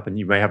therefore happen.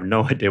 You may have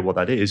no idea what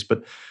that is,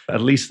 but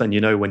at least then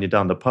when you're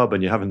down the pub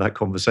and you're having that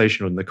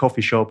conversation in the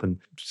coffee shop, and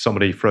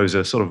somebody throws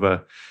a sort of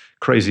a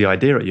crazy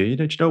idea at you.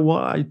 Do you know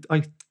what?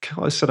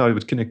 I said I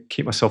was going to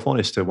keep myself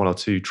honest to 1 or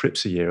 2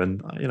 trips a year,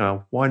 and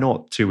why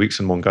not 2 weeks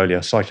in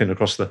Mongolia, cycling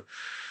across the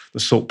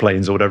salt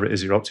plains or whatever it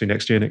is you're up to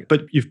next year.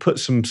 But you've put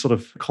some sort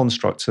of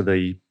construct to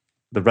the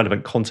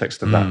relevant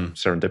context of that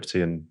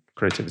serendipity and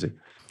creativity.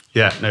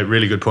 Yeah, no,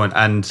 really good point.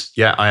 And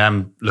yeah, I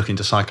am looking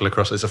to cycle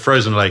across. It's a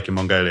frozen lake in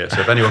Mongolia.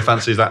 So if anyone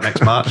fancies that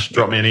next March,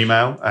 drop me an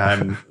email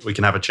and we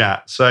can have a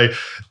chat. So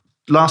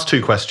last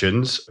 2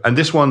 questions. And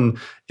this one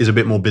is a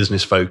bit more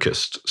business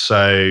focused.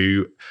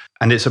 And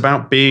it's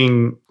about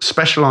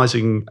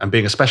specializing and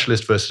being a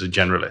specialist versus a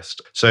generalist.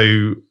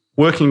 So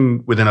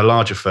working within a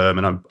larger firm,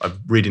 and I'm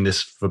reading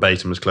this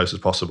verbatim as close as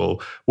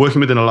possible, working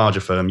within a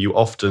larger firm, you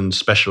often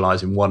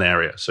specialize in one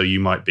area. So you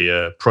might be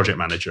a project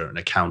manager, an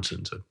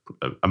accountant,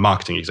 a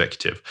marketing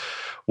executive.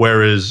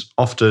 Whereas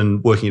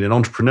often working in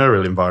an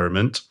entrepreneurial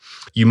environment,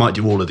 you might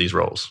do all of these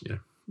roles.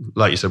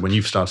 Like you said, when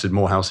you've started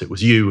Morehouse, it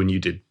was you, and you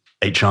did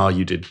HR,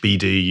 you did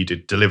BD, you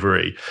did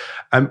delivery.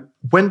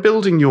 When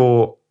building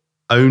your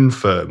own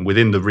firm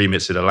within the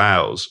remits it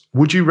allows,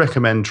 would you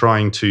recommend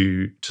trying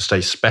to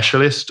stay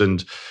specialist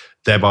and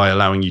thereby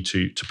allowing you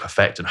to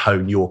perfect and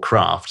hone your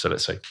craft? So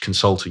let's say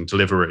consulting,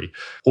 delivery,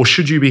 or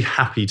should you be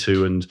happy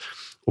to and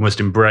almost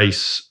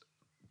embrace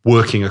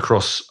working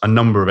across a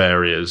number of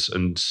areas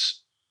and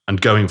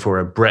going for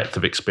a breadth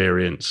of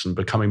experience and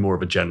becoming more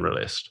of a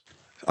generalist?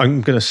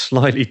 I'm going to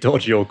slightly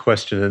dodge your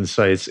question and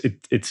say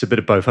it's a bit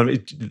of both. I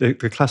mean, the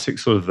classic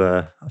sort of,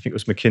 I think it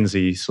was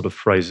McKinsey sort of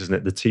phrase, isn't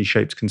it? The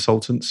T-shaped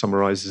consultant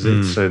summarizes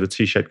it. So the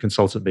T-shaped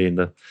consultant being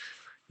the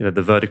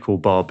vertical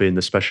bar being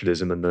the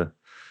specialism and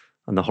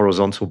the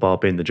horizontal bar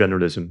being the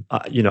generalism.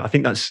 I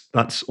think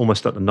that's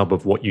almost at the nub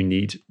of what you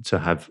need to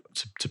have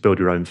to build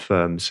your own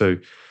firm. So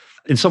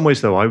in some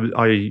ways, though,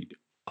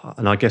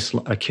 I guess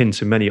akin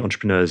to many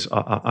entrepreneurs,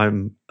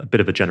 I'm a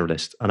bit of a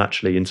generalist, and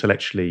actually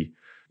intellectually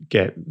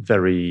get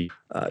very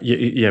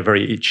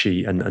very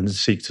itchy and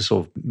seek to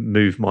sort of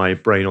move my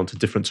brain onto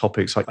different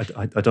topics. I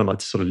don't like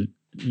to sort of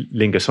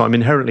linger. So I'm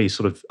inherently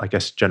sort of, I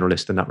guess,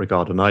 generalist in that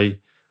regard. And I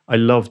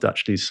loved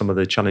actually some of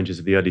the challenges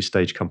of the early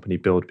stage company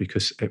build,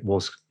 because it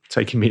was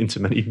taking me into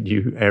many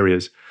new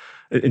areas.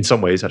 In some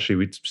ways, actually,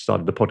 we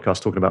started the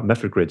podcast talking about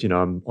Method Grid.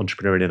 I'm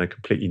entrepreneuring in a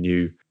completely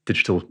new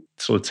digital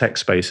sort of tech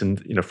space.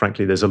 And,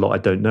 frankly, there's a lot I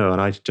don't know.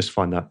 And I just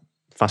find that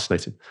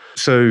fascinating.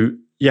 So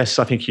yes,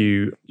 I think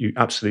you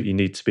absolutely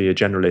need to be a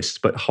generalist,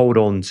 but hold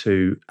on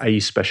to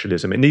a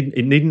specialism. It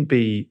needn't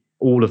be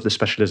all of the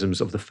specialisms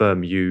of the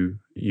firm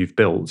you've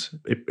built.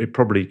 It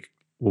probably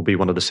will be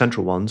one of the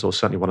central ones, or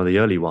certainly one of the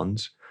early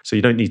ones. So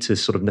you don't need to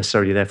sort of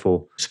necessarily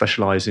therefore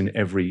specialize in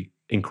every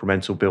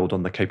incremental build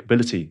on the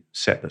capability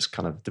set that's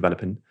kind of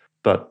developing.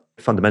 But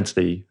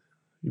fundamentally,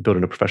 you're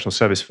building a professional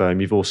service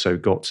firm, you've also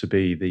got to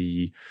be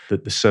the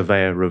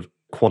surveyor of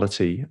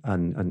quality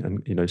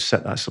and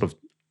set that sort of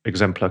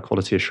exemplar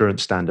quality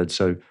assurance standard.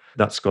 So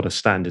that's got to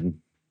stand in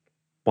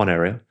one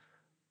area.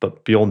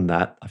 But beyond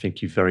that, I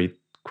think you very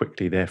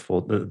quickly,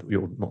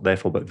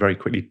 but very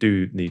quickly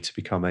do need to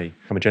become a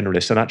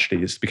generalist. And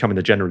actually, it's becoming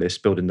a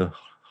generalist, building the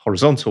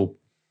horizontal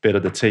bit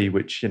of the tea,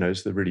 which,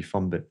 is the really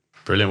fun bit.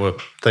 Brilliant. Well,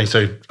 thanks.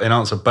 So in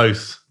answer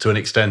both to an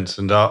extent,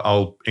 and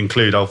I'll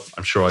include,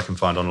 I'm sure I can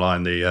find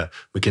online the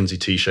McKinsey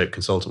T-shaped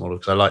consultant model,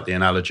 because I like the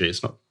analogy.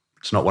 It's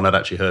not one I'd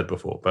actually heard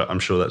before, but I'm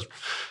sure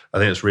I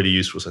think it's really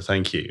useful. So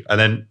thank you. And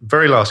then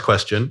very last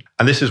question,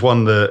 and this is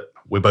one that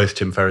we're both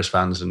Tim Ferriss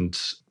fans, and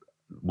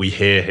we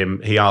hear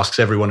him, he asks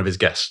every one of his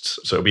guests.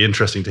 So it'll be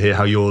interesting to hear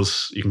how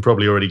yours, you can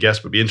probably already guess,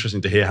 but it'll be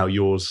interesting to hear how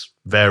yours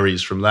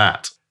varies from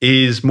that.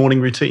 Is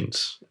morning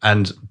routines.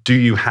 And do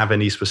you have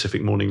any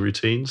specific morning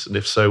routines? And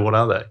if so, what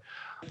are they?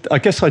 I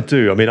guess I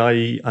do. I mean,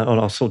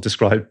 I'll sort of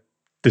describe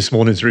this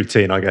morning's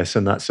routine, I guess,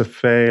 and that's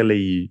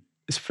fairly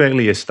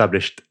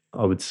established,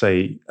 I would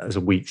say, as a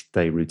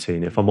weekday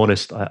routine. If I'm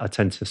honest, I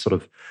tend to sort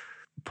of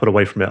put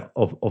away from it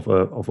of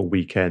a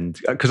weekend,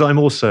 because I'm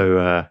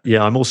also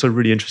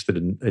really interested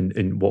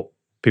in what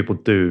people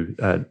do,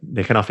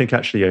 Nick. And I think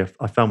actually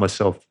I found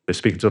myself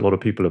speaking to a lot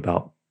of people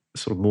about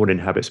sort of morning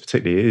habits,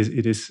 particularly.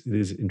 It is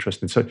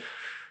interesting.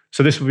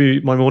 So this will be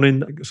my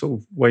morning. I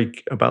sort of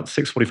wake about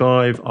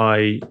 6:45.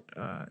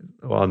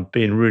 I'm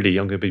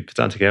going to be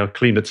pedantic here.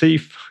 Clean the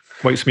teeth,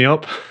 wakes me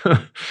up.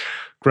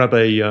 Grab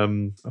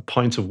a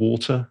pint of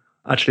water.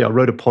 Actually, I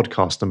wrote a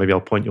podcast, and maybe I'll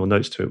point your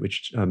notes to it,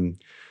 which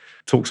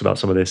talks about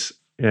some of this.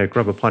 Yeah,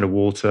 grab a pint of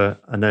water,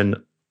 and then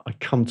I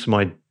come to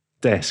my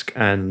desk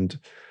and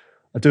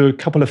I do a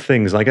couple of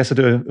things. I guess I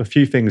do a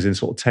few things in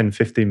sort of 10,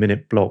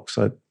 15-minute blocks.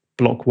 So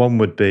block one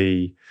would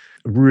be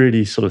a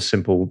really sort of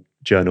simple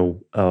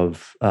journal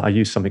of, I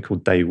use something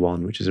called Day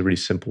One, which is a really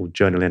simple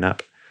journaling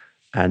app.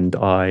 And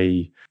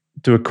I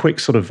do a quick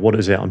sort of, what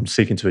is it I'm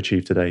seeking to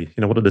achieve today?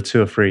 What are the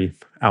 2 or 3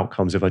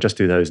 outcomes? If I just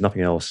do those,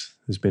 nothing else,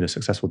 has been a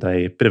successful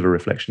day, a bit of a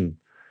reflection,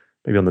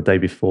 maybe on the day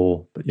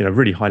before, but,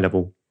 really high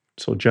level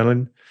sort of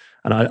journaling.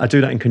 And I do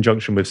that in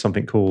conjunction with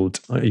something called,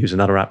 I use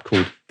another app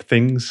called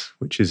Things,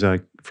 which is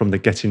from the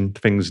Getting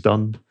Things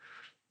Done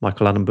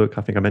Michael Allen book,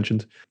 I think I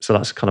mentioned. So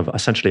that's kind of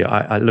essentially,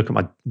 I look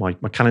at my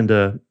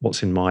calendar,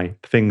 what's in my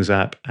Things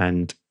app,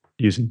 and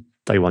using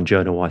Day One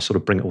journal, I sort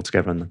of bring it all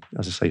together and,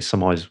 as I say,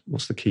 summarize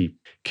what's the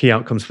key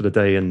outcomes for the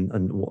day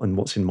and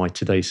what's in my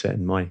today set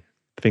in my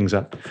Things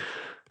app.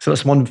 So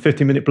that's one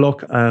 15-minute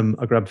block.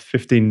 I grab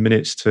 15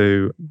 minutes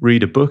to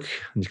read a book,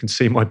 and you can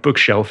see my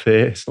bookshelf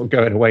here. It's not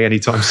going away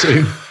anytime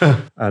soon.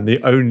 And the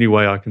only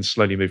way I can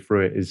slowly move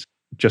through it is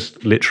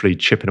just literally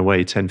chipping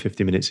away 10,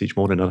 15 minutes each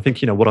morning. And I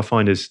think, what I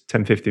find is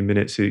 10, 15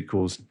 minutes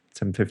equals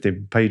 10,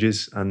 15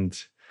 pages. And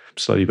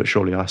slowly but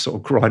surely, I sort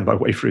of grind my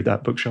way through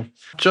that bookshelf.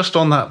 Just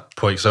on that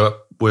point, so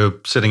we're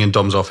sitting in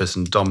Dom's office,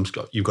 and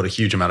you've got a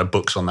huge amount of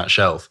books on that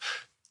shelf.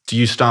 Do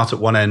you start at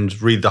one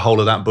end, read the whole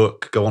of that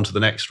book, go on to the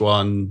next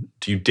one?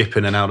 Do you dip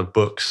in and out of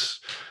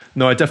books?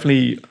 No, I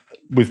definitely,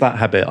 with that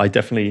habit, I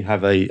definitely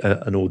have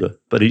an order.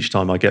 But each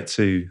time I get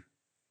to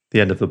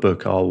the end of the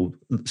book, I'll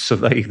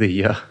survey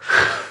the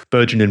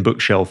burgeoning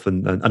bookshelf.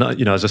 And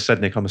as I said,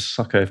 Nick, I'm a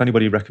sucker. If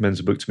anybody recommends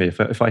a book to me,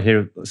 if I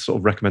hear a sort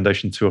of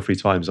recommendation 2 or 3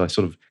 times, I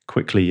sort of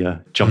quickly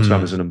jump to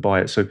Amazon and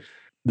buy it. So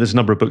there's a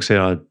number of books here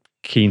I'm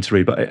keen to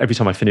read, but every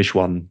time I finish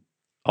one,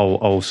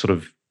 I'll sort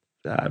of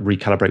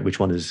recalibrate which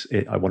one is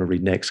it I want to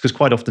read next, because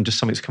quite often just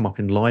something's come up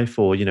in life,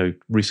 or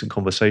recent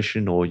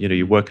conversation, or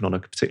you're working on a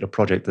particular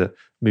project that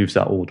moves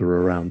that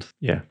order around.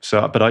 Yeah.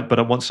 So,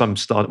 but once I've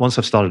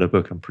started a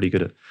book, I'm pretty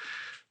good at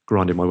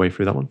grinding my way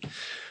through that one,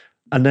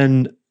 and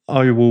then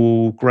I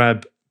will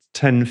grab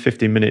 10,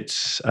 15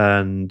 minutes,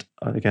 and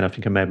again, I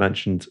think I may have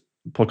mentioned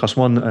podcast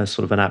one,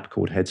 sort of an app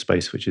called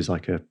Headspace, which is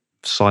like a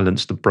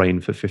silence the brain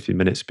for 15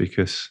 minutes,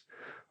 because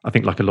I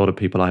think, like a lot of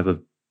people, I have a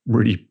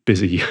really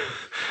busy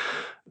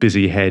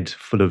head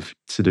full of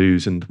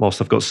to-dos, and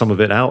whilst I've got some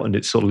of it out and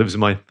it sort of lives in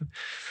my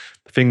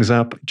Things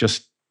app,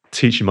 just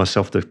teaching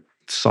myself to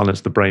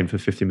silence the brain for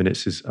 50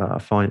 minutes is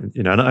fine.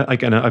 And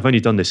I've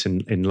only done this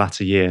in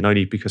latter year, and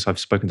only because I've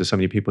spoken to so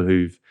many people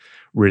who've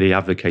really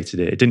advocated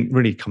it. It didn't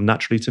really come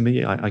naturally to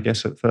me, I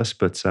guess, at first,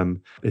 but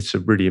it's a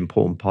really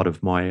important part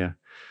of my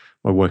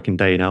working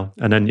day now.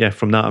 And then,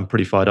 from that, I'm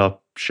pretty fired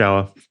up,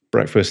 shower,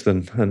 breakfast,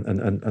 and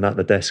at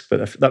the desk.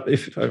 But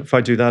if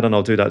I do that, and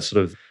I'll do that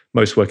sort of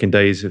most working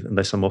days,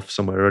 unless I'm off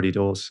somewhere early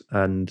doors,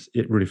 and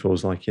it really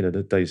feels like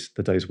the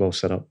day's well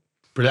set up.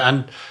 Brilliant.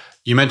 And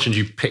you mentioned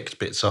you picked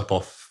bits up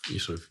off.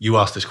 You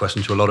asked this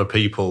question to a lot of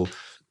people.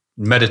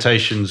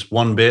 Meditation's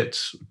one bit.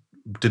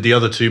 Did the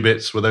other 2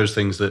 bits, were those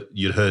things that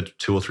you'd heard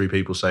 2 or 3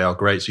 people say are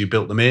great, so you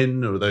built them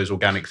in, or were those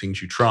organic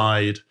things you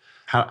tried?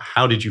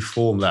 How did you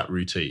form that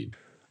routine?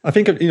 I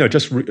think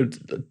just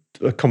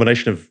a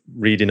combination of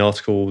reading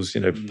articles,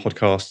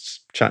 podcasts,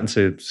 chatting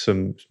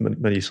to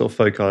many sort of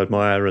folk I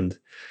admire, and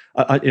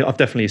I've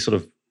definitely sort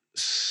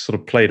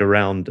of played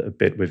around a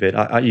bit with it.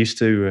 I used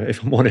to,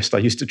 if I'm honest,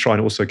 try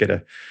and also get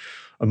a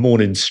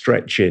morning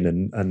stretch in,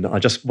 and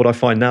what I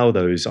find now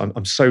though is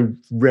I'm so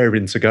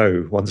raring to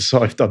go once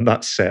I've done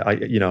that set.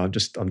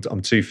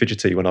 I'm too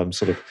fidgety when I'm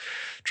sort of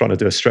trying to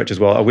do a stretch as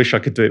well. I wish I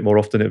could do it more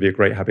often. It'd be a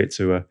great habit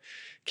to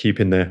keep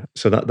in there.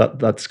 So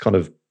that's kind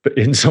of but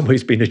in some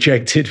ways been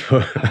ejected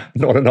for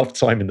not enough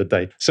time in the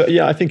day. So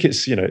yeah, I think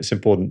it's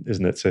important,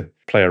 isn't it, to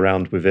play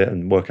around with it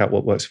and work out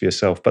what works for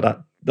yourself.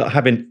 But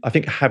having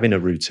a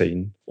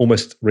routine,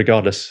 almost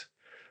regardless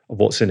of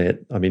what's in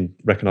it, I mean,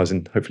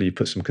 recognizing hopefully you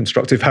put some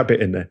constructive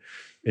habit in there,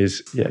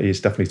 is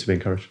definitely to be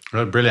encouraged.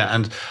 Right, brilliant.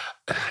 And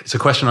it's a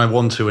question I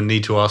want to and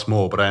need to ask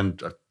more, but I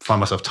find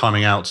myself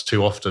timing out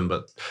too often.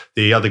 But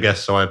the other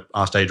guests, so I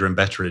asked Adrian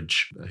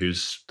Betteridge,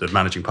 who's the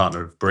managing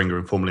partner of Beringer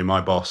and formerly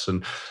my boss,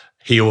 and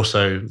he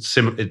also,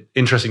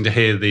 interesting to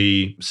hear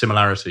the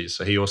similarities.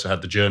 So he also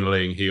had the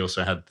journaling, he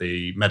also had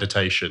the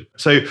meditation.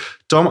 So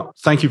Dom,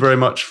 thank you very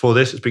much for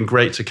this. It's been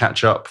great to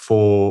catch up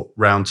for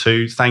round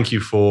 2. Thank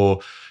you for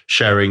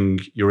sharing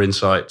your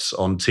insights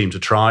on Team to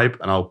Tribe,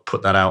 and I'll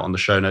put that out on the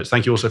show notes.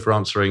 Thank you also for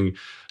answering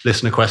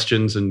listener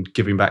questions and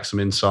giving back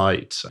some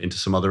insight into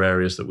some other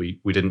areas that we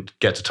didn't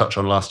get to touch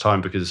on last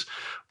time, because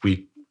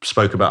we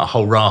spoke about a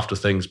whole raft of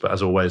things, but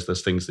as always,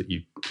 there's things that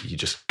you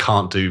just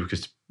can't do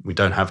because we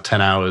don't have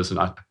 10 hours. And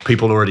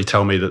people already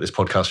tell me that this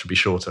podcast should be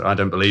shorter. I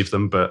don't believe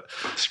them, but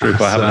it's true.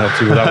 But I haven't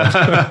helped you with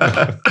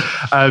that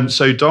one.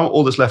 So Dom,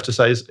 all that's left to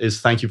say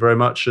is thank you very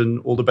much and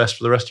all the best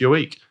for the rest of your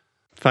week.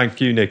 Thank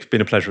you, Nick. It's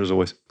been a pleasure as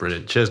always.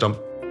 Brilliant. Cheers, Dom.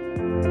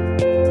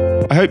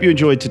 I hope you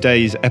enjoyed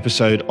today's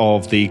episode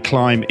of the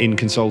Climb in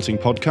Consulting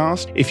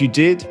podcast. If you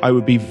did, I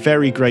would be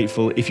very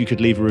grateful if you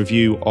could leave a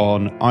review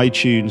on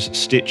iTunes,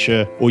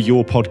 Stitcher, or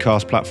your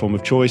podcast platform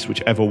of choice,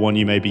 whichever one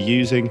you may be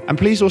using. And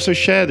please also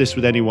share this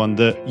with anyone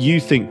that you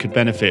think could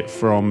benefit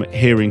from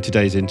hearing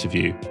today's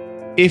interview.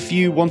 If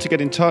you want to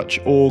get in touch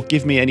or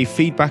give me any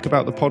feedback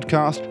about the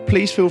podcast,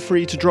 please feel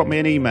free to drop me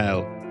an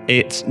email.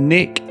 It's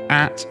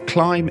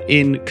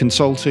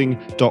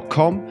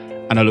nick@climbinconsulting.com,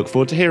 and I look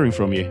forward to hearing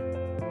from you.